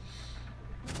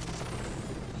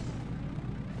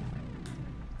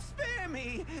 Spare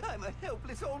me. I'm a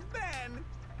helpless old man.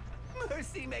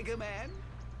 Mercy, Mega Man.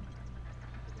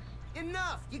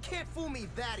 Enough! You can't fool me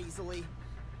that easily.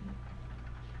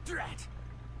 Drat!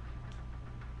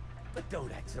 But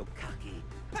don't act so cocky.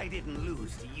 I didn't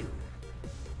lose to you.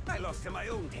 I lost to my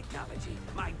own technology,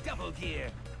 my double gear.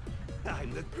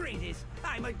 I'm the greatest.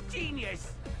 I'm a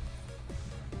genius.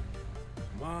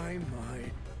 My.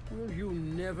 Will you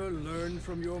never learn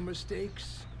from your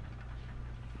mistakes?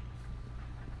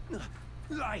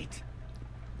 Light!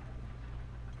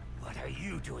 What are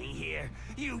you doing here?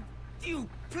 You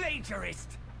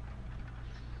plagiarist!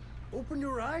 Open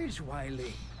your eyes,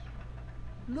 Wily.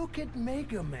 Look at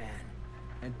Mega Man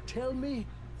and tell me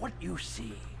what you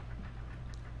see.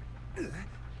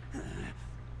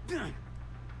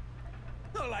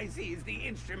 All I see is the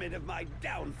instrument of my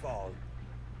downfall.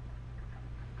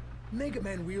 Mega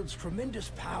Man wields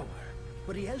tremendous power,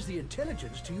 but he has the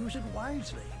intelligence to use it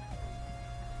wisely.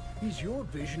 He's your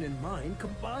vision and mine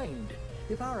combined.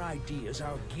 If our ideas,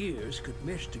 our gears, could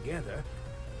mesh together,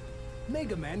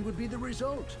 Mega Man would be the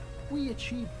result. We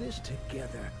achieved this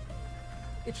together.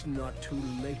 It's not too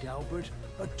late, Albert.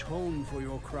 Atone for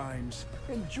your crimes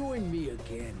and join me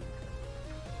again.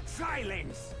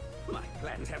 Silence! My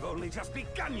plans have only just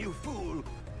begun, you fool!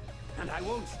 And I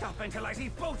won't stop until I see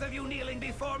both of you kneeling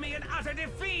before me in utter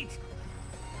defeat!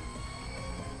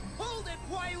 Hold it,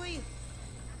 Wily!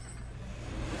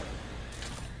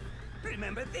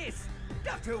 Remember this!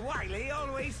 Dr. Wily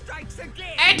always strikes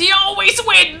again! And he always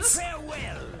wins!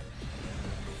 Farewell!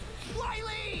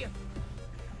 Wily!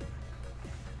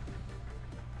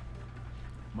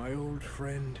 My old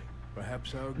friend,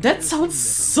 perhaps our That gears sounds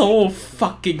so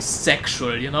fucking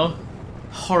sexual, you know?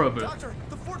 Horrible. Doctor,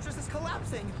 the fortress is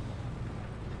collapsing!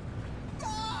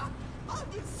 Ah!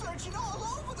 I've been searching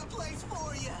all over the place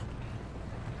for you.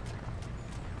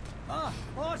 Ah,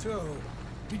 Otto!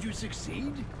 Did you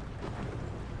succeed?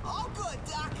 All good,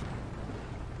 Doc.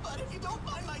 But if you don't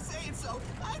mind my saying so,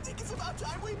 I think it's about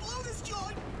time we blew this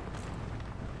joint.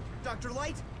 Dr.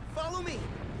 Light, follow me!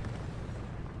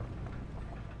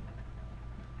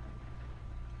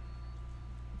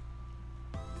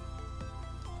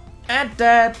 And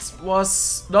that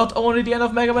was not only the end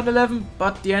of Mega Man 11,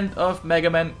 but the end of Mega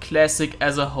Man Classic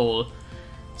as a whole.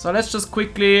 So let's just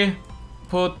quickly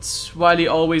put Wily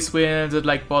Always Wins at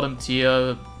like bottom D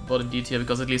tier,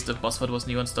 because at least the boss fight was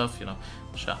new and stuff, you know.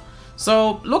 Sure.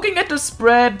 So looking at the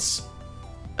spread,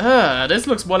 this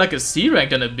looks more like a C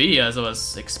rank than a B as I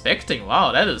was expecting.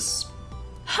 Wow, that is...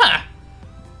 Huh!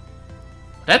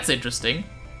 That's interesting.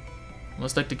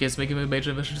 Most like the case making a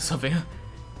major mission or something.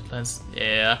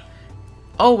 Yeah.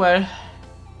 Oh well.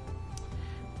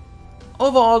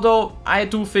 Overall though, I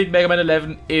do think Mega Man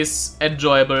 11 is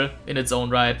enjoyable in its own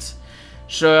right.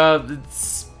 Sure,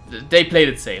 they played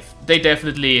it safe. They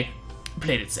definitely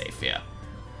played it safe, yeah.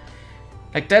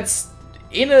 Like that's,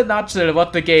 in a nutshell,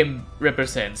 what the game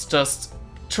represents. Just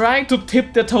trying to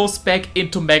tip their toes back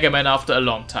into Mega Man after a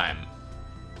long time.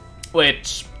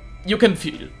 Which you can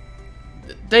feel.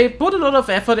 They put a lot of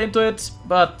effort into it,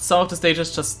 but some of the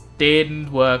stages just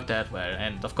didn't work that well.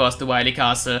 And of course the Wily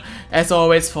Castle, as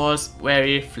always, falls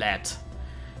very flat.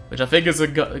 Which I think is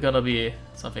gonna be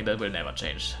something that will never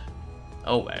change.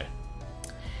 Oh well.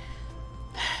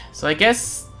 So I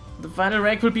guess the final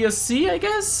rank will be a C, I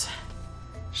guess?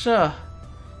 Sure.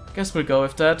 I guess we'll go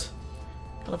with that.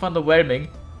 Kind of underwhelming,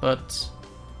 but...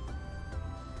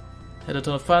 had a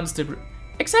ton of fun, still...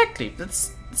 Exactly,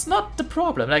 that's not the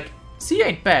problem. Like, C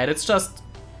ain't bad, it's just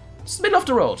middle of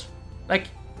the road. Like,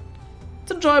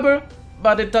 it's enjoyable,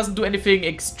 but it doesn't do anything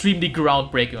extremely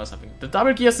groundbreaking or something. The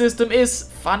double gear system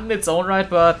is fun in its own right,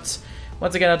 but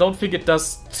once again, I don't think it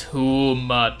does too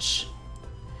much.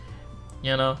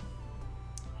 You know?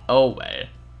 Oh well.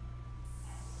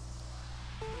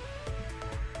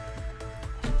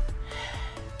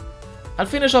 I'll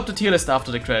finish up the tier list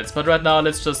after the credits, but right now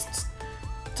let's just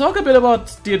talk a bit about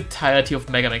the entirety of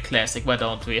Mega Man Classic, why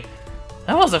don't we?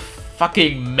 That was a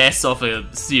fucking mess of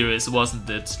a series, wasn't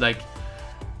it? Like,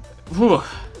 whew.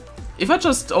 If I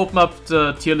just open up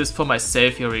the tier list for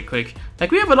myself here real quick, like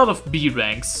we have a lot of B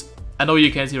ranks. I know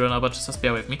you can't see right now, but just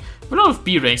bear with me. A lot of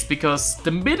B ranks, because the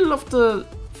middle of the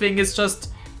thing is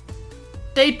just...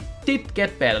 They did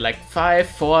get better, like 5,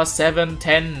 4, 7,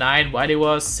 10, 9, Wily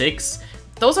Wars, 6.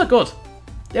 Those are good.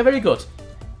 They're very good.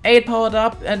 8 powered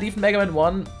up, and even Mega Man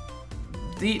 1,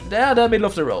 they're the middle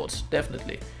of the road,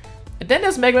 definitely. And then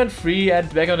there's Mega Man 3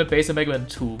 and Mega Man Base and Mega Man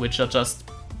 2, which are just...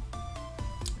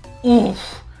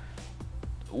 Oof.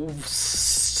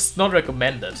 Just not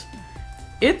recommended.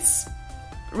 It's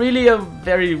really a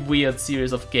very weird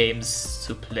series of games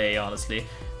to play, honestly.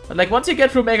 But like once you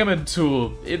get through Mega Man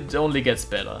 2, it only gets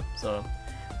better. So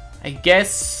I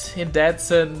guess in that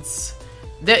sense,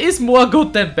 there is more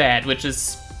good than bad, which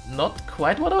is not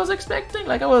quite what I was expecting.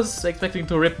 Like I was expecting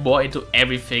to rip more into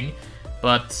everything,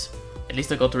 but at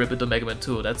least I got to rip into Mega Man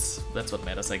 2. That's what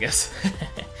matters, I guess.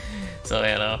 So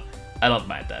you know, I don't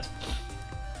mind that.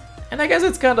 And I guess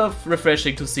it's kind of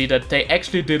refreshing to see that they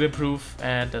actually did improve,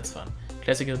 and that's fun.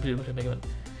 Classic Mega Man.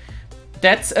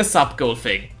 That's a sub goal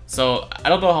thing. So I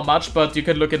don't know how much, but you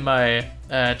can look in my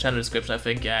channel description, I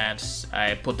think, and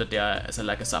I put it there as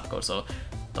like a sub goal. So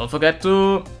don't forget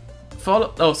to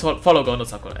follow. Oh, follow goal, not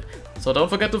sub goal. So don't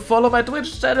forget to follow my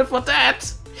Twitch channel for that.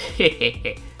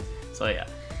 So yeah,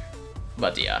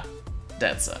 but yeah,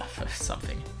 that's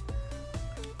something.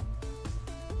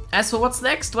 As for what's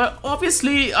next, well,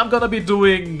 obviously I'm gonna be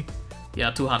doing,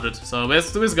 200. So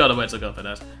we've got a way to go for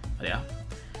that. But yeah.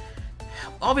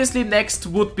 Obviously next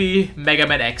would be Mega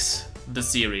Man X, the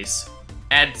series.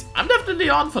 And I'm definitely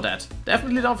on for that.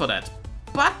 Definitely down for that.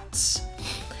 But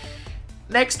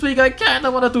next week I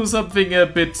kinda wanna do something a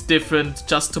bit different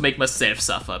just to make myself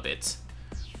suffer a bit.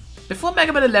 Before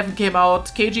Mega Man 11 came out,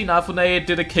 Keiji Inafune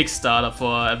did a Kickstarter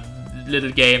for a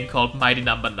little game called Mighty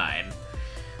No. 9.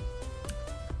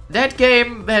 That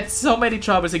game had so many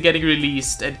troubles in getting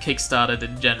released and kickstarted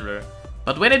in general.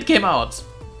 But when it came out,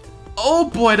 oh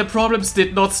boy, the problems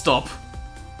did not stop.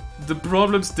 The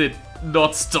problems did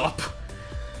not stop.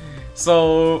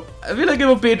 So I feel like it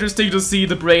would be interesting to see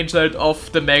the brainchild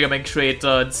of the Mega Man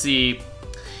creator and see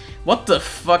what the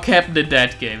fuck happened in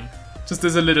that game. Just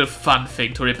as a little fun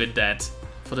thing to rip in that.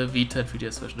 For the Vita and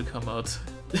 3DS version to come out.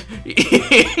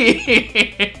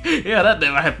 Yeah, that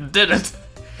never happened, did it?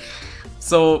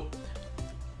 So,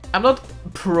 I'm not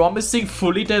promising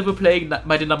fully that we're playing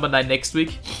Mighty No. 9 next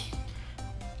week.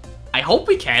 I hope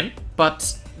we can,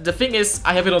 but the thing is,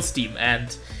 I have it on Steam,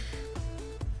 and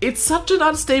it's such an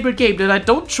unstable game that I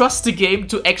don't trust the game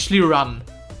to actually run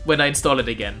when I install it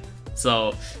again.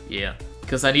 So, yeah,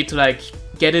 because I need to like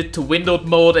get it to windowed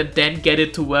mode and then get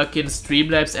it to work in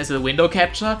Streamlabs as a window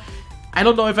capture. I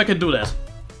don't know if I can do that.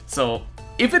 So,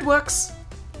 if it works,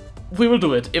 we will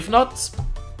do it. If not,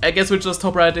 I guess we'll just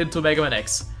hop right into Mega Man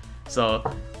X. So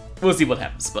we'll see what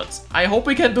happens, but I hope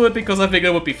we can do it because I think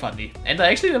it would be funny. And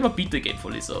I actually never beat the game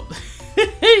fully, so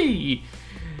hey!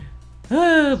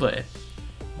 Oh boy.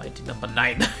 Mighty number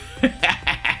 9.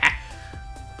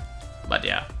 But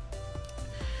yeah.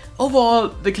 Overall,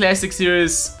 the classic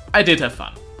series, I did have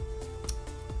fun.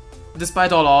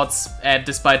 Despite all odds, and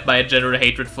despite my general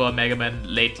hatred for Mega Man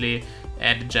lately,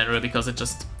 and in general, because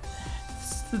it's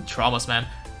the traumas, man.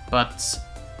 But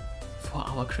for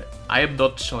our credit, I am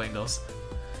not showing those.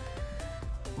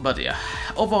 But yeah,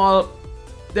 overall,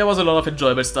 there was a lot of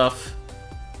enjoyable stuff,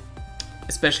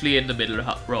 especially in the middle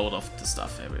road of the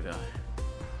stuff everywhere.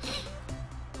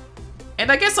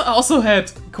 And I guess I also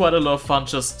had quite a lot of fun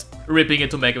just ripping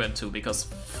into Mega Man 2, because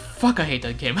fuck, I hate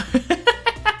that game.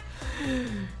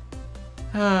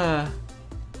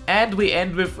 And we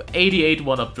end with 88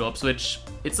 one-up drops, which,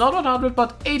 it's not 100,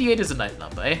 but 88 is a nice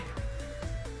number, eh?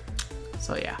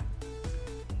 So yeah.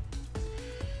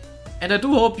 And I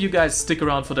do hope you guys stick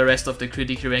around for the rest of the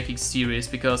Critical Ranking series,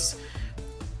 because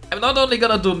I'm not only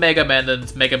gonna do Mega Man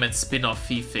and Mega Man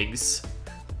spin-off-y things.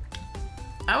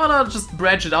 I wanna just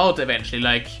branch it out eventually,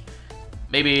 like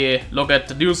maybe look at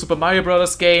the new Super Mario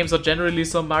Bros. Games, or generally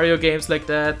some Mario games like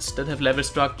that have level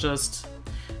structures.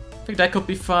 I think that could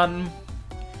be fun.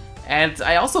 And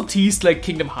I also teased like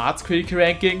Kingdom Hearts Critical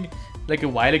Ranking like a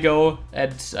while ago,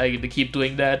 and I keep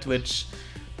doing that, which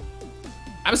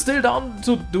I'm still down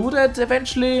to do that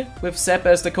eventually, with Sepp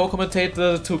as the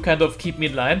co-commentator to kind of keep me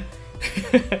in line.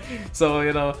 So,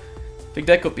 you know, I think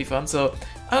that could be fun. So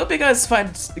I hope you guys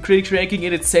find the Critical Ranking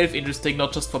in itself interesting,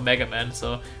 not just for Mega Man.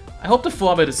 So I hope the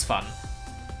format is fun,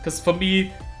 because for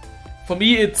me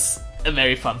it's a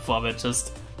very fun format,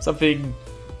 just something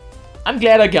I'm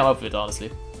glad I came up with,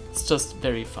 honestly. It's just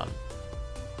very fun.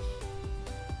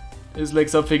 It's like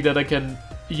something that I can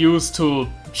use to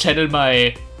channel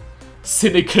my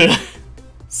cynical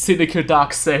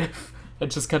dark self and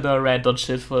just kind of rant on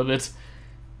shit for a bit.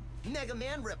 Mega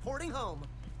Man reporting home.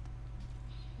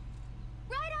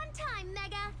 Right on time,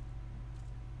 Mega.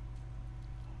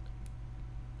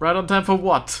 Right on time for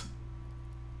what?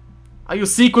 Are you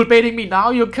sequel baiting me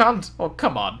now, you cunt? Oh,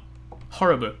 come on.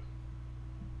 Horrible.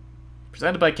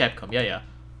 Presented by Capcom, yeah.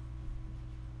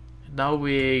 Now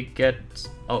we get...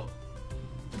 oh.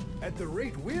 At the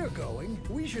rate we're going,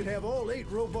 we should have all 8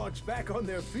 robots back on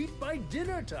their feet by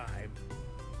dinner time.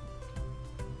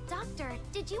 Doctor,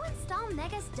 did you install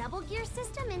Mega's double gear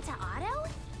system into auto?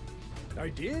 I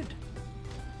did.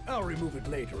 I'll remove it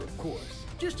later, of course,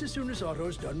 just as soon as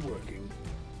Auto's done working.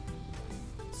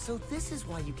 So this is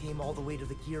why you came all the way to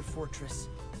the Gear Fortress.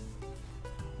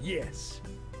 Yes.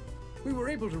 We were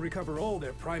able to recover all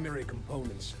their primary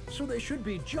components, so they should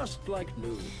be just like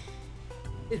new.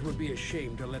 It would be a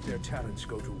shame to let their talents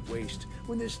go to waste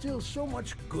when there's still so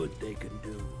much good they can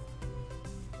do.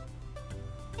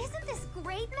 Isn't this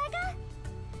great, Mega?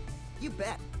 You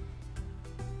bet.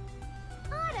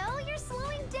 Otto, you're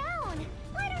slowing down.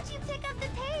 Why don't you pick up the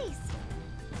pace?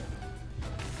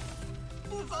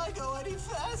 If I go any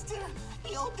faster,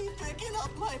 you'll be picking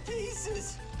up my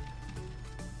pieces.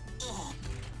 Ugh.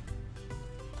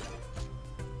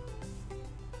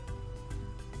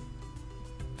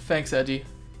 Thanks, Eddie.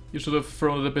 You should have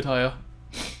thrown it a bit higher.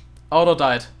 Auto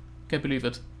died. Can't believe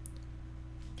it.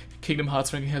 Kingdom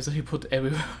Hearts ranking has he put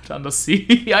everywhere under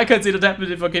C. I can see that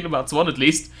happening for Kingdom Hearts 1 at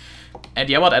least. And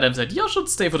yeah, what Adam said, you should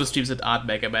stay for the streams that aren't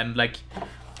Mega Man. Like,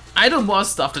 I do more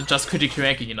stuff than just Critical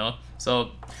Ranking, you know?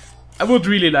 So, I would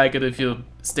really like it if you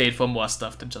stayed for more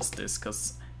stuff than just this,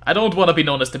 because I don't want to be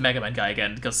known as the Mega Man guy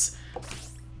again, because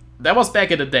that was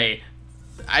back in the day.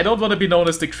 I don't want to be known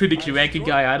as the Critical Ranking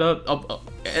guy either,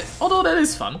 although that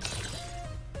is fun.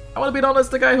 I want to be known as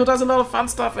the guy who does a lot of fun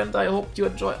stuff, and I hope you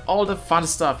enjoy all the fun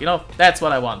stuff, you know? That's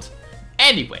what I want.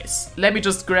 Anyways, let me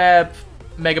just grab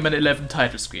Mega Man 11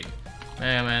 title screen.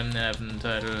 Mega Man 11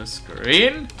 title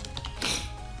screen.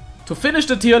 To finish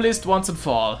the tier list once and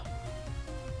for all.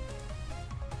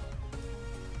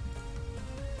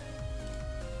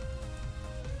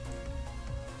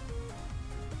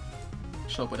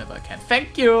 Show up whenever I can.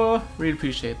 Thank you! Really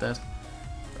appreciate that.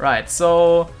 Right,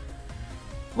 so...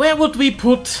 where would we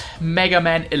put Mega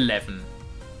Man 11?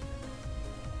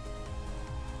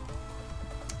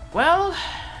 Well...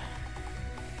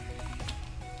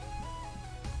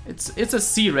 it's a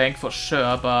C rank for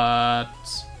sure, but...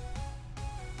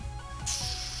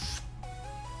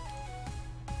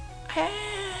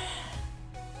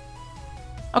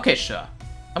 okay, sure.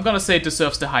 I'm gonna say it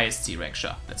deserves the highest C rank,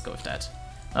 sure. Let's go with that.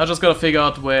 I just gotta figure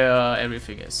out where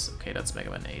everything is. Okay, that's Mega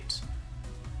Man 8.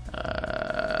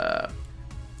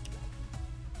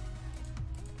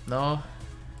 No.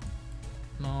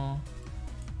 No.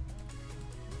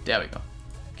 There we go.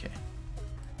 Okay.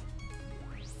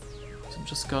 So I'm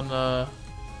just gonna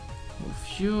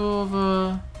move you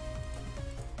over.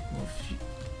 Move you.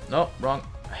 No, wrong.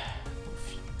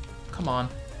 Come on.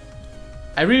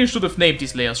 I really should have named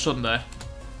these layers, shouldn't I?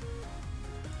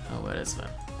 Oh, where is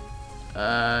that?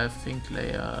 I think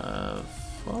layer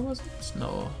 4 was it?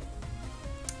 No.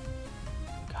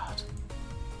 God.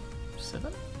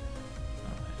 7?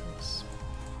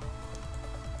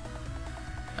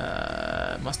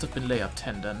 Must have been layer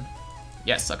 10 then.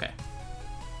 Yes, okay.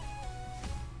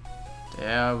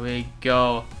 There we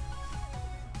go.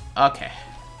 Okay.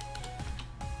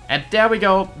 And there we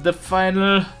go, the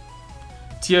final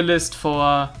tier list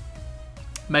for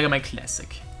Mega Man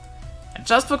Classic. And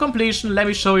just for completion, let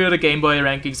me show you the Game Boy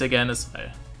rankings again as well.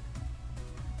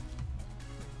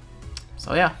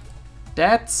 So yeah,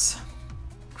 that's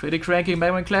Critic Ranking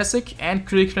Mega Man Classic and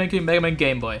Critic Ranking Mega Man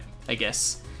Game Boy, I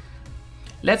guess.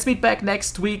 Let's meet back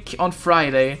next week on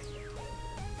Friday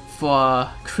for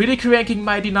Critic Ranking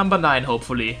Mighty number 9,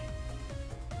 hopefully.